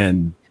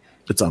 And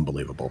it's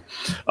unbelievable.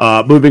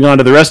 Moving on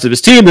to the rest of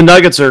his team, the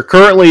Nuggets are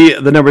currently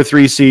the number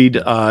 3 seed.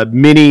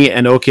 Mini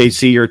and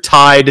OKC are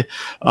tied.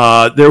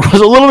 There was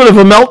a little bit of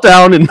a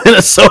meltdown in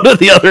Minnesota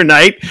the other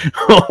night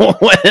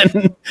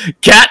when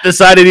Cat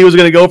decided he was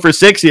going to go for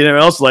 60, and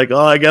everyone else was like,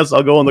 "Oh, I guess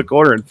I'll go in the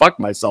corner and fuck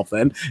myself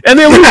then." And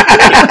they lose.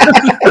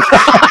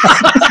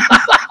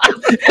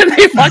 And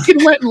they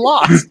fucking went and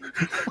lost.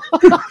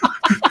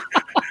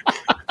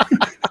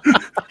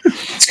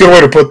 It's a good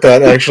way to put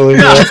that, actually.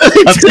 Yeah,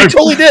 they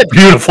totally did.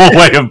 Beautiful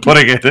way of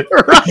putting it.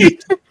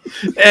 Right.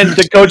 And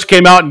the coach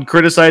came out and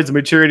criticized the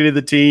maturity of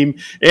the team.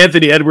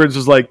 Anthony Edwards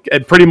was like,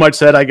 and pretty much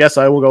said, "I guess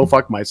I will go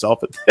fuck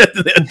myself." Didn't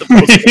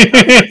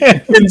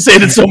say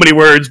it in so many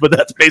words, but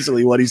that's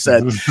basically what he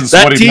said.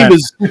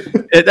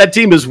 That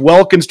team is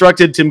well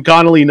constructed. Tim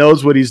Connolly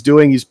knows what he's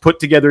doing. He's put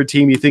together a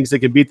team. He thinks they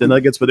can beat the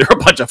Nuggets, but they're a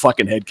bunch of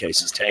fucking head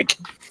cases, Tank.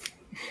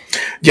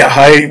 Yeah,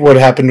 I would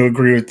happen to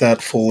agree with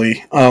that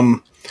fully.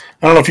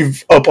 I don't know if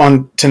you've up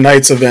on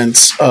tonight's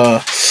events.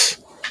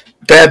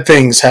 Bad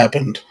things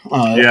happened.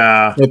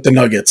 With the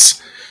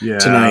Nuggets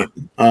tonight.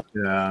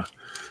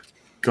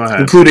 Go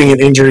ahead. Including an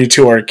injury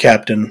to our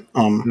captain.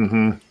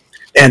 And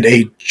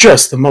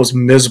just the most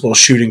miserable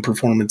shooting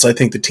performance I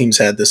think the team's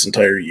had this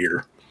entire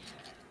year.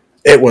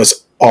 It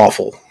was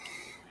awful,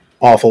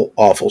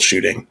 awful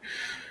shooting,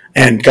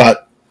 and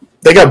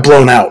they got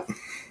blown out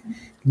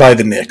by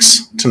the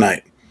Knicks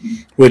tonight,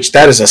 which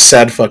that is a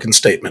sad fucking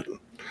statement.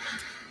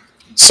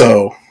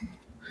 So,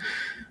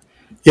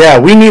 yeah,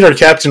 we need our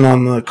captain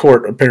on the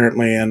court,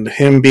 apparently, and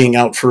him being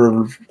out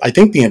for, I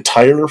think, the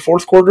entire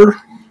fourth quarter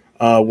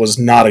was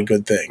not a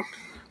good thing.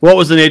 What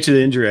was the nature of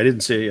the injury? I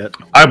didn't see it yet.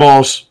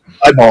 Eyeball,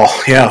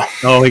 yeah.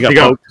 Oh, he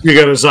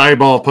got his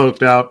eyeball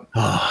poked out.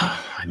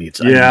 Oh, I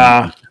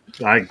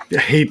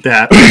hate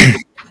that.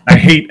 I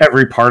hate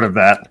every part of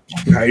that.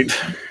 Right.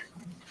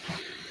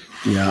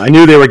 Yeah, I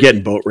knew they were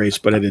getting boat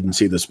raced, but I didn't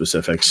see the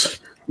specifics.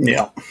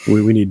 Yeah.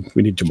 We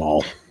need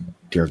Jamal.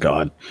 Dear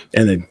God.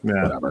 And then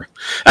whatever.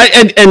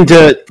 And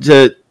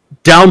to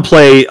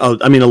downplay,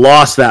 a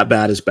loss that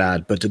bad is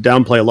bad, but to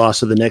downplay a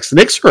loss to the Knicks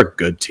are a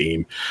good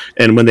team.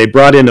 And when they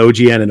brought in OG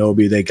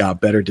Anunoby, they got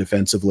better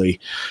defensively.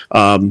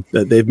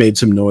 They've made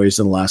some noise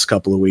in the last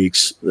couple of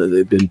weeks.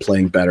 They've been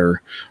playing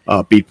better,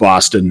 beat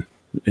Boston,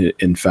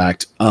 in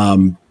fact.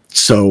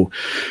 So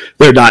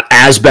they're not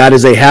as bad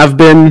as they have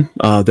been.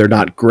 They're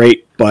not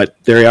great, but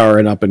they are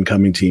an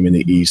up-and-coming team in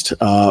the East.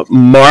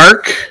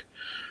 Mark,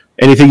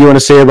 anything you want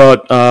to say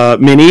about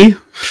Mini?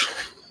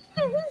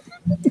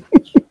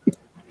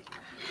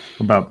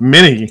 About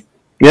Mini?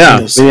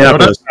 Yeah. No,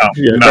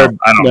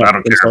 I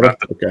don't care about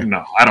them. Okay.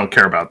 No, I don't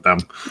care about them.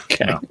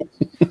 Okay. No.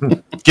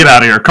 Get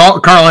out of here.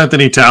 Karl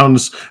Anthony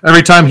Towns,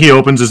 every time he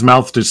opens his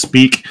mouth to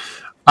speak,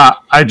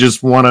 I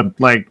just want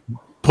to,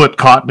 put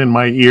cotton in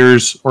my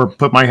ears or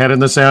put my head in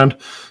the sand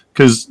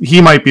because he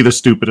might be the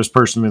stupidest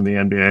person in the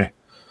NBA.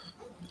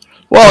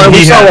 Well, and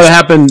we saw what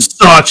happened.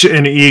 Such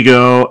an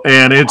ego,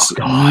 and it's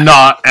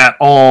not at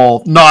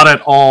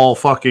all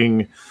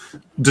fucking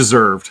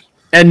deserved.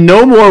 And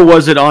no more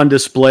was it on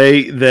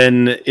display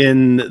than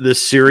in the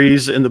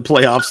series in the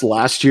playoffs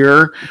last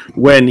year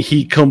when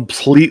he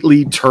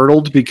completely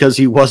turtled because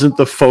he wasn't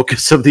the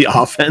focus of the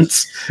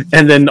offense.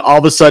 And then all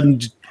of a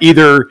sudden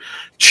either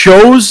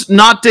chose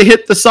not to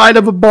hit the side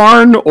of a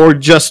barn or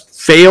just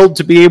failed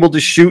to be able to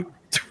shoot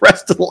the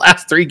rest of the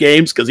last 3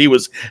 games because he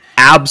was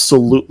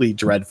absolutely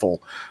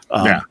dreadful.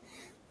 Another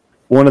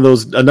one of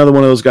those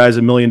guys,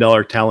 $1 million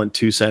talent,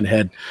 2-cent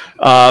head.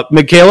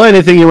 Michaela,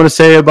 anything you want to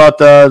say about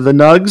the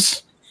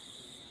Nugs?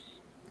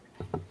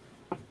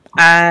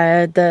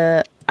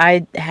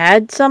 I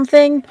had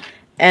something,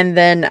 and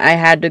then I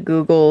had to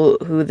Google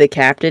who the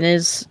captain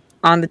is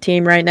on the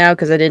team right now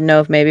because I didn't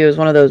know if maybe it was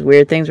one of those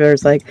weird things where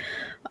it's like,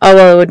 oh,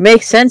 well, it would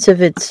make sense if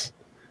it's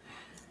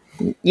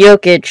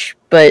Jokic,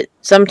 but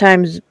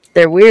sometimes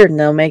they're weird and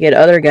they'll make it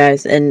other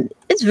guys, and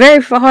it's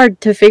very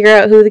hard to figure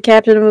out who the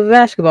captain of a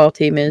basketball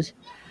team is.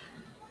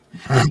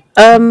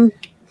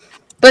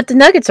 But the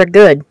Nuggets are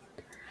good,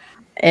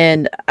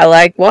 and I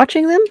like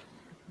watching them,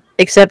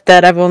 except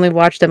that I've only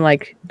watched them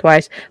like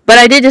twice. But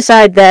I did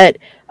decide that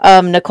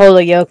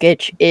Nikola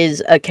Jokic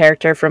is a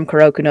character from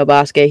Kuroko no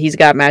Basket. He's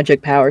got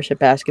magic powers at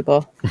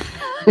basketball.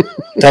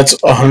 That's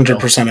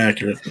 100%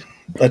 accurate.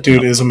 That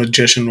dude is a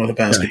magician with a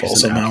basketball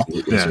somehow.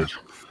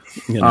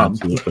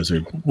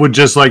 Wizard. Would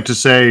just like to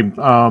say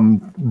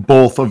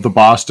both of the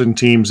Boston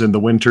teams in the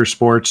winter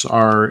sports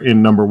are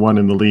in number 1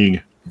 in the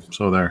league.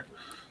 So there.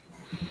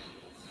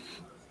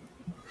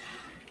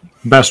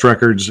 Best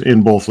records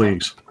in both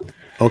leagues.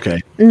 Okay.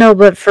 No,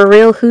 but for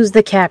real, who's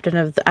the captain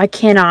of I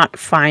cannot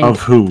find... Of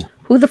who?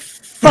 Who the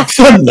fuck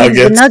captains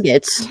the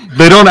Nuggets?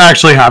 They don't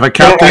actually have a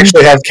captain. They don't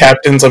actually have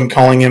captains. I'm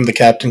calling him the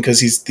captain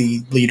because he's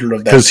the leader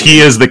of that. Because he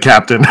is the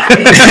captain.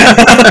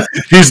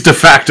 He's de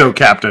facto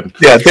captain.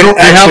 Yeah, they don't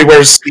actually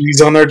wear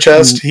C's on their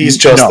chest. He's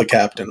just the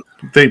captain.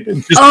 They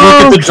just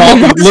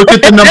look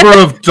at the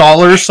number of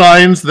dollar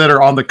signs that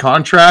are on the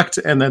contract,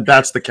 and then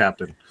that's the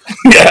captain.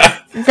 Yeah.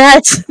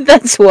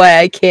 That's why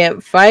I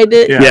can't find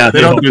it. Yeah, they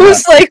don't do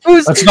who's that.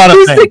 Who's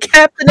the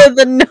captain of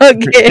the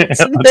Nuggets?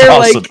 Yeah, and they're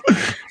awesome.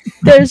 like,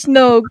 there's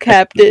no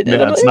captain.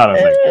 Yeah, it's not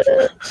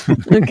a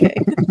thing. Okay,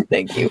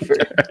 thank you for.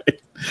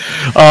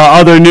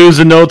 Other news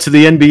and notes of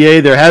the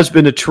NBA: there has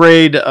been a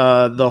trade.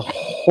 The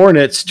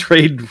Hornets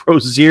trade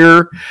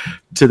Rozier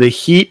to the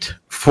Heat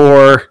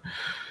for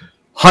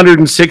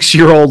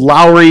 106-year-old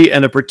Lowry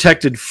and a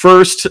protected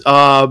first.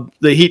 The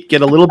Heat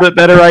get a little bit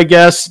better, I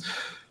guess.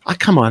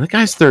 Come on, the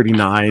guy's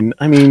 39.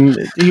 I mean,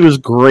 he was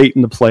great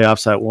in the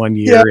playoffs that one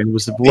year, and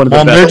was one of the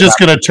best. They're just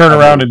going to turn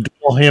around and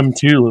duel him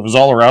too. It was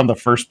all around the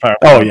first part.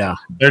 Oh yeah,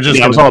 they're just.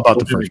 It was all about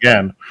the first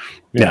again.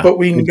 Yeah, but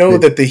we know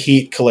that the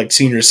Heat collect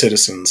senior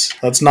citizens.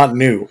 That's not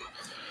new.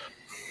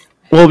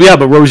 Well, yeah,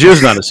 but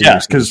Rozier's not a senior.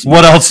 Because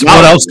what else?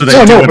 What else do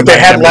they do? No, but they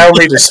had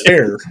Lowry to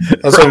spare.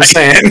 That's what I'm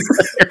saying.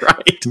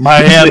 Right.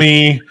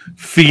 Miami,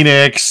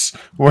 Phoenix,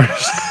 where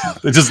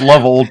they just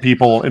love old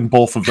people in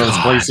both of those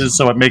places,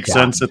 so it makes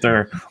sense that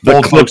they're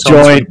old folks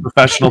on a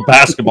professional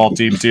basketball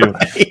team too.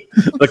 Right.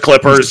 The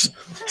Clippers.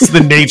 It's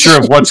the nature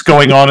of what's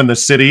going on in the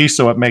city,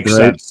 so it makes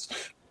sense.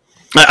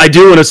 I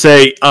do want to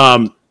say,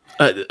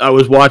 I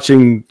was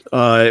watching.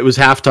 It was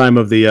halftime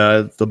of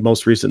the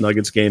most recent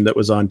Nuggets game that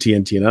was on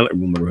TNT, and I don't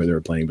remember who they were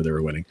playing, but they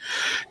were winning.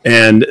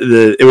 And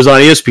it was on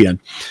ESPN,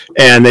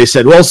 and they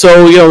said, "Well,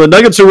 so the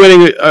Nuggets are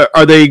winning.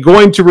 Are they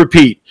going to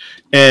repeat?"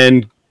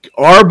 And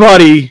our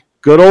buddy,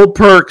 good old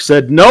Perk,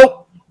 said,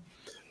 "Nope,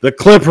 the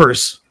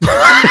Clippers."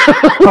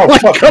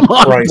 Come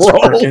on, Christ, bro!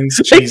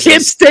 Perkins, they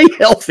can't stay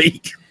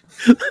healthy.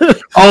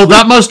 Oh,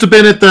 that must have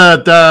been at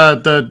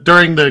the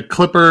during the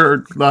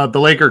the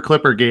Laker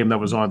Clipper game that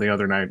was on the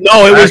other night.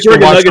 No, it was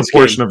during a Nuggets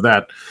portion game. Of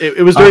that.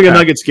 It was during a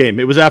Nuggets game.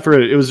 It was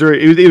after. It was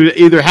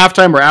either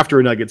halftime or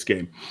after a Nuggets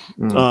game.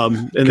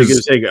 And they're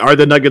saying, "Are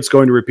the Nuggets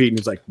going to repeat?" And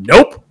he's like,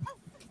 "Nope."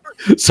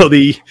 So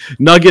the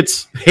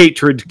Nuggets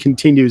hatred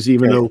continues,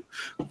 even though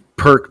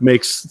Perk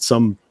makes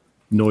some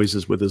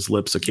noises with his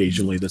lips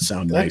occasionally that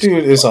sound nice. That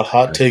dude is a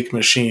hot take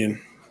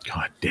machine.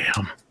 God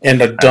damn.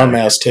 And a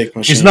dumbass take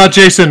machine. He's not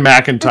Jason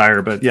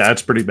McIntyre, but yeah,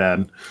 it's pretty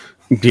bad.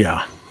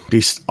 Yeah,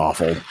 he's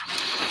awful.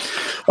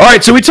 All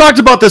right, so we talked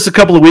about this a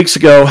couple of weeks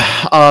ago,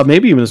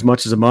 maybe even as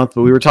much as a month,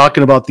 but we were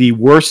talking about the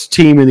worst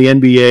team in the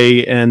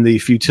NBA and the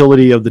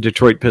futility of the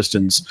Detroit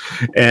Pistons.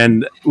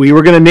 And we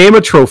were going to name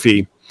a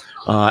trophy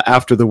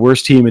after the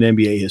worst team in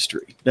NBA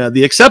history. Now,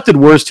 the accepted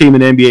worst team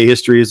in NBA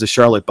history is the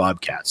Charlotte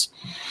Bobcats.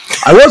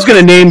 I was going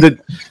to name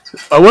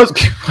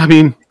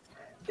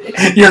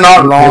You're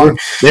not wrong.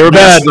 They were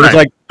bad.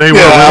 Right. They were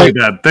really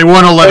bad. They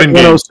won 11 games.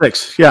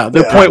 106. Yeah,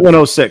 they're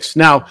 .106.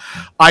 Now,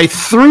 I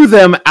threw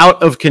them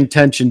out of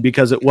contention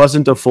because it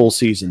wasn't a full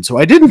season. So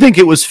I didn't think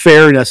it was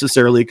fair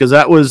necessarily because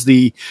that was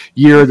the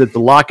year that the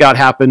lockout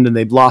happened and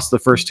they'd lost the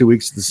first 2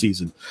 weeks of the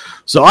season.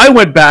 So I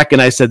went back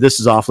and I said, this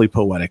is awfully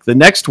poetic. The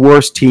next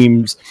worst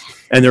teams,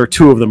 and there are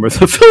two of them, are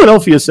the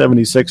Philadelphia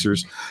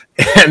 76ers.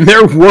 And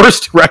their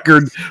worst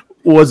record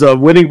was a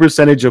winning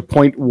percentage of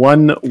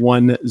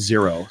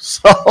 .110.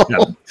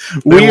 So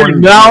we are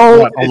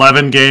now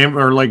 11 game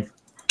or like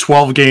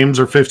 12 games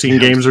or 15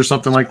 games or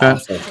something like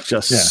that.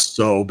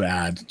 So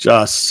bad.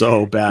 Just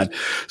so bad.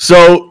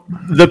 So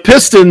the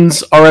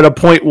Pistons are at a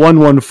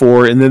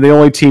 .114, and they're the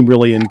only team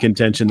really in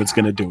contention that's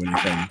going to do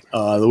anything.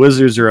 The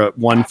Wizards are at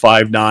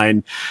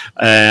 159,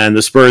 and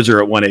the Spurs are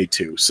at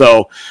 182.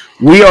 So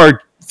we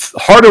are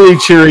heartily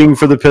cheering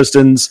for the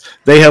Pistons.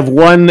 They have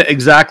won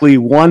exactly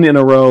one in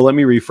a row. Let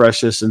me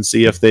refresh this and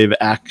see if they've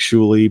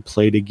actually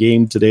played a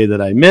game today that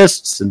I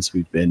missed since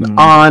we've been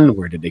on.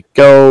 Where did it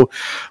go?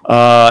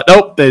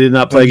 Nope, they did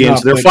not play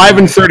games. So they're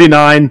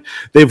 5-39.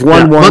 They've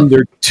won one.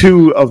 They're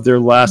 2 of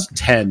their last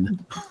 10.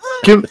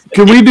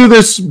 Can we do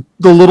this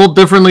a little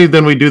differently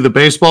than we do the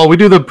baseball? We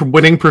do the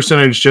winning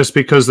percentage just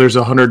because there's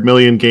 100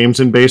 million games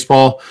in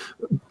baseball.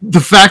 The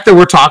fact that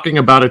we're talking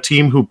about a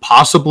team who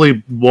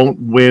possibly won't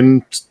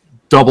win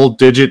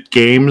double-digit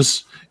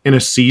games in a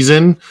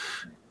season,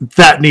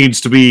 that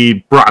needs to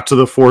be brought to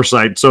the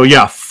foresight. So,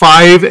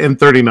 5 and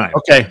 39.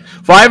 Okay,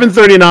 5 and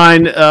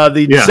 39. The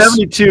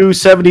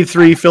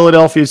 72-73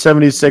 Philadelphia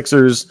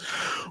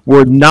 76ers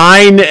were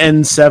 9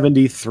 and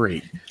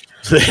 73.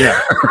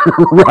 Yeah.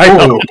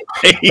 Right on.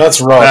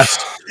 That's rough.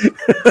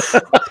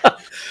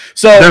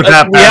 So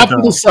we have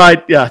to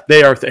decide. Yeah,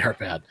 they are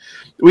bad.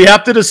 We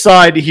have to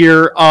decide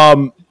here.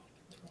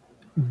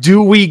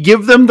 Do we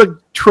give them the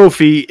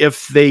trophy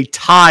if they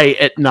tie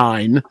at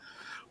 9,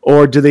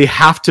 or do they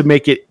have to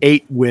make it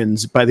 8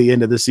 wins by the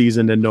end of the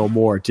season and no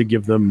more to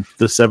give them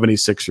the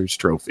 76ers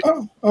trophy?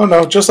 Oh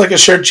no, just like a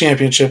shared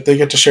championship, they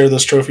get to share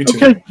this trophy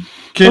too.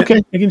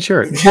 Okay, you can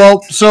share it.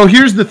 Well, so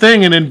here's the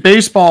thing, and in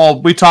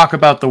baseball, we talk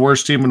about the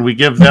worst team and we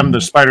give them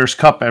the Spiders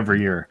Cup every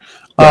year.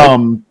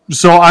 Right.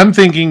 So I'm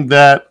thinking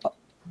that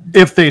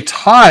if they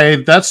tie,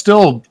 that's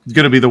still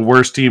going to be the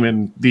worst team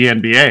in the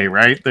NBA,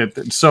 right?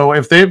 So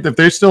if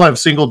they still have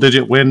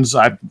single-digit wins,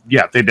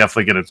 they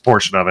definitely get a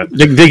portion of it.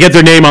 They get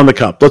their name on the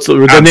cup.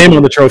 Their name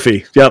on the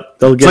trophy. Yep,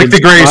 they'll get it's like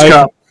the Grays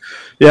Cup.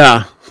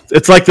 Yeah,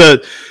 it's like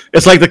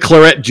the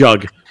claret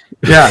jug.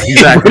 Yeah,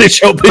 exactly.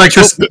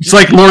 It's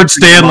like Lord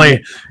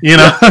Stanley, you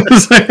know.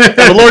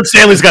 The Lord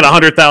Stanley's got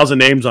 100,000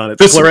 names on it.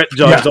 The claret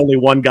jug's only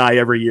one guy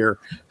every year.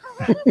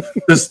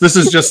 This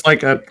is just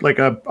like a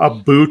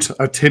boot,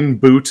 a tin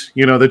boot,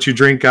 you know, that you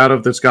drink out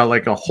of, that's got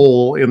like a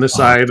hole in the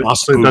side,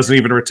 so it doesn't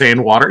even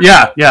retain water.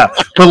 Yeah,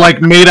 but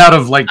like made out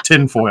of like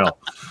tin foil.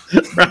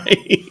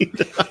 Right.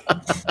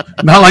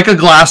 Not like a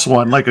glass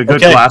one, like a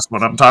good glass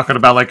one. I'm talking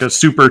about like a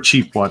super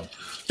cheap one.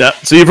 Yeah.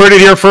 So you've heard it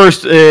here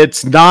first.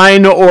 It's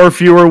 9 or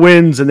fewer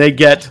wins, and they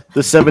get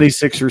the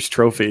 76ers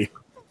trophy.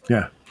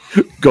 Yeah.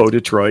 Go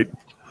Detroit.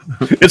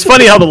 It's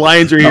funny how the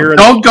Lions are here.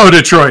 Don't go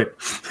Detroit.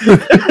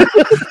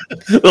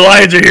 The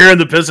Lions are here,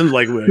 and the Pistons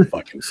like, we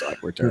fucking suck.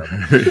 We're terrible.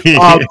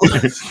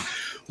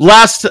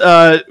 Last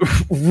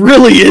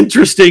really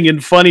interesting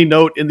and funny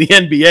note in the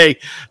NBA,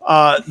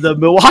 the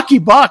Milwaukee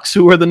Bucks,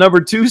 who are the number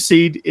 2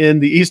 seed in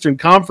the Eastern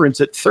Conference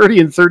at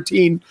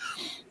 30-13,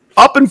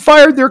 up and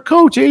fired their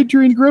coach,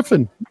 Adrian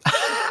Griffin,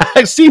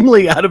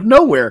 seemingly out of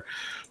nowhere.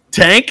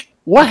 Tank,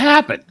 what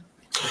happened?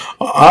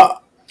 I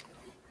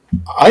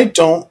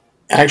don't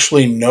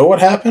actually know what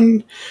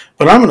happened,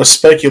 but I'm going to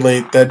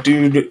speculate that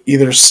dude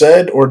either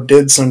said or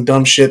did some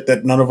dumb shit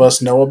that none of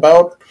us know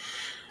about,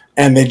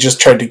 and they just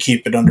tried to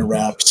keep it under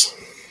wraps.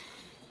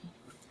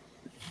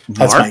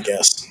 That's my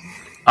guess.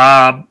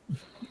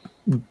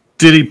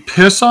 Did he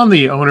piss on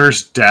the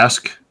owner's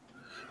desk,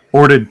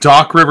 or did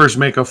Doc Rivers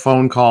make a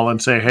phone call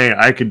and say, hey,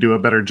 I could do a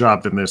better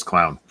job than this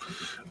clown?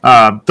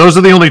 Those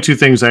are the only 2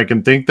 things I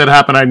can think that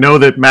happened. I know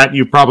that, Matt,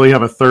 you probably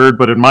have a third,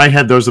 but in my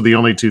head, those are the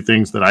only 2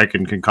 things that I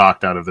can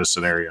concoct out of this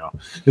scenario.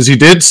 Is he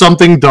did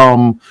something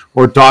dumb,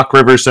 or Doc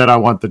Rivers said, I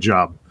want the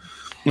job.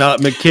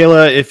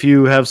 Michaela, if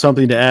you have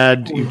something to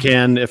add, you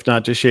can. If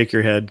not, just shake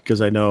your head,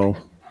 because I know.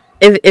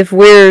 If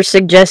we're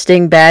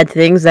suggesting bad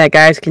things that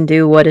guys can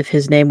do, what if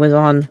his name was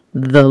on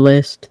the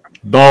list?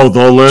 Oh,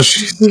 the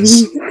list.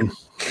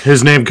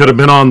 His name could have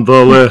been on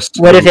the list.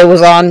 What if it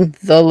was on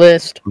the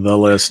list? The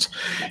list.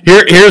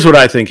 Here's what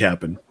I think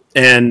happened.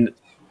 And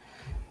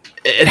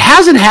it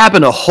hasn't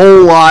happened a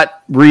whole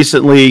lot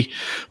recently,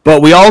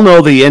 but we all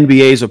know the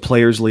NBA is a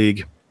players'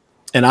 league.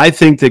 And I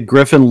think that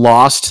Griffin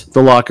lost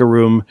the locker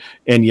room,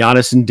 and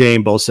Giannis and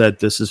Dame both said,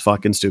 this is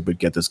fucking stupid.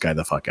 Get this guy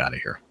the fuck out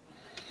of here.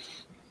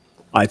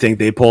 I think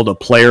they pulled a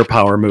player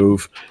power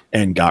move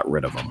and got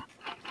rid of him.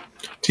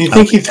 Do you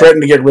think he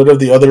threatened to get rid of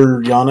the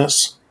other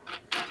Giannis?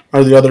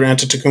 Or the other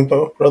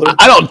Antetokounmpo brother?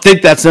 I don't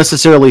think that's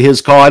necessarily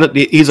his call.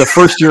 He's a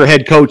first-year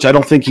head coach. I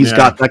don't think he's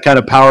got that kind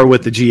of power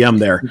with the GM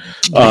there.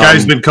 The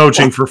guy's been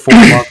coaching for 4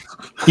 months.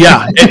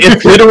 Yeah,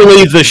 it's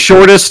literally the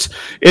shortest.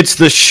 It's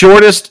the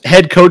shortest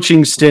head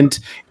coaching stint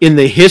in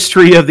the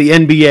history of the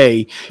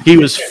NBA. He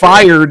was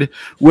fired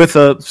with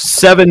a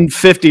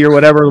 750 or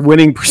whatever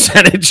winning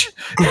percentage,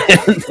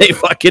 and they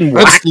fucking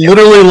that's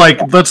literally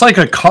like that's like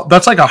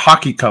a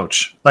hockey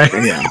coach. Like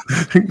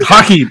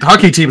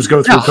hockey teams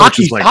go through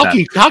coaches like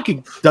that.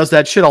 Hockey does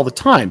that shit all the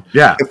time.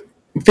 Yeah,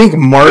 I think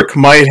Mark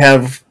might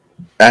have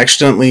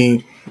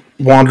accidentally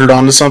wandered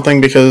onto something,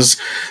 because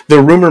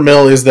the rumor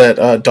mill is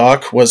that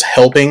Doc was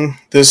helping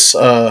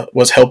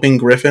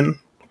Griffin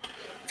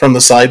from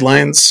the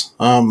sidelines.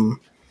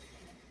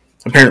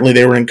 Apparently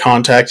they were in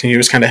contact, and he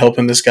was kind of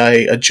helping this guy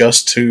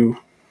adjust to.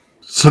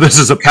 So this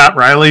is a Pat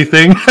Riley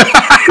thing?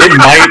 It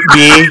might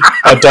be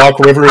a Doc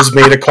Rivers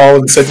made a call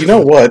and said, you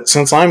know what,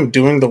 since I'm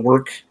doing the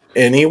work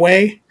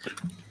anyway.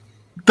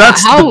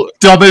 That's the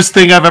dumbest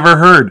thing I've ever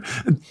heard.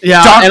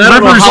 Yeah, Doc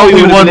Rivers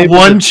only won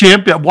 1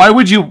 champion. Why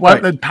would you?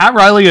 Pat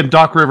Riley and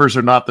Doc Rivers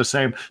are not the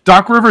same.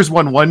 Doc Rivers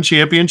won 1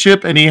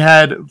 championship, and he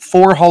had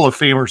 4 Hall of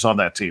Famers on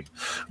that team.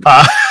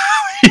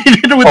 He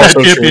didn't win that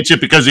Also championship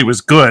because he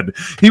was good.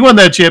 He won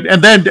that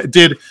and then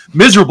did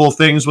miserable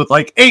things with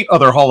like 8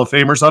 other Hall of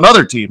Famers on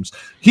other teams.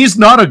 He's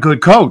not a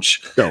good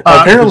coach. No.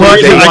 Apparently,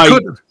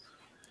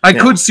 I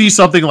could see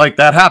something like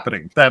that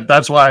happening.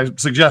 That's why I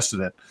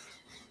suggested it.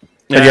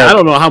 Yeah, I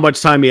don't know how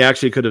much time he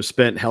actually could have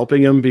spent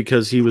helping him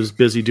because he was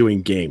busy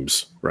doing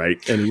games, right?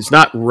 And he's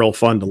not real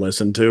fun to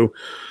listen to,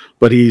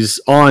 but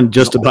he's on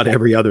just about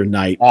every other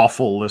night.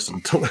 Awful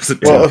listen to.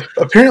 Well,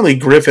 apparently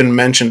Griffin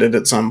mentioned it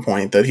at some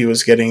point that he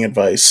was getting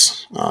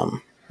advice.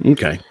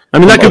 Okay. I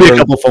mean, that could be a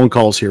couple phone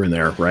calls here and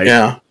there, right?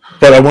 Yeah.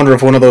 But I wonder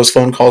if one of those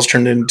phone calls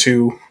turned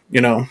into,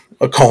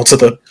 a call to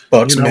the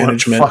Bucks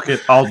management. Fuck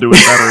it. I'll do it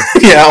better.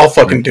 Yeah, I'll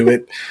fucking do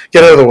it.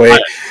 Get out of the way.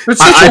 It's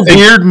such a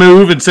weird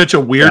move and such a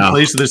weird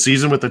place of the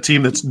season with a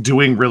team that's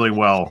doing really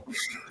well.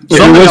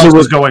 Something else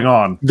was going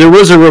on. There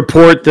was a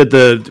report that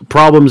the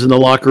problems in the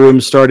locker room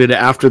started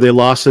after they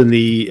lost in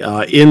the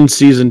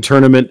in-season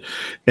tournament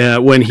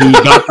when he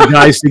got the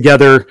guys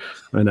together.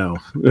 I know.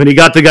 When he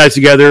got the guys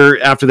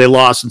together after they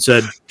lost and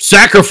said,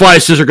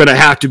 sacrifices are going to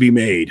have to be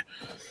made.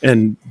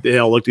 And they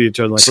all looked at each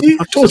other like, see,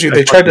 I told you,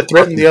 they tried to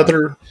threaten the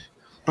other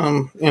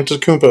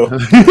Antetokounmpo.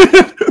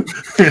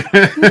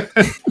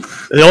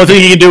 The only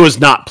thing he can do is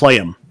not play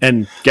him.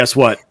 And guess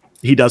what?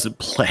 He doesn't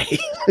play.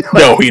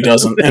 No, he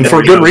doesn't. And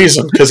for good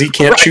reason, because he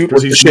can't shoot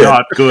with He's shit.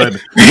 not good.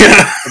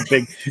 Yeah.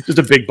 Just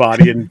a big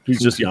body, and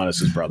he's just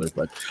Giannis's brother.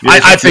 But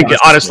I think,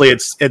 honestly,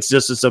 it's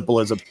just as simple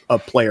as a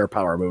player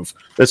power move.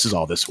 This is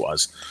all this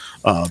was,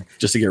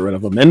 just to get rid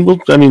of him.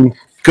 And,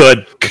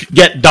 good.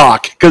 Get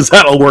Doc, because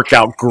that'll work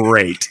out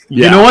great.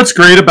 Yeah. You know what's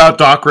great about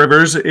Doc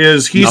Rivers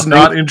is he's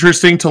not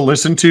interesting to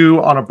listen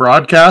to on a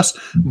broadcast,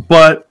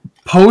 but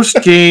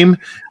post-game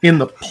in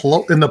the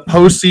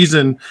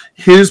postseason,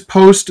 his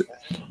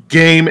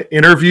post-game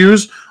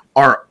interviews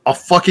are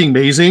fucking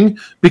amazing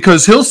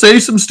because he'll say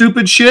some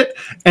stupid shit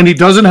and he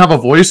doesn't have a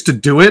voice to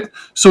do it.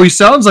 So he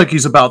sounds like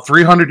he's about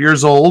 300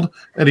 years old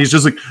and he's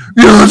just like,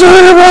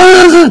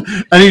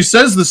 and he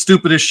says the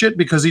stupidest shit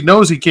because he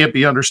knows he can't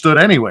be understood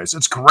anyways.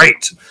 It's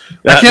great.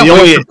 I can't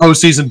wait for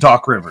postseason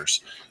Doc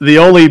Rivers. The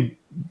only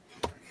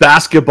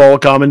basketball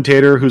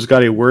commentator who's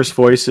got a worse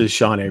voice is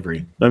Sean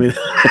Avery. I mean, he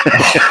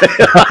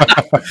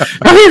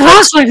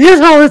talks like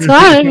this all the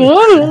time.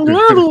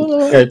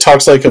 Yeah, it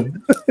talks like a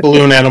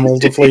balloon animal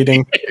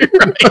deflating.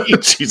 Right.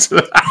 Jesus.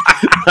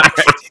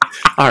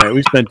 All right,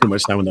 we spent too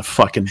much time on the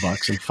fucking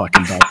Bucks and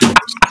fucking Bucks.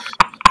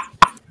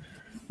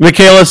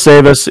 Michaela,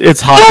 save us.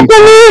 It's hockey.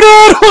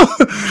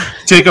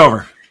 Take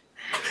over.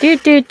 Do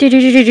hockey, do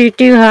NHL,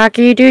 do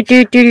hockey,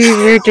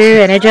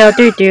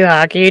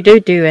 do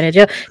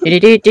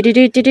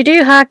NHL,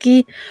 do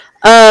hockey.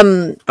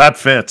 That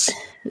fits.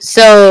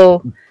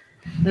 So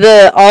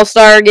the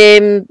All-Star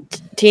game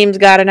teams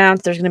got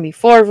announced. There's going to be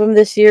 4 of them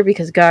this year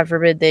because God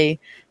forbid they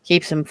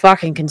keep some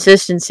fucking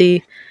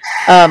consistency.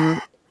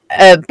 But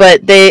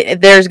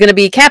there's going to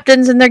be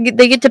captains and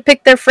they get to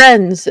pick their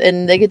friends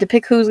and they get to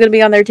pick who's going to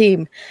be on their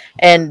team.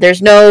 And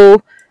there's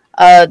no.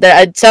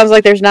 It sounds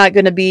like there's not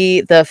going to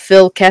be the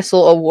Phil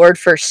Kessel Award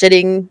for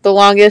sitting the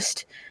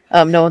longest.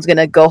 No one's going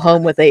to go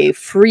home with a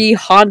free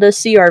Honda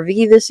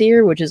CRV this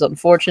year, which is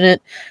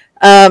unfortunate.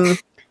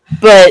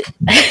 But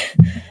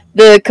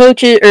the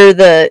coaches or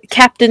the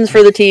captains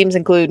for the teams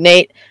include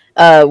Nate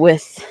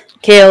with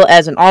Kale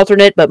as an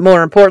alternate, but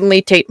more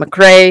importantly, Tate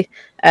McRae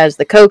as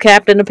the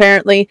co-captain,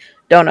 apparently.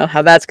 Don't know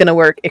how that's going to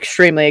work.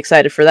 Extremely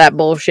excited for that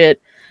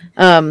bullshit.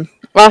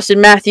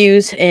 Austin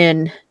Matthews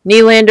and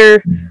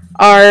Nylander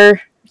are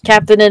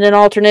captain and an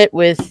alternate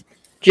with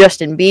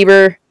Justin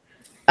Bieber.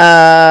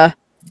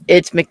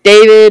 It's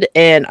McDavid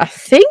and I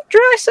think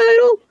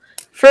Draisaitl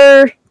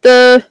for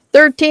the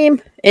third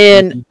team.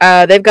 And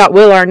they've got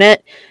Will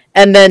Arnett.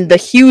 And then the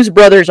Hughes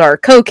brothers are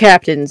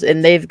co-captains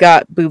and they've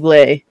got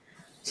Bublé.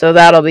 So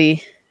that'll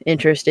be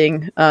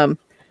interesting.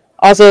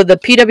 Also, the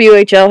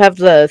PWHL have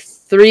the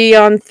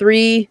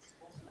 3-on-3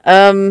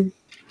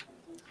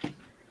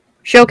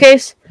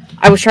 showcase.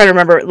 I was trying to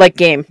remember,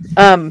 game.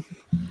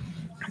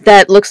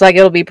 That looks like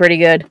it'll be pretty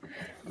good.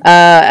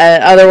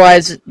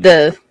 Otherwise,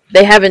 they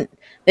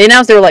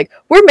announced they were like,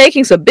 we're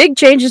making some big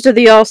changes to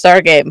the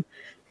All-Star game.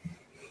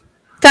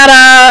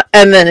 Ta-da!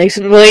 And then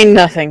explain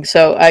nothing.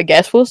 So I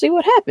guess we'll see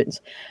what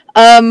happens.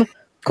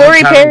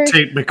 Corey Perry,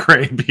 Tate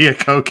McRae be a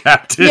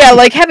co-captain. Yeah,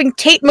 having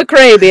Tate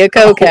McRae be a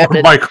co-captain.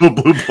 Or Michael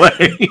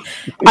Bublé.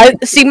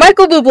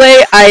 Michael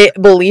Bublé, I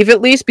believe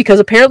at least, because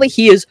apparently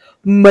he is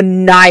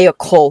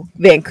maniacal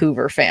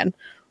Vancouver fan.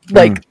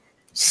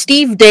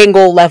 Steve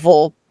Dangle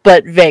level,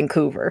 but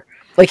Vancouver.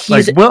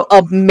 He's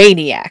a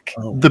maniac.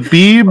 The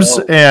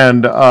Biebs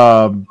and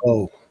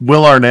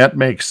Will Arnett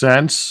make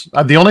sense.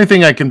 The only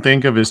thing I can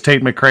think of is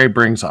Tate McRae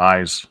brings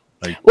eyes.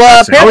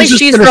 Apparently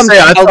she's from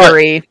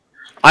Calgary.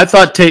 I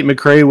thought Tate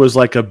McRae was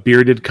like a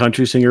bearded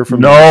country singer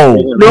from No,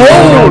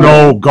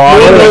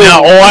 God.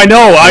 I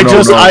know. I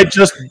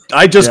just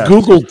Googled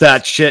Googled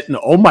that shit and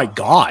oh my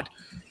God.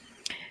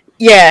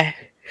 Yeah.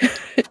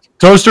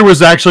 Toaster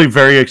was actually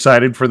very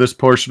excited for this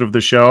portion of the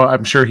show.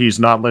 I'm sure he's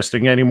not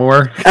listening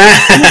anymore.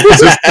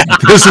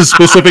 This is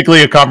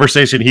specifically a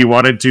conversation he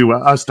wanted to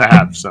us to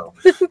have. So,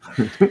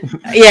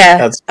 yeah,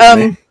 That's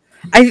funny.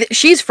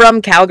 she's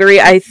from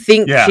Calgary. I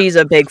think she's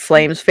a big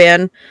Flames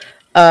fan.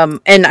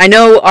 And I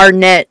know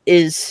Arnett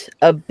is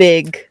a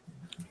big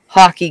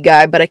hockey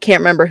guy, but I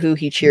can't remember who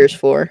he cheers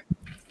for.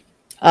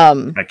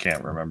 I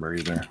can't remember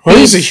either. Well,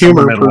 he's a from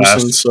humor the Midwest.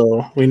 person,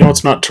 so we know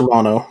it's not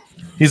Toronto.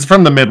 He's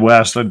from the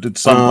Midwest.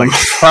 It's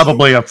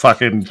probably a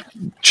fucking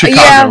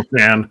Chicago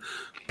fan.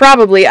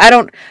 Probably.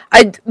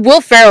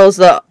 Will Ferrell's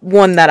the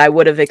one that I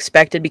would have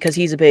expected because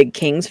he's a big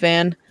Kings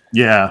fan.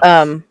 Yeah.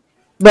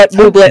 But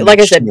Bublé, like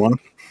I said, One.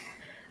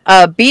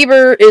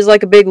 Bieber is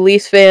like a big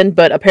Leafs fan,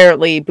 but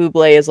apparently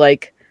Bublé is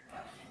like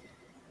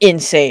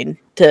insane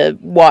to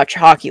watch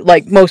hockey.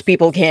 Like most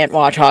people can't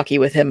watch hockey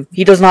with him.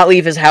 He does not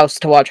leave his house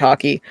to watch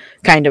hockey.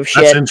 Kind of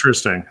shit. That's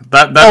interesting.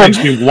 That makes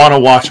me want to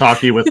watch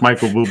hockey with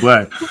Michael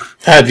Bublé.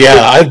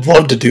 Yeah, I'd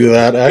love to do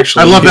that.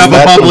 Actually, I love to have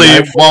a bubbly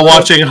That's while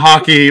watching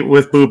hockey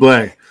with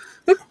Bublé.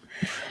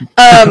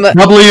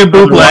 Bubbly and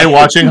Bublé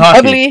watching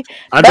hockey.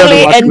 I'd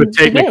rather watch it with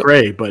Tate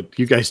McRae, but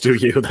you guys do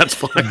you. That's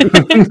fine.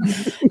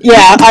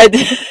 Yeah,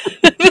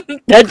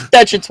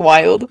 that shit's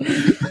wild.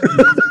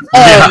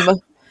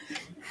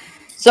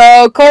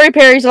 So Corey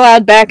Perry's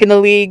allowed back in the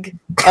league.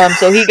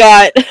 So he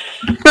got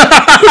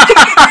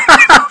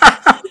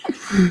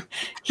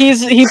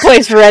he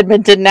plays for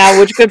Edmonton now,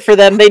 which good for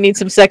them. They need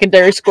some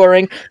secondary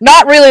scoring.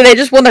 Not really. They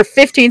just won their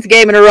 15th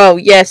game in a row.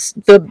 Yes,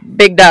 the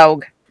big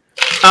dog.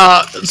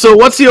 So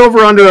what's the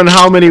over-under on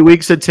how many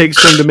weeks it takes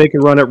for him to make a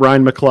run at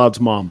Ryan McLeod's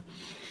mom?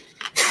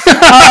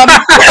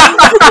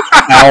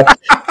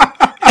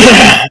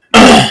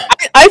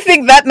 I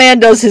think that man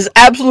does his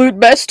absolute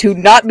best to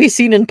not be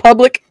seen in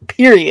public,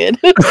 period.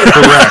 Correct.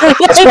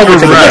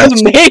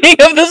 The beginning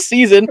of the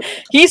season,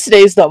 he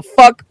stays the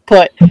fuck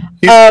put.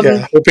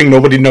 Hoping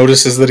nobody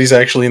notices that he's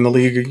actually in the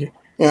league.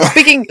 Yeah.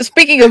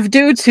 Speaking of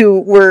dudes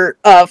who were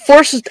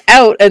forced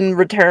out and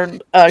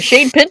returned,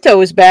 Shane Pinto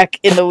is back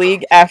in the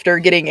league after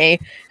getting a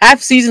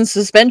half-season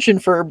suspension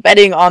for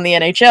betting on the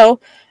NHL.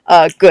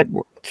 Good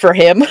for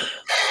him.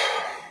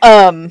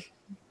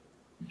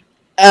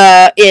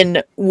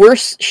 In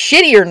worse,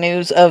 shittier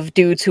news of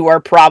dudes who are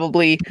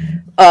probably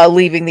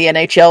leaving the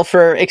NHL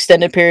for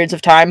extended periods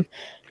of time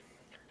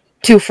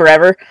to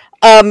forever.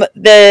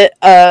 The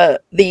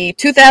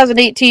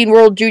 2018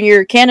 World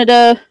Junior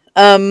Canada,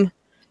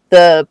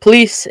 the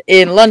police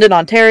in London,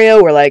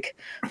 Ontario were like,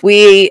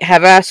 we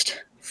have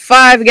asked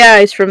 5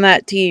 guys from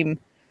that team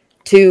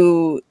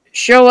to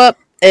show up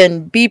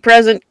and be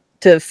present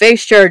to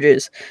face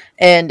charges.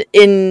 And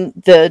in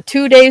the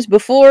 2 days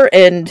before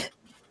and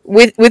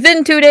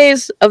within 2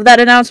 days of that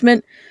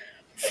announcement,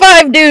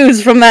 5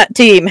 dudes from that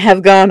team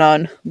have gone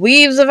on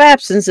leaves of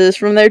absences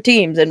from their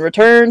teams and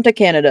returned to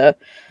Canada.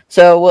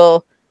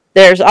 So,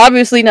 there's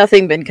obviously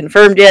nothing been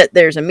confirmed yet.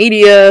 There's a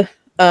media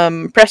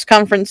press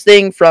conference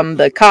thing from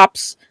the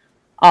cops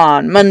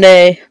on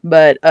Monday,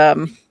 but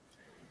Alex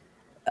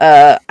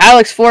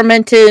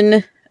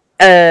Formenton,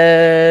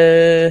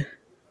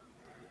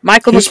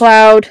 Michael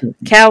McLeod,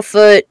 Cal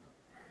Foote,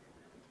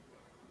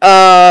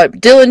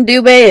 Dylan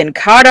Dubé, and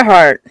Carter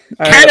Hart.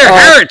 Carter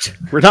Hart!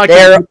 We're not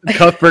going to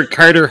Cuthbert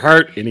Carter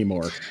Hart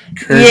anymore.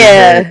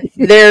 Yeah,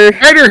 they're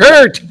Carter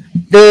Hart!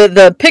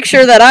 The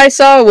picture that I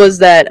saw was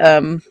that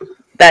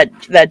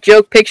that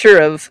joke picture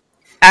of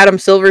Adam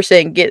Silver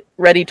saying "Get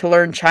ready to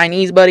learn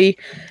Chinese, buddy,"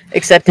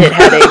 except it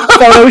had a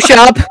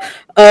Photoshop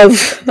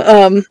of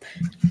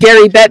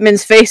Gary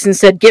Bettman's face and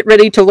said "Get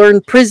ready to learn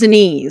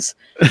prisonese."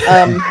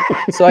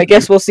 So I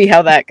guess we'll see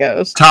how that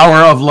goes. Tower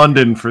of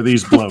London for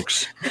these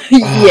blokes.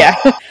 Yeah.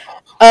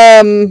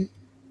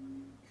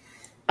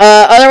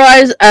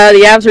 Otherwise,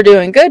 the Avs are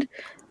doing good,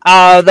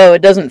 though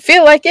it doesn't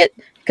feel like it,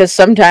 because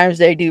sometimes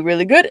they do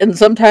really good and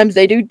sometimes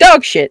they do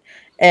dog shit.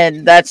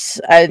 And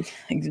that's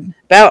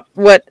about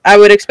what I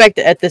would expect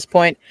at this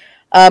point.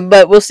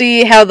 But we'll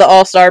see how the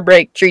All-Star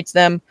break treats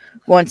them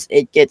once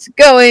it gets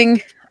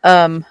going.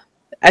 I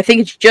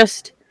think it's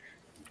just...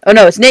 Oh,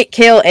 no, it's Nate,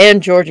 Kale,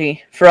 and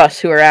Georgie for us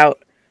who are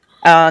out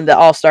on the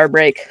All-Star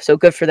break. So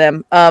good for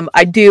them.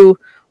 I do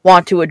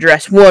want to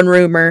address one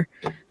rumor,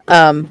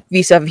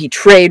 vis-a-vis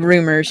trade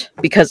rumors,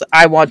 because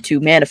I want to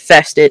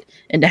manifest it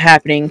into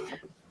happening.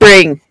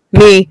 Bring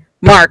me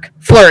Mark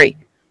Fleury.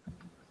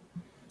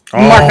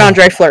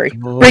 Marc-Andre Fleury.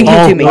 Bring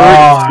him to me.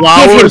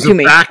 Give him to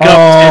me.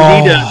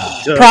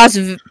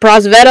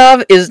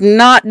 Prosvetov is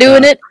not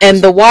doing it,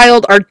 and the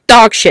Wild are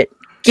dog shit.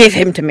 Give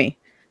him to me.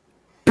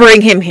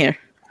 Bring him here.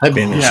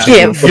 You're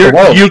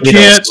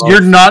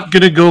not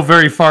going to go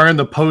very far in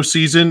the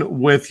postseason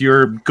with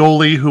your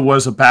goalie who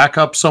was a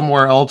backup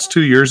somewhere else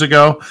 2 years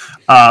ago,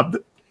 having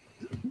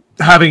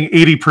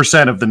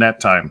 80% of the net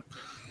time.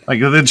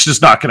 Like, it's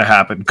just not going to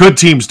happen. Good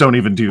teams don't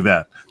even do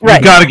that. Right.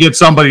 You got to get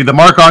somebody. The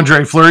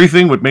Marc-Andre Fleury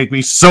thing would make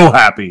me so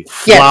happy.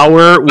 Yeah. I've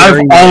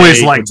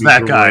always liked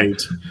that guy.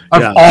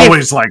 I've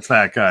always liked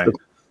that guy.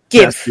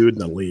 Best dude in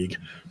the league.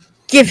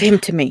 Give him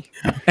to me.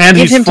 And Give him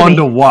he's to fun me.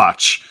 to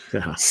watch.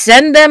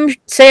 Send them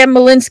Sam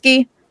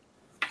Malinsky.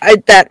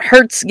 That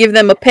hurts. Give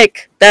them a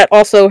pick. That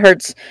also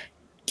hurts.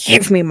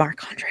 Give me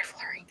Marc-Andre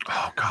Fleury.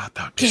 Oh, God,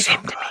 that would be so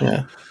good.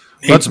 Yeah.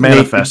 Let's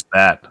manifest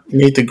that.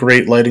 Nate the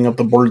Great lighting up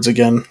the boards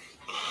again.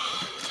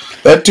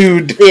 That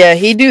dude Yeah,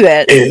 he do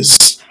that.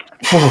 is...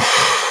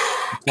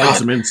 Light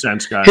some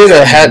incense, guys. Hit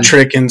a hat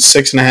trick in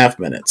 6.5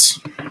 minutes.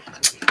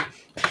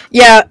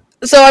 Yeah,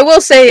 so I will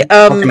say,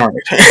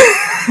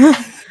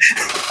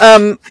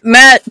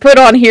 Matt put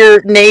on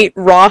here Nate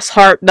Ross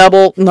Hart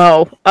double.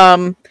 No.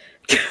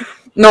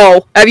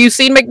 No. Have you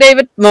seen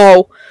McDavid?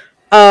 No.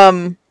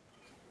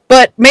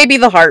 But maybe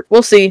the Hart.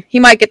 We'll see. He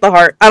might get the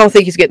Hart. I don't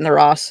think he's getting the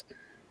Ross.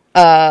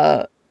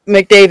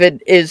 McDavid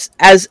is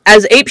as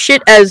apeshit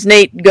as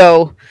Nate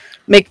go.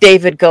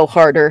 McDavid go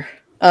harder.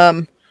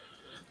 Have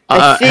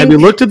you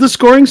looked at the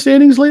scoring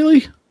standings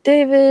lately?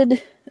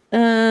 David,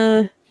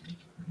 NHL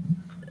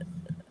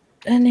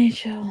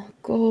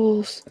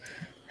goals,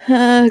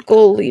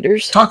 goal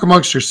leaders. Talk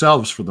amongst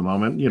yourselves for the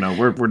moment. You know,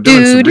 we're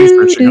doing some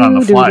researching on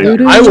the fly.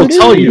 I will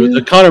tell you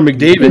that Connor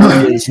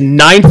McDavid is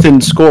 9th in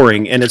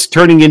scoring, and it's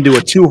turning into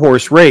a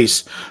 2-horse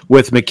race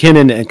with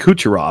McKinnon and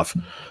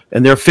Kucherov,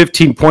 and they're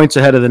 15 points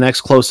ahead of the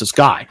next closest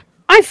guy.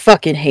 I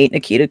fucking hate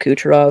Nikita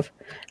Kucherov.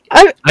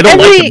 I don't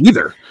like him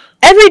either.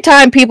 Every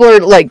time people are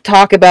like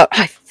talk about,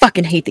 I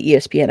fucking hate the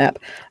ESPN app.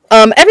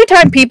 Every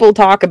time people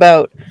talk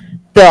about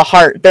the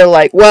Hart, they're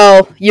like,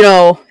 well, you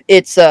know,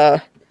 it's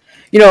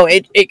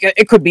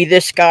it could be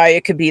this guy,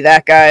 it could be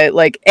that guy.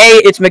 Like,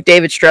 A, it's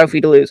McDavid's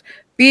trophy to lose.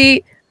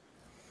 B,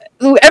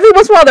 every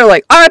once in a while they're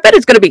like, oh, I bet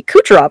it's gonna be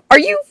Kucherov. Are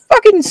you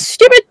fucking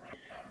stupid?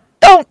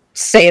 Don't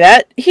say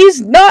that.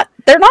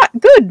 They're not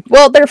good.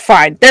 Well, they're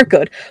fine. They're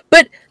good.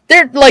 But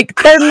they're not.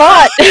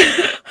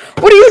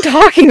 What are you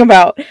talking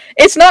about?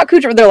 It's not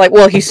Kucherov. They're like,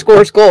 well, he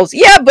scores goals.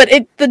 Yeah, but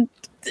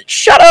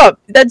shut up.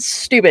 That's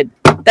stupid.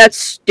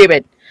 It's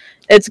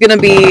going to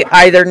be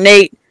either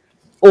Nate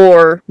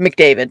or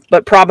McDavid,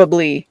 but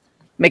probably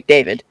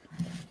McDavid.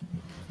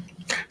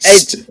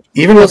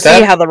 Even we'll with that,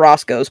 see how the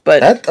Ross goes,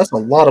 but that's a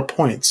lot of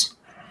points.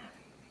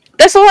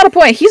 That's a lot of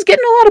points. He's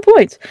getting a lot of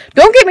points.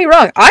 Don't get me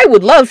wrong. I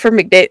would love for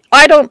McDavid.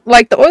 I don't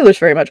like the Oilers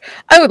very much.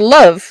 I would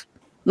love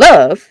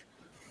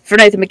for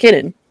Nathan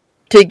McKinnon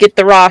to get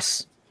the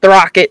Ross, the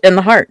Rocket, and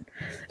the Hart.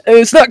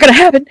 It's not going to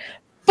happen,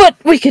 but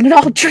we can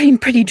all dream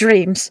pretty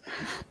dreams.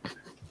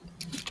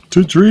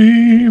 To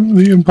dream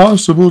the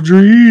impossible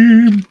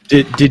dream.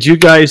 Did you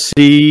guys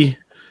see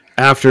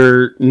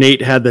after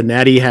Nate had the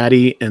natty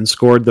hattie and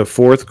scored the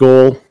 4th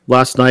goal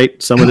last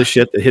night, some of the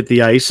shit that hit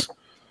the ice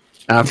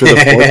after the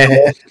 4th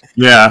goal?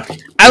 Yeah.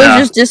 I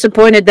was just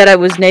disappointed that I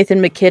was Nathan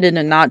McKinnon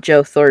and not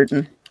Joe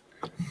Thornton.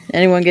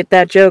 Anyone get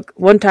that joke?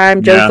 One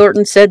time, Joe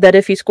Thornton said that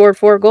if he scored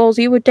 4 goals,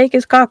 he would take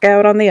his cock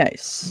out on the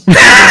ice.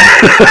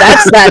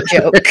 That's that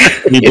joke.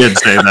 He did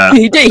say that.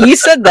 He did. He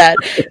said that.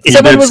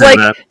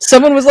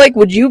 Someone was like,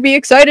 would you be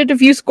excited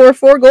if you score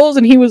 4 goals?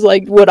 And he was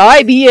like, would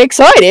I be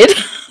excited?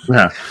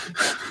 Yeah.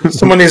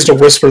 Someone needs to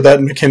whisper that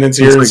in McKinnon's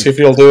ear and see if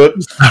he'll do it.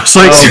 I was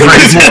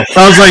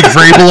like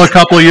Vrabel a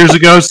couple of years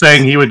ago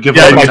saying he would give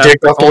up my dick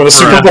off to win a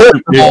Super Bowl.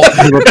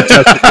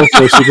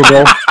 For a Super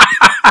Bowl.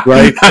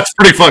 Right? That's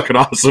pretty fucking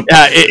awesome.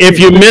 Yeah, if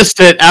you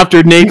missed it,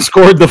 after Nate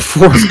scored the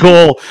 4th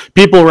goal,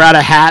 people were out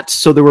of hats,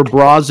 so there were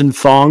bras and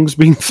thongs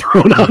being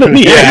thrown out of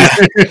the air.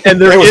 And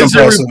there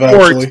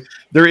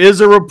is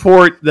a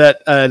report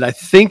that, and I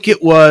think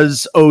it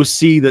was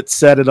OC that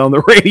said it on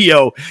the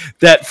radio,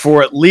 that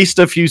for at least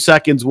a few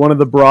seconds, one of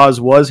the bras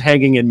was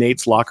hanging in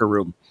Nate's locker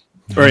room,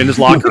 or in his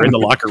locker, in the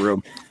locker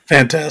room.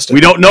 Fantastic.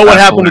 We don't know what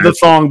happened to the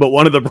thong, but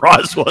one of the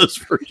bras was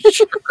for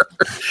sure.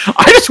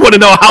 I just want to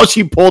know how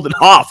she pulled it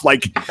off.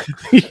 Like,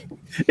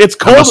 it's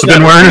cold. Must have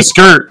been wearing a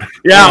skirt.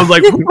 Yeah, I was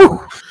like,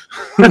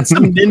 that's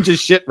some ninja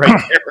shit right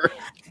there.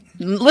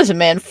 Listen,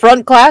 man,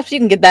 front clasp, you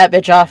can get that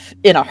bitch off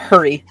in a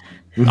hurry.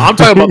 I'm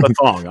talking about the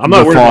thong. I'm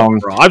not worried about the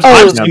bra.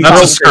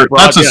 That's a skirt.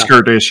 That's a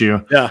skirt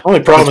issue. Yeah. Only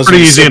problem is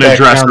pretty easy in a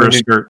dress or a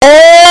skirt.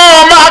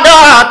 Oh my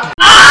god!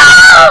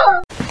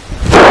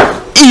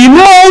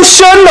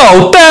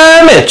 Emotional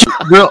damage.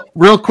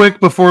 Real quick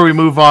before we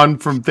move on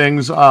from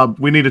things,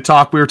 we need to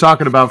talk. We were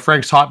talking about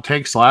Frank's hot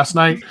takes last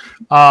night.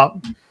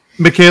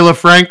 Michaela,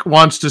 Frank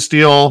wants to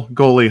steal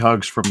goalie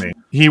hugs from me.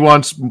 He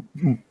wants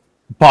one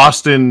of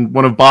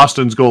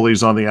Boston's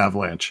goalies on the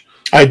Avalanche.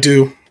 I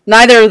do.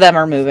 Neither of them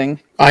are moving.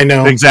 I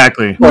know.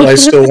 Exactly. But I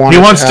still want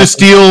He wants to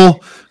steal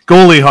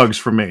goalie hugs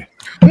from me.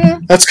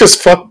 That's because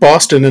fuck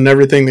Boston and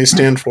everything they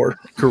stand for.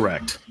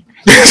 Correct.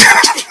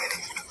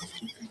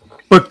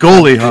 But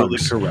goalie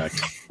hugs. Correct.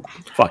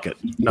 Fuck it.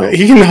 No.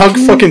 He can hug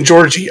fucking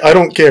Georgie. I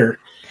don't care.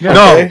 Yeah.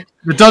 Okay?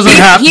 No, it doesn't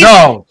happen.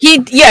 No. He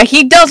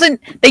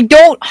doesn't. They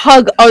don't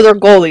hug other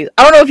goalies.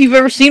 I don't know if you've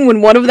ever seen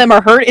when one of them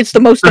are hurt. It's the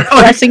most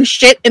depressing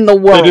shit in the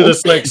world. They do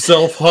this like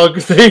self-hug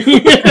thing.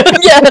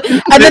 Yeah,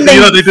 and then they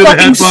do the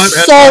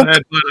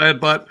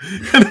headbutt,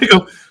 and they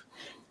go.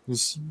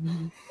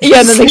 Yeah,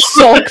 and then they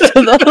sulk to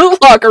the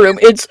locker room.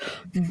 It's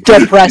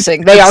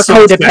depressing. They are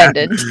so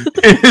codependent.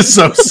 It is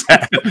so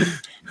sad.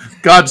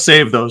 God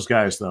save those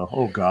guys, though.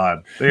 Oh,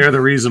 God. They are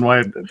the reason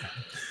why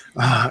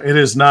it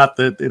is not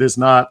that it is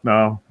not.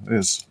 No, it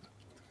is.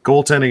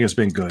 Goaltending has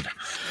been good.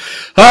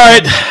 All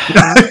right,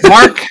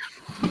 Mark.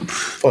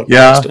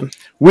 Yeah. Boston.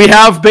 We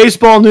have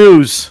baseball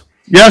news.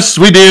 Yes,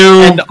 we do.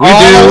 And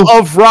all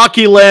of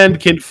Rocky Land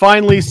can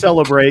finally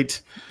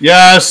celebrate.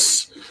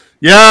 Yes.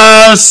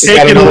 Yes.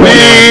 Take it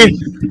away.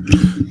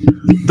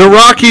 The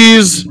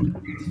Rockies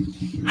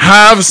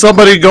have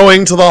somebody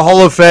going to the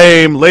Hall of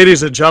Fame.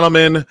 Ladies and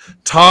gentlemen,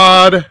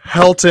 Todd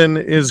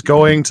Helton is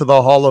going to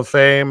the Hall of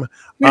Fame.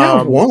 We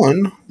have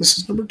one. This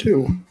is number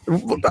 2.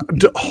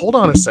 Hold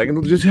on a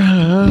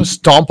second.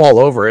 Stomp all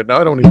over it. Now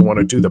I don't even want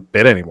to do the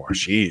bit anymore.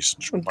 Jeez.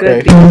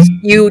 Good, because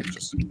you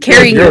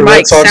carrying You're your a Red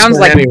mic Sox sounds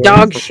fan like anyway.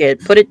 dog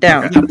shit. Put it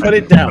down. Put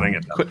it down.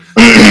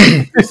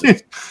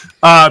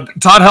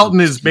 Todd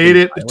Helton has made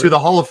it to the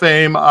Hall of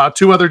Fame.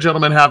 2 other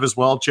gentlemen have as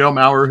well. Joe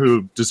Mauer,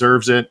 who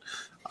deserves it.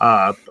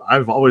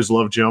 I've always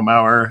loved Joe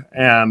Mauer,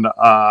 and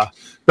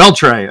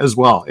Beltre as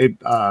well.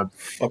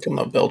 Fucking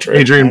love Beltre.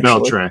 Adrian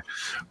Beltre.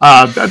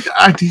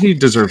 He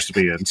deserves to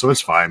be in, so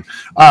it's fine.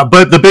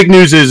 But the big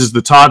news is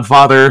the Todd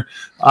father,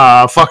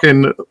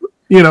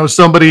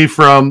 somebody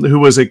who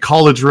was a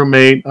college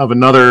roommate of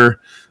another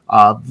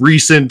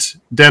recent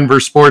Denver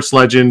sports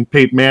legend,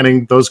 Peyton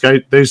Manning. Those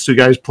 2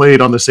 guys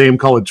played on the same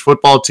college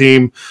football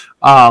team.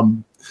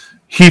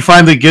 He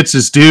finally gets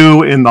his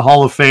due in the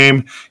Hall of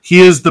Fame. He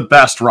is the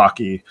best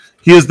Rocky.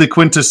 He is the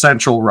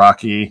quintessential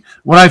Rocky.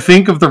 When I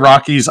think of the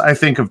Rockies, I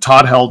think of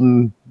Todd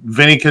Helton,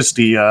 Vinny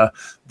Castilla.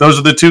 Those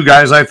are the 2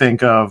 guys I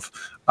think of.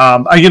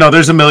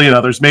 There's a million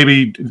others.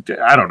 Maybe,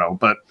 I don't know,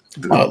 but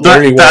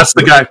that's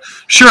the guy.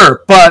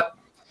 Sure, but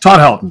Todd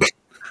Helton.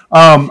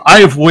 I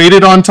have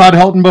waited on Todd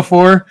Helton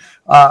before.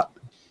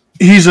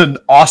 He's an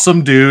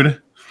awesome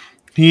dude.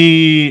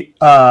 He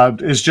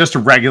is just a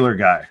regular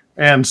guy.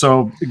 And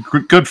so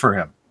good for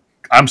him.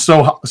 I'm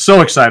so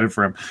excited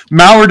for him.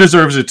 Mauer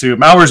deserves it too.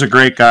 Mauer's a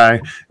great guy,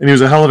 and he was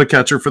a hell of a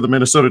catcher for the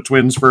Minnesota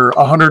Twins for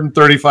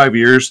 135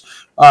 years.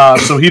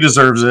 So he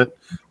deserves it.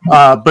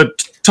 But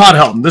Todd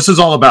Helton, this is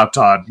all about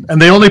Todd.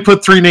 And they only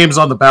put 3 names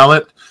on the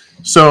ballot.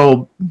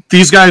 So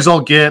these guys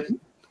all get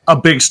a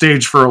big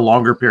stage for a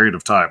longer period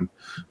of time.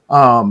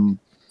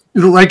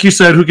 Like you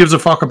said, who gives a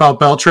fuck about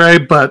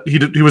Beltre? But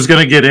he was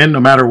going to get in no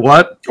matter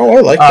what. Oh,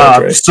 I like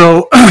Beltre.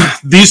 So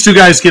these 2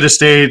 guys get a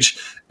stage,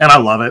 and I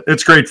love it.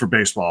 It's great for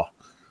baseball.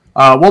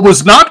 What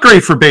was not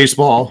great for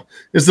baseball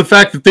is the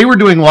fact that they were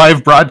doing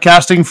live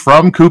broadcasting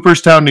from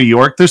Cooperstown, New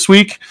York this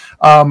week.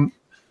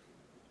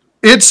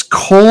 It's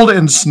cold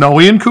and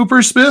snowy in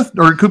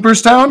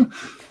Cooperstown,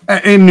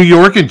 in New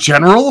York in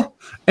general,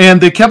 and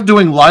they kept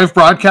doing live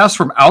broadcasts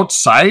from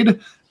outside,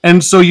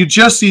 and so you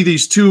just see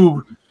these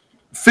 2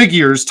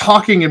 figures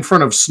talking in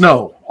front of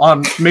snow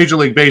on Major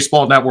League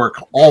Baseball Network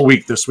all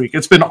week this week.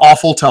 It's been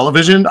awful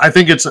television. I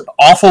think it's an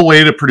awful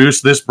way to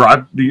produce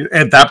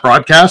that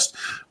broadcast.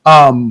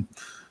 But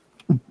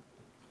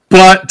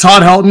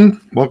Todd Helton,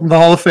 welcome to the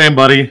Hall of Fame,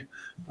 buddy.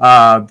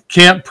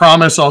 Can't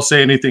promise I'll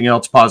say anything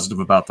else positive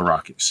about the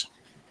Rockies.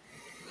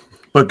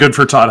 But good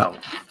for Todd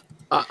Helton.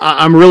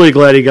 I'm really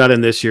glad he got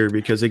in this year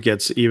because it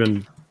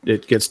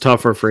gets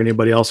tougher for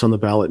anybody else on the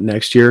ballot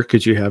next year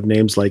because you have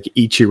names like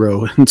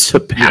Ichiro and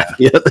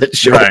Sabathia that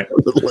show up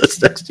on the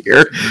list next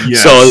year.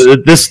 Yes. So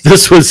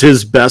this was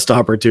his best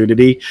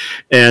opportunity,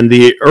 and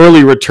the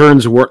early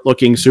returns weren't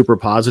looking super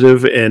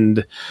positive,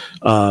 and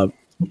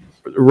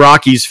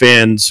Rockies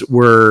fans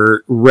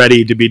were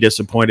ready to be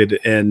disappointed,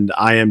 and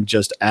I am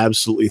just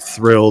absolutely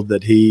thrilled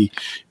that he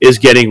is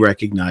getting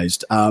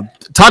recognized. Todd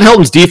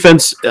Helton's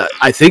defense,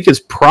 I think, is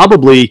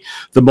probably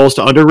the most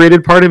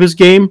underrated part of his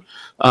game.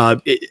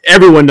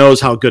 Everyone knows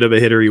how good of a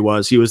hitter he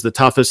was. He was the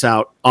toughest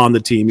out on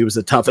the team. He was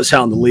the toughest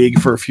out in the league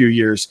for a few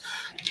years.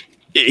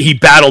 He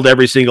battled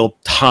every single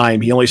time.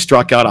 He only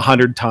struck out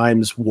 100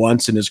 times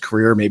once in his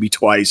career, maybe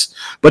twice.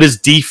 But his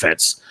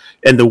defense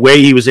and the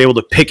way he was able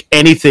to pick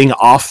anything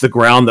off the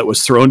ground that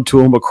was thrown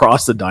to him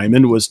across the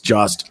diamond was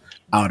just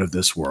out of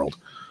this world.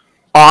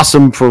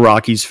 Awesome for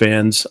Rockies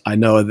fans. I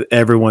know that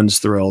everyone's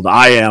thrilled.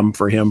 I am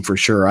for him for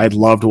sure. I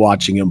loved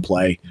watching him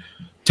play.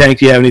 Tank,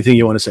 do you have anything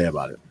you want to say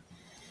about it?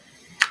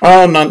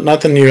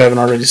 Nothing you haven't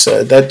already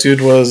said. That dude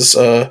was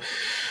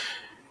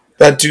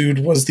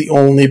the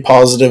only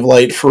positive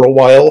light for a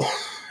while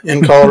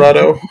in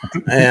Colorado,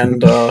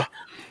 and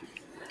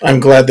I'm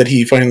glad that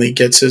he finally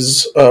gets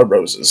his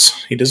roses.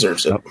 He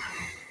deserves it.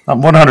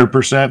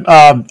 100%.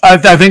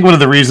 I think one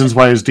of the reasons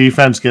why his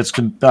defense gets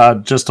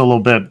just a little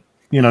bit,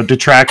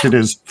 detracted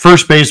is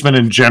first basemen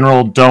in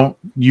general don't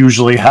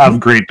usually have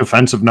great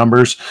defensive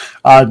numbers.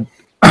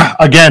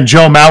 Again,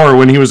 Joe Mauer,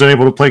 when he was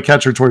able to play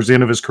catcher towards the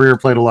end of his career,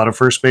 played a lot of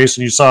first base,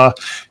 and you saw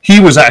he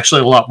was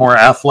actually a lot more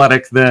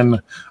athletic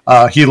than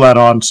he let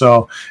on.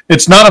 So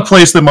it's not a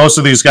place that most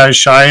of these guys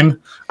shine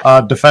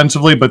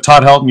defensively, but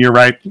Todd Helton, you're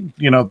right.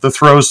 The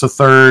throws to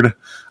third,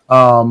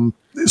 some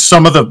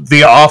of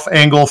the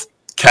off-angle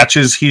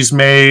catches he's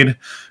made.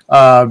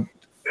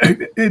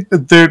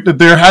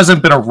 there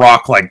hasn't been a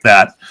rock like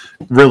that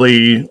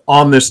really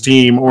on this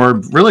team or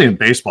really in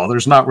baseball.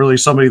 There's not really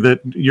somebody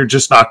that you're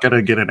just not going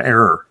to get an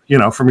error,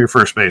 from your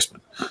first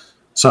baseman.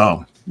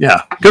 So,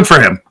 yeah, good for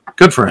him.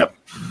 Good for him.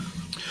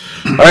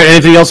 All right,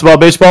 anything else about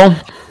baseball?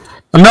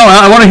 No,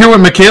 I want to hear what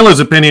Michaela's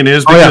opinion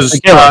is because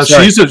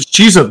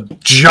she's a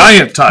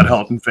giant Todd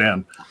Helton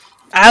fan.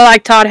 I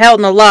like Todd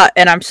Helton a lot,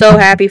 and I'm so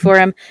happy for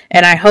him,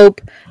 and I hope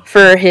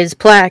for his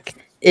plaque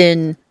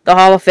in the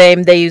Hall of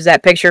Fame, they use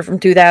that picture from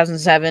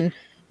 2007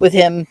 with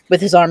him with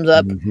his arms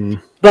up. Mm-hmm.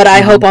 But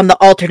I hope on the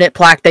alternate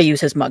plaque they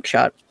use his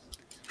mugshot.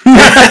 Yeah,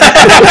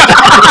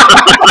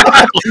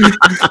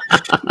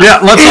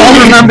 let's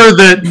all remember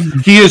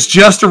that he is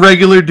just a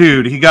regular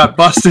dude. He got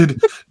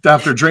busted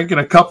after drinking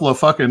a couple of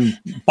fucking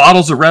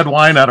bottles of red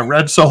wine out of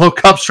red Solo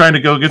cups trying to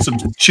go get some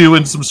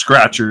chewing some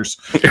scratchers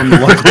from the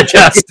local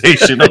gas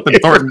station up in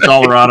Thornton,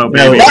 Colorado.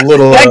 Baby.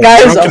 That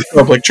guy's a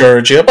public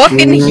charge. Yep.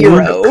 Fucking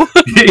hero.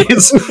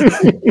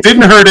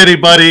 Didn't hurt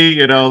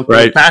anybody,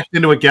 right. Backed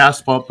into a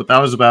gas pump, but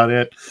that was about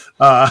it.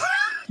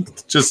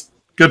 Just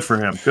good for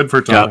him. Good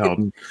for Todd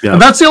Helton. Yeah.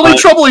 And that's the only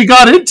trouble he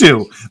got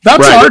into.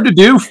 That's hard to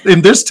do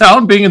in this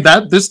town, being in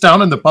this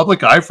town in the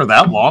public eye for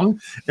that long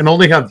and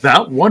only have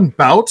that one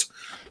bout.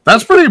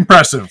 That's pretty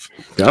impressive.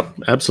 Yep,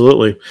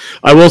 absolutely.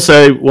 I will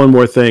say one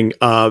more thing.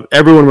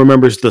 Everyone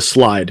remembers the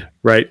slide,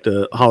 right?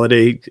 The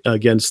holiday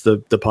against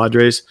the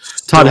Padres.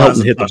 Todd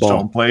Helton hit the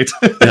ball. Plate.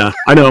 Yeah,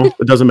 I know.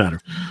 It doesn't matter.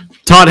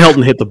 Todd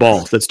Helton hit the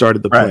ball that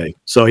started the play. Right.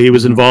 So he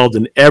was involved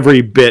in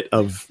every bit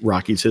of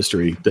Rocky's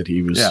history that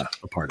he was a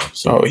part of.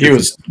 So he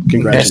was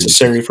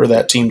necessary for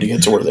that team to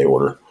get to where they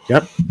were.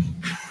 Yep.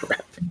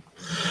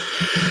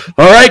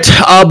 All right.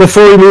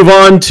 Before we move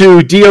on to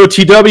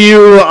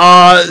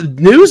DOTW,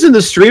 news in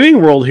the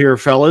streaming world here,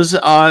 fellas.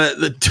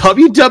 The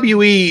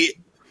WWE,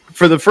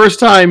 for the first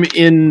time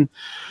in,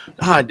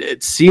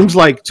 it seems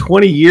like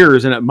 20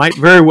 years, and it might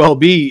very well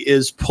be,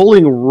 is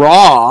pulling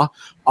Raw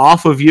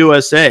off of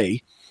USA.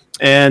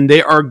 And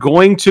they are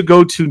going to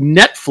go to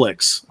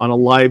Netflix on a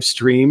live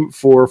stream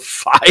for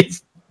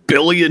 $5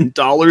 billion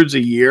a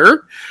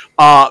year.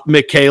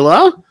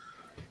 Michaela,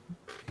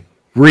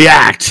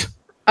 react.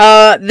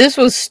 This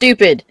was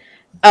stupid.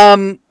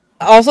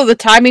 Also, the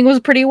timing was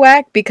pretty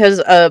whack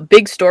because a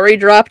big story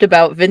dropped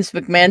about Vince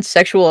McMahon's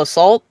sexual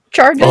assault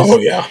charges. Oh,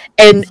 yeah.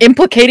 And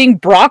implicating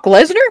Brock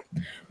Lesnar.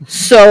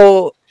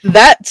 So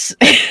that's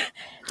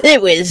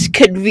it was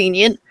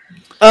convenient.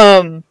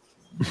 I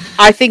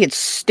think it's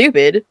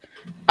stupid.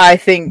 I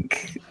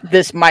think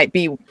this might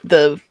be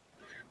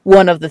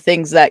one of the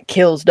things that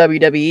kills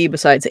WWE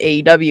besides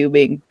AEW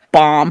being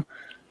bomb.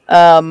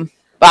 But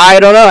I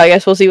don't know. I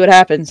guess we'll see what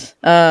happens.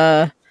 Jake,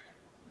 I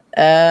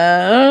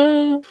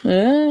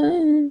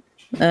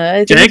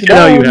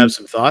know you have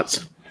some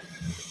thoughts.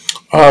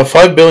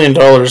 $5 billion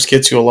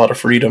gets you a lot of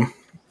freedom.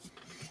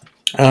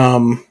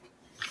 Yeah,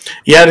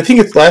 I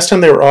think it's last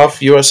time they were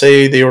off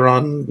USA, they were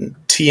on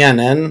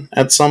TNN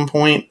at some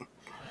point.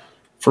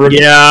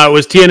 It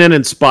was TNN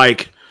and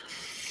Spike.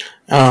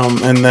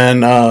 And then,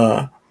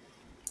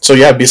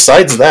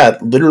 besides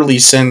that, literally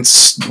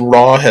since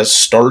Raw has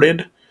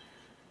started,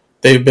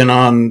 they've been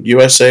on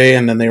USA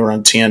and then they were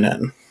on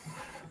TNN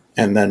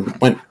and then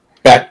went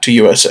back to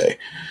USA.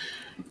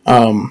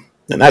 And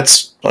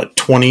that's like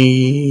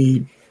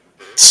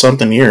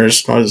 20-something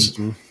years.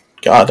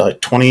 Like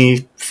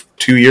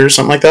 22 years,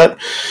 something like that.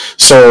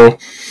 So,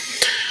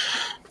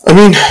 I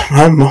mean,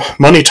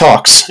 money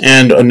talks,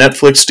 and a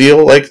Netflix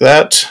deal like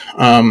that.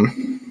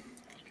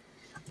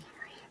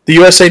 The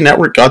USA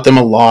Network got them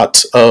a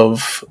lot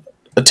of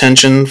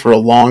attention for a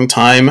long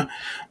time,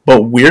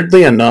 but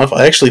weirdly enough,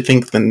 I actually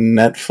think the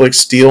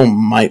Netflix deal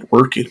might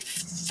work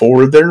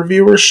for their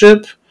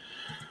viewership,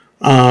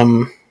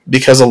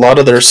 because a lot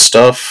of their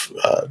stuff,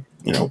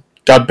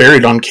 got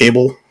buried on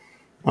cable,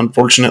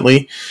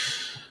 unfortunately,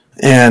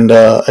 and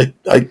I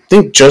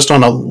think just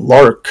on a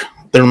lark,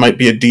 there might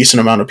be a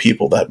decent amount of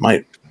people that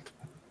might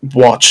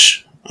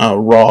watch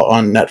Raw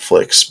on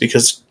Netflix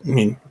because, I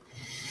mean,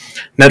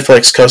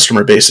 Netflix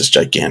customer base is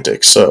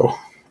gigantic, so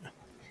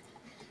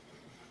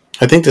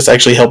I think this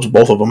actually helps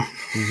both of them.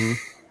 Mm-hmm.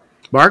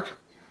 Mark?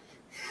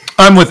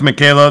 I'm with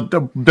Michaela.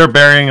 They're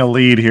burying a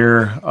lead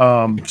here.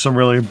 Some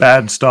really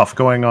bad stuff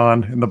going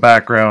on in the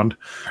background.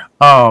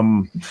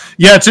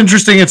 It's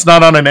interesting it's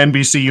not on an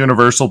NBC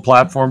Universal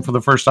platform for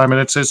the first time in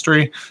its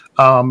history.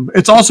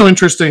 It's also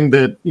interesting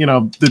that,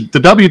 the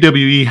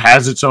WWE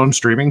has its own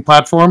streaming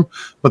platform,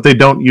 but they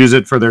don't use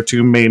it for their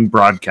two main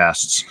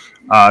broadcasts.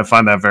 I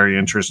find that very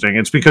interesting.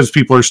 It's because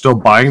people are still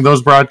buying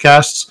those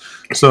broadcasts.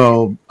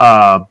 So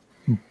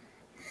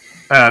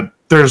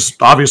there's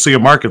obviously a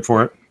market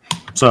for it.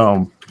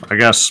 So I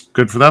guess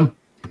good for them.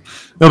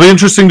 It'll be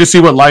interesting to see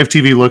what live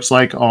TV looks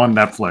like on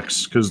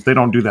Netflix because they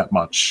don't do that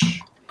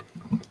much.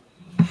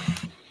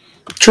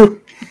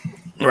 True.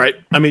 Right.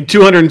 I mean,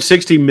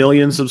 260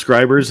 million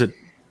subscribers at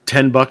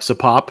 $10 a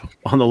pop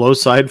on the low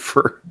side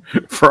for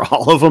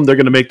all of them. They're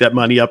going to make that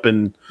money up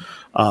in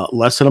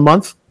less than a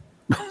month.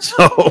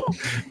 So,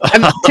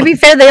 to be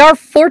fair, they are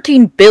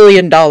 $14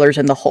 billion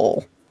in the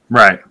hole.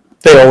 Right.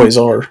 They always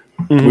are,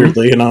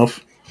 weirdly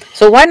enough.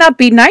 So why not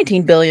be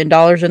 $19 billion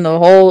in the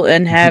hole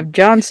and have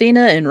John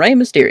Cena and Rey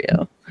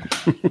Mysterio?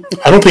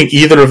 I don't think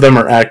either of them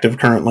are active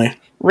currently.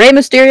 Rey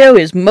Mysterio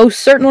is most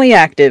certainly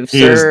active, sir.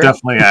 He is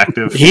definitely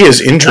active. He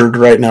is injured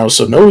right now,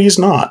 so no, he's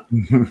not.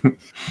 Well,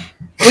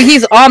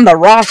 he's on the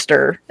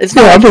roster. It's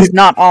not like he's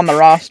not on the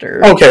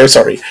roster. Okay,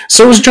 sorry.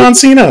 So is John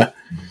Cena.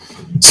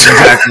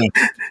 Exactly.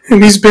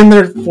 And he's been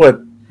there,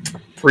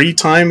 3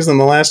 times in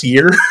the last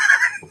year?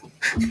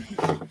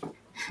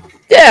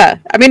 Yeah,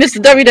 I mean, it's the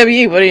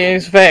WWE. What do you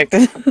expect?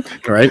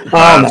 Right.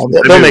 No,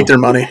 they'll make their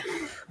money.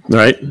 All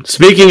right.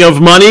 Speaking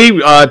of money,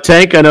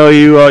 Tank, I know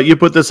you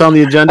put this on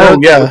the agenda. Oh,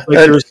 yeah.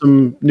 There was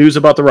some news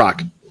about The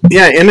Rock.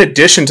 Yeah, in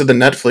addition to the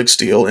Netflix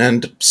deal,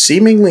 and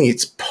seemingly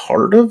it's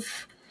part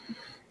of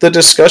the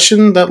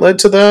discussion that led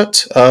to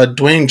that,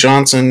 Dwayne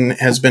Johnson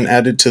has been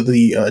added to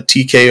the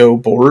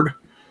TKO board,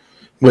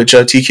 which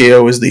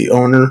TKO is the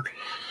owner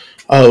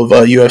of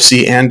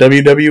UFC and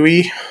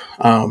WWE.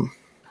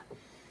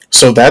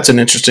 So that's an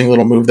interesting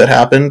little move that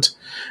happened.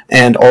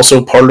 And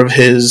also part of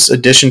his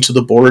addition to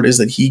the board is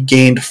that he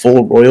gained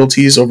full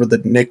royalties over the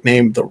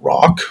nickname The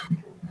Rock,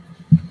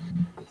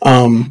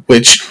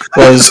 which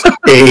was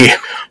a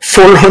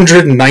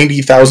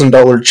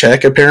 $490,000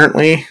 check,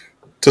 apparently,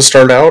 to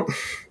start out.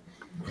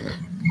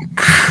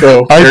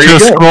 So, I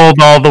just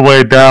scrolled all the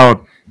way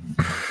down.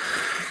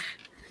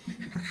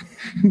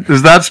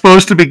 Is that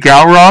supposed to be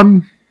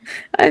Gowron?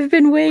 I've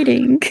been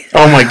waiting.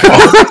 Oh my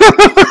god.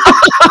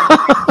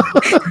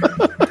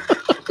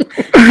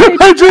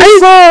 I just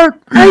saw it.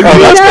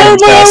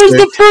 That was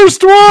the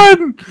first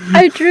one.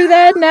 I drew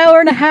that an hour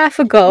and a half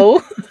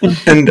ago.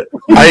 And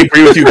I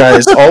agree with you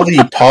guys. All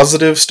the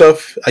positive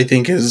stuff, I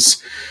think,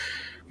 is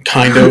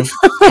kind of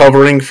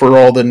covering for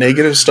all the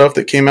negative stuff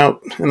that came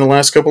out in the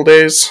last couple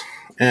days.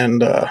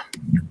 And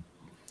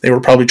they were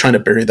probably trying to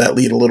bury that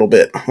lead a little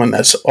bit when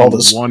that's all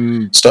this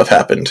stuff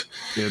happened.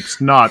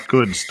 It's not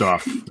good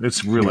stuff.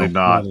 It's really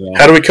not.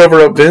 How do we cover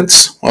up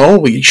Vince?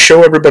 Well, we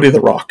show everybody The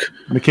Rock.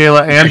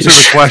 Michaela, answer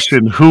the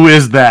question. Who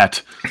is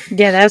that?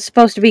 Yeah, that's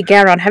supposed to be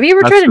Gowron. Have you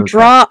ever tried to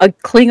draw a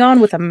Klingon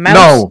with a mouse?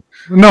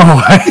 No.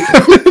 I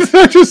can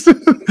tell it's a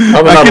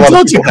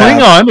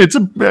Klingon. Have. It's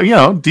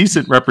a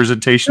decent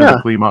representation of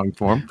the Klingon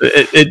form.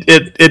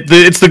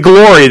 It's the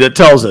glory that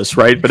tells us,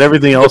 right? But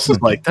everything else is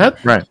like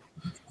that. Right.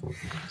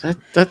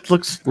 That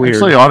looks weird.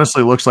 Actually,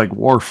 honestly, looks like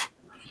Worf.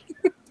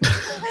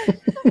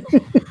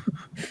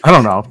 I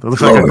don't know. It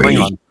looks like a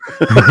Klingon.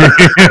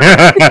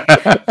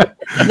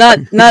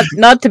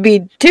 Not to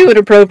be too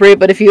inappropriate,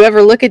 but if you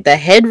ever look at the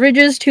head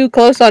ridges too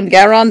close on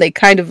Gowron, they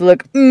kind of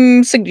look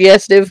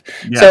suggestive.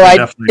 Yeah, so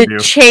I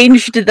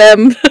changed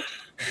them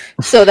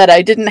so that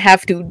I didn't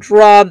have to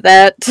draw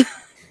that.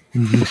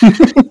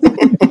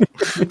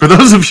 For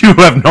those of you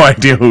who have no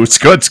idea what's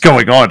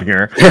going on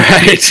here,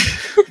 right?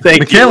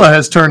 Michaela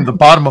has turned the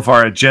bottom of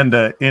our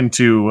agenda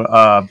into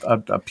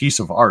a piece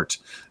of art,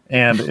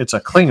 and it's a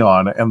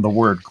Klingon and the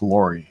word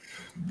glory.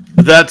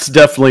 That's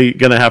definitely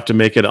going to have to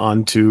make it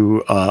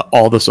onto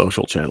all the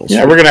social channels.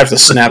 Yeah, we're going to have to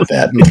snap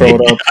that and throw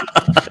it up.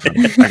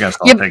 I guess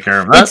I'll take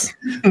care of that.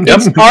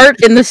 It's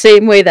art in the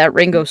same way that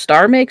Ringo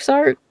Starr makes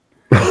art.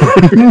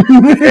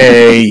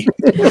 Hey.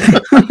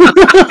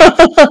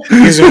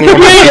 He's the only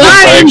one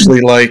I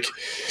actually like.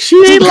 She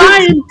ain't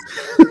lying.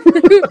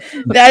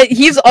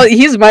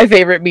 He's my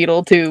favorite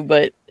Beatle too,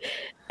 but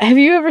have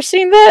you ever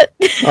seen that?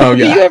 Oh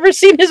yeah. Have you ever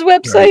seen his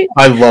website?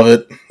 I love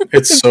it.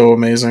 It's so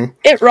amazing.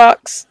 It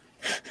rocks.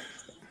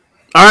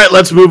 All right,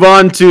 let's move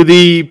on to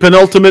the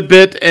penultimate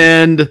bit.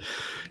 And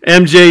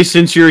MJ,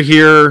 since you're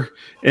here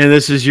and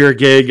this is your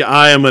gig,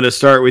 I am going to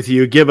start with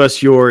you. Give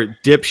us your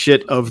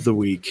dipshit of the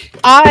week.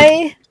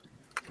 I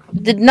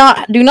do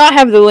not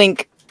have the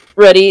link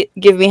ready.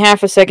 Give me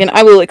half a second.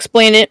 I will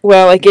explain it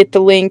while I get the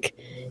link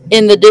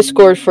in the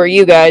Discord for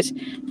you guys.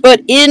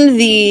 But in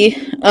the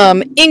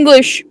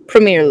English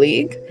Premier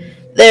League,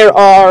 there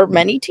are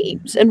many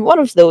teams, and one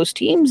of those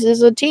teams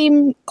is a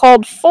team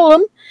called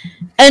Fulham.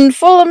 And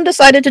Fulham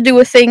decided to do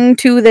a thing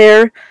to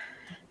their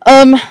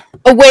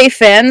away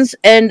fans,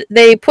 and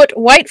they put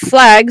white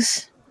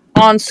flags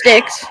on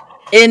sticks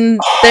in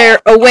their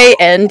away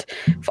end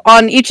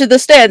on each of the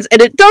stands, and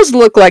it does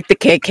look like the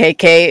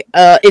KKK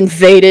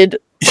invaded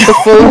the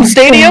Fulham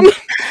stadium.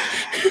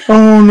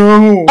 Oh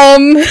no!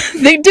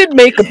 They did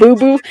make a boo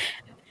boo,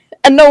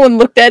 and no one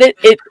looked at it.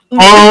 It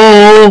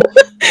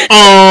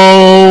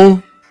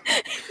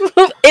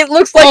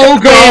looks like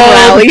a Klan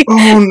rally.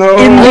 Oh no!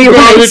 In the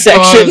away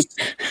section.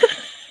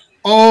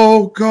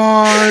 Oh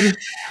god!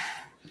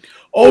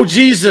 Oh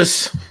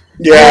Jesus!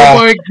 Yeah! Oh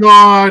my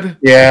god!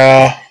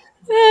 Yeah!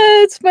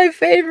 It's my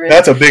favorite.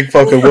 That's a big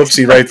fucking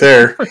whoopsie right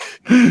there.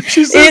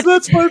 She says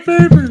that's my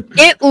favorite.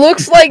 It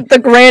looks like the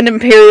Grand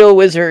Imperial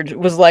Wizard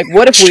was like,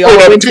 what if we all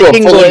went to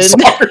England?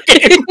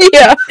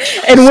 Yeah,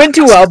 and went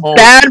to a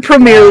bad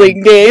Premier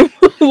League game.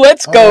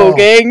 Let's go,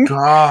 gang.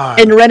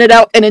 God. And rented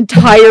out an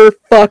entire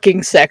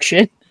fucking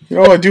section. You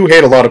know, I do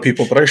hate a lot of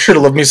people, but I sure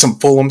love me some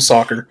Fulham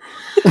soccer.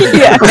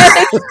 Yeah.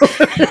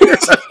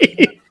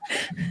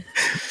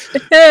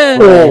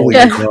 Holy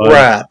Yeah.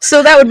 crap.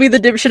 So that would be the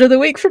dipshit of the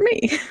week for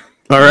me.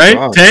 All right,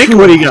 Wow. Tank,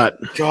 what do you got?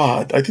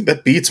 God, I think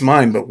that beats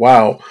mine, but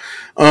wow.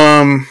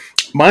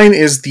 Mine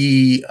is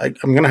I'm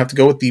going to have to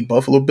go with the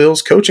Buffalo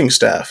Bills coaching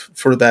staff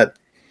for that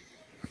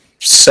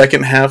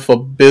second half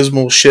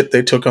abysmal shit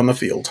they took on the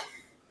field.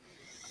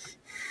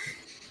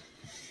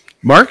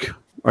 Mark,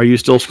 are you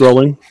still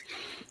scrolling?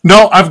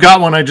 No, I've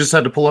got one. I just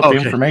had to pull up the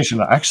Okay.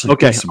 information. I actually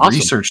Okay, did some awesome.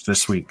 research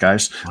this week,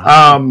 guys.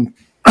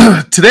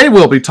 Today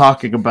we'll be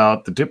talking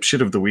about the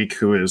dipshit of the week,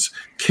 who is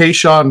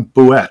Keyshawn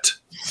Buett.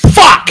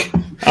 Fuck!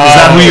 Is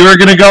that who you were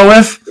going to go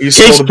with?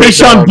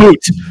 Keyshawn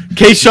Boot.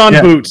 Keyshawn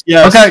Boot.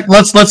 Yes. Okay,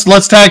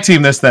 let's tag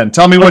team this then.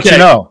 Tell me what you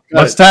know.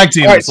 Let's tag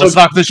team All right, this. Let's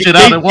knock this shit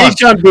out at once.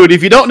 Keyshawn Boot.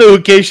 If you don't know who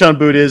Keyshawn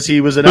Boot is, he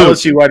was an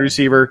LSU wide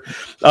receiver.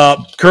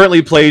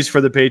 Currently plays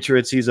for the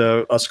Patriots. He's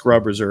a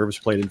scrub reserve. Has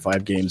played in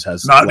 5 games.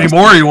 Not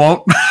anymore. He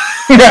won't.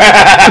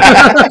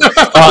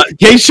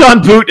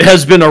 Keyshawn Boot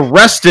has been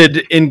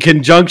arrested in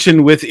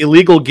conjunction with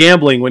illegal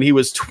gambling. When he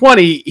was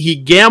 20, he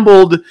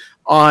gambled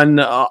on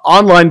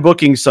online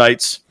booking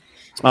sites,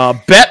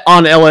 bet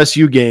on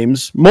LSU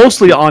games,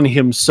 mostly on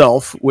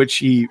himself, which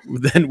he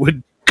then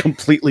would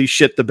completely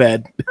shit the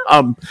bed.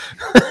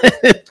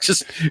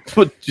 Just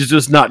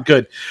not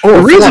good.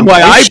 The reason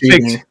why I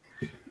picked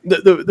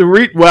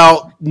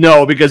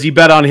no, because he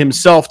bet on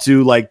himself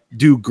to like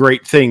do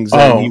great things,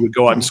 and he would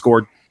go out and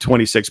score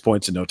 26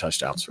 points and no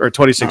touchdowns, or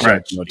 26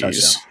 yards and no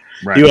touchdowns.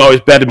 Right. He would always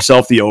bet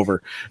himself the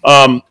over.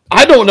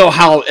 I don't know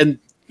how. And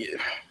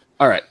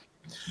all right.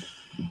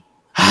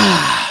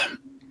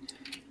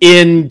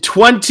 In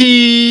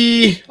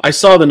 20, I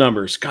saw the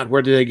numbers. God,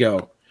 where did they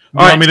go?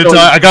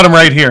 I got them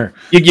right here.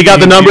 You got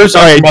the numbers?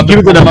 All right,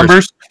 give me the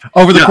numbers.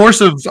 Over the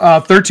course of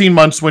 13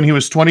 months, when he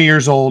was 20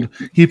 years old,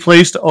 he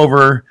placed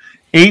over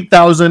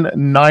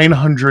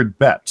 8,900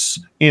 bets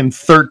in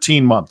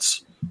 13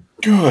 months.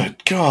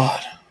 Good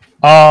God.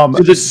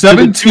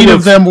 17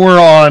 of them were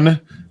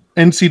on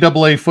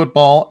NCAA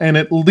football, and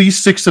at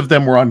least 6 of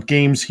them were on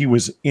games he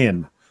was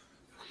in.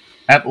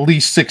 At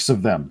least 6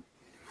 of them.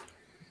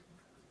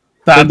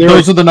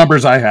 Those are the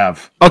numbers I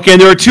have. Okay,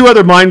 and there are 2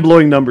 other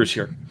mind-blowing numbers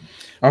here.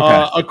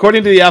 Okay.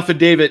 According to the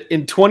affidavit,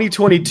 in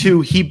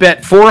 2022, he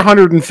bet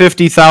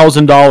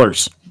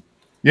 $450,000.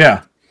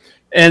 Yeah.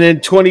 And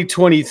in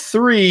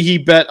 2023, he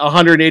bet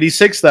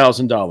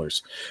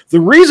 $186,000.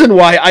 The reason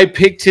why I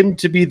picked him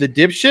to be the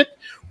dipshit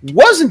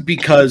wasn't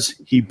because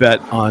he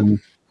bet on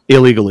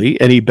illegally,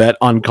 and he bet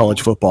on college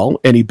football,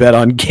 and he bet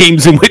on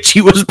games in which he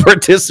was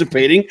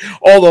participating,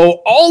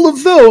 although all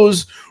of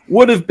those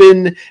would have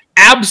been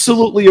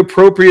absolutely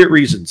appropriate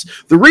reasons.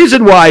 The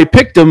reason why I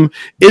picked him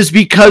is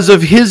because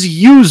of his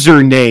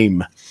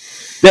username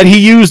that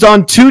he used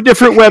on 2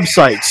 different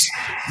websites.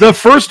 The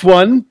first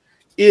one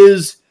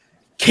is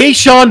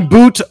Keyshawn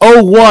Boot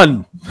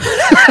 01.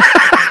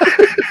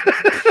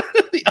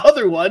 The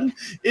other one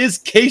is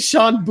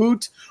Keyshawn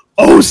Boot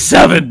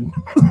 07.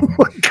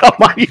 Come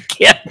on, you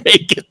can't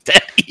make it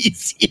that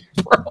easy,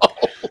 bro.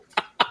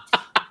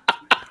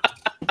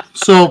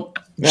 So,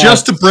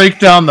 just to break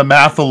down the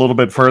math a little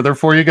bit further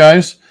for you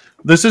guys,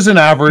 this is an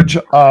average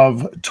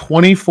of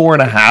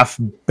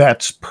 24.5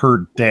 bets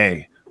per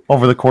day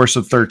over the course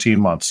of 13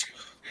 months.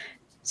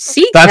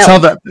 That's how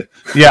that.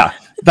 Yeah,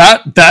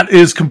 that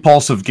is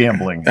compulsive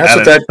gambling. That's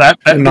what that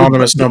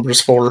anonymous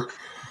number's for.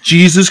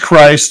 Jesus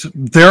Christ,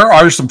 there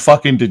are some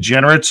fucking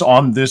degenerates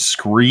on this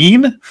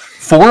screen.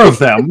 4 of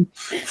them.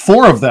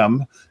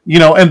 You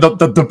know, and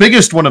the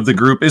biggest one of the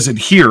group isn't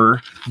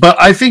here, but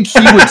I think he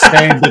would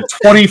say that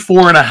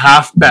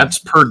 24.5 bets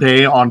per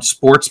day on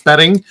sports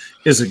betting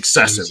is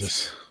excessive.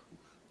 Jesus.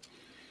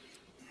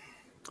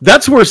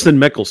 That's worse than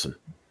Mickelson.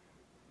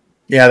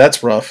 Yeah,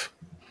 that's rough.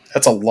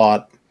 That's a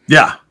lot.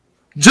 Yeah.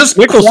 Just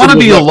Mickelson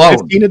quantity was alone.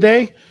 15 a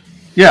day?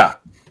 Yeah.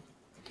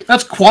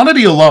 That's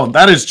quantity alone.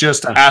 That is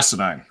just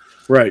asinine.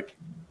 Right.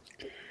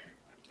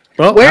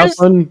 Well, have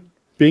fun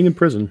being in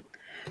prison.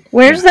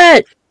 Where's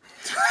that?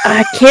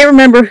 I can't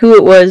remember who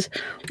it was.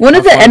 One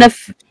of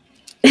the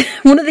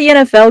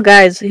NFL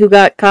guys who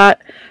got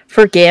caught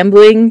for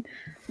gambling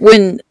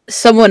when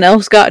someone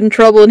else got in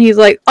trouble, and he's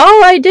like,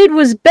 "All I did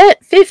was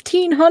bet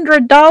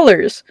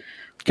 $1,500."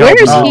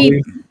 Where is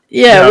he?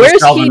 Yeah, where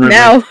is he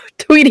now?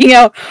 Tweeting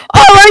out,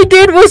 "All I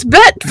did was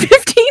bet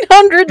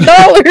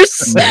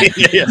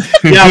 $1,500." Yeah,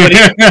 but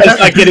he's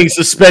not getting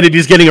suspended;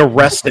 he's getting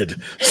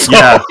arrested. So.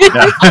 Yeah.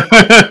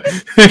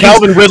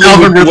 Calvin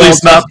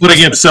Ridley's not putting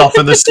himself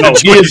in this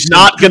situation. He is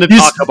not going to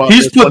talk about.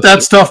 He's put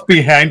that stuff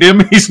behind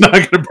him. He's not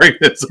going to bring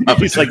this up.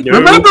 He's like, no.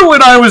 Remember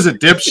when I was a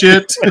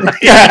dipshit? At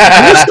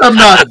least I'm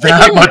not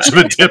that much of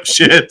a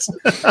dipshit.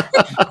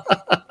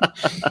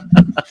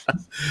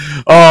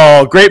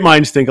 Oh, great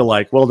minds think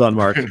alike. Well done,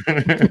 Mark.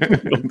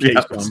 Okay,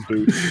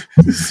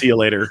 see you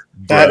later.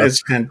 That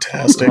is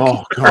fantastic.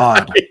 Oh,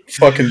 God.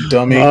 Fucking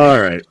dummy. All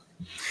right.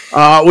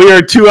 We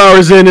are 2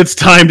 hours in. It's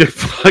time to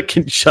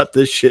fucking shut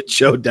this shit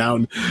show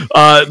down.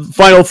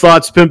 Final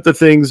thoughts, pimp the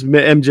things.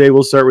 MJ,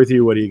 we'll start with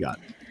you. What do you got?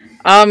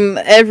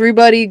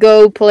 Everybody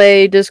go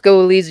play Disco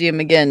Elysium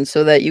again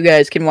so that you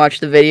guys can watch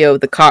the video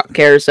of the cock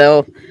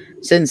carousel,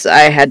 since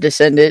I had to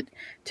send it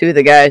to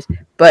the guys.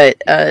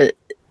 But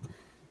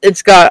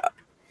it's got.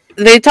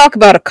 They talk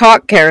about a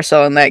cock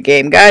carousel in that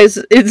game, guys.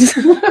 It's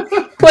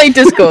play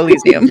Disco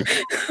Elysium.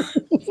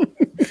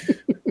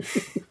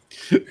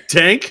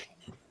 Tank.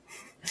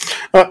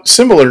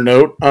 Similar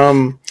note.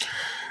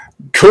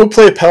 Go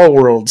play Pal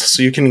World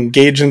so you can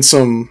engage in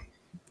some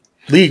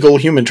legal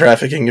human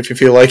trafficking if you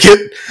feel like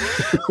it.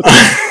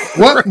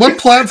 What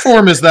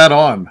platform is that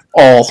on?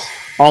 All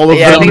of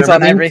Yeah, I them. think it's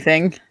on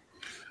everything.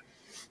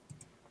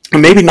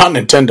 Maybe not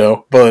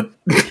Nintendo, but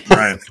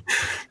Right.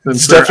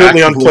 it's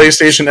definitely on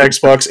PlayStation,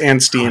 Xbox,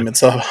 and Steam. It's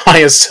the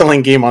highest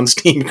selling game on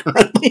Steam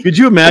currently. Could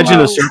you imagine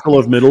a circle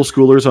of middle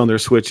schoolers on their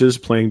Switches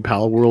playing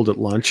Pal World at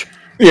lunch?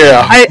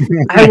 Yeah.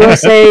 I will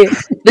say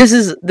this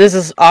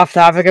is off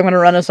topic. I'm going to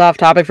run us off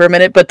topic for a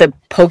minute, but the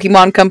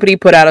Pokemon company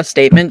put out a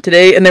statement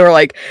today, and they were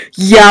like,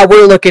 "Yeah,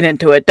 we're looking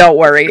into it. Don't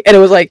worry." And it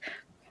was like,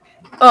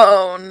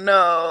 "Oh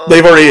no!"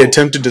 They've already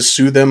attempted to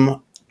sue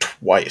them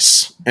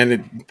twice, and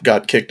it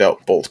got kicked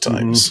out both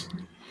times.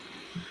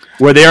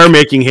 Where they are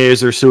making hay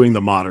is they're suing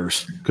the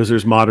modders because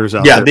there's modders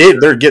out there. Yeah,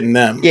 they're getting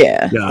them.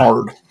 Yeah.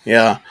 Hard.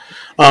 Yeah.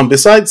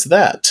 Besides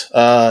that,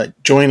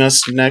 join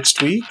us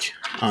next week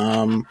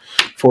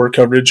for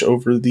coverage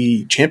over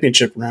the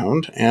championship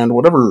round and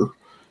whatever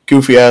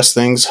goofy ass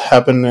things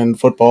happen in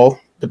football.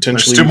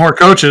 Potentially, There's 2 more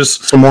coaches.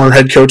 some more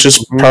head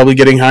coaches probably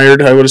getting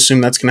hired. I would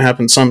assume that's going to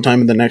happen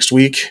sometime in the next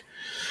week.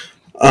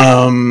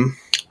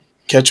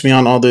 Catch me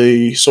on all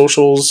the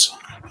socials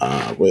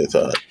with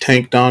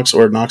Tank Knox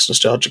or Knox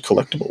Nostalgic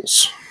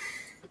Collectibles.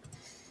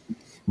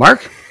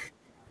 Mark?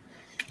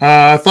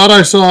 I thought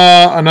I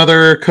saw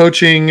another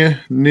coaching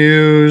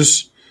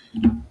news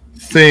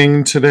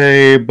thing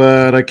today,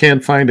 but I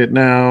can't find it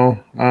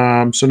now.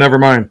 So never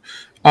mind.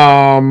 You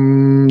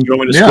want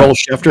me to scroll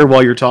Schefter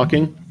while you're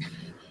talking?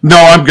 No,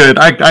 I'm good.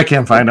 I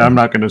can't find it. I'm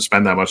not going to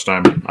spend that much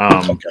time.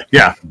 Okay.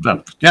 Yeah,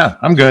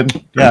 I'm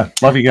good. Yeah,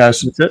 love you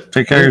guys. That's it.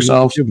 Take care of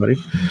yourselves. You, buddy.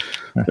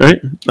 All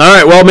right.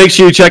 Well, make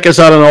sure you check us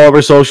out on all of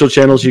our social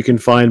channels. You can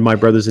find My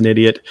Brother's an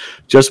Idiot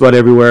just about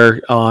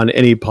everywhere on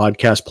any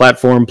podcast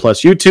platform,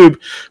 plus YouTube.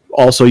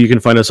 Also, you can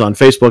find us on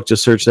Facebook.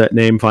 Just search that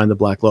name, find the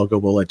black logo.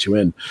 We'll let you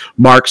in.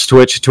 Mark's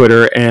Twitch,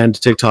 Twitter, and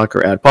TikTok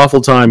are at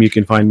Poffeltime. You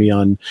can find me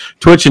on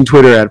Twitch and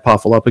Twitter at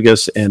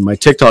Poffelupagus, and my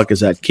TikTok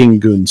is at King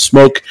Goon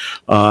Smoke.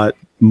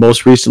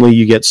 Most recently,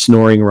 you get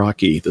Snoring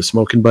Rocky, the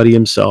smoking buddy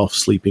himself,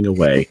 sleeping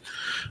away,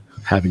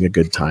 having a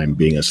good time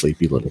being a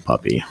sleepy little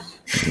puppy.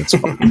 It's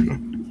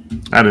fun.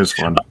 That is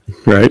fun.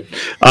 Right.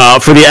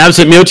 For the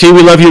absent Muti,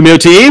 we love you,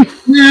 Muti.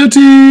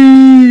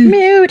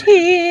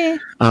 Muti.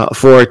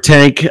 For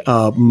Tank,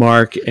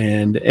 Mark,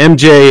 and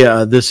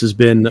MJ, this has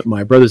been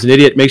My Brother's an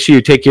Idiot. Make sure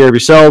you take care of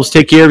yourselves,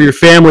 take care of your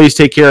families,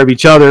 take care of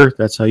each other.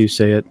 That's how you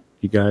say it,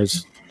 you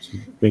guys.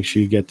 Make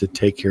sure you get to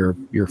take care of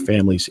your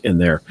families in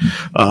there.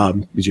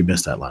 Because you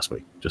missed that last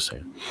week. Just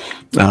saying.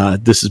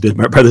 This has been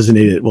My Brother's an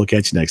Idiot. We'll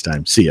catch you next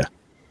time. See ya.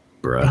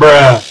 Bruh.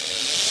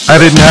 I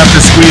didn't have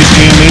to squeeze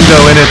Gene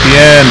Mingo in at the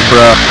end,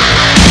 bruh.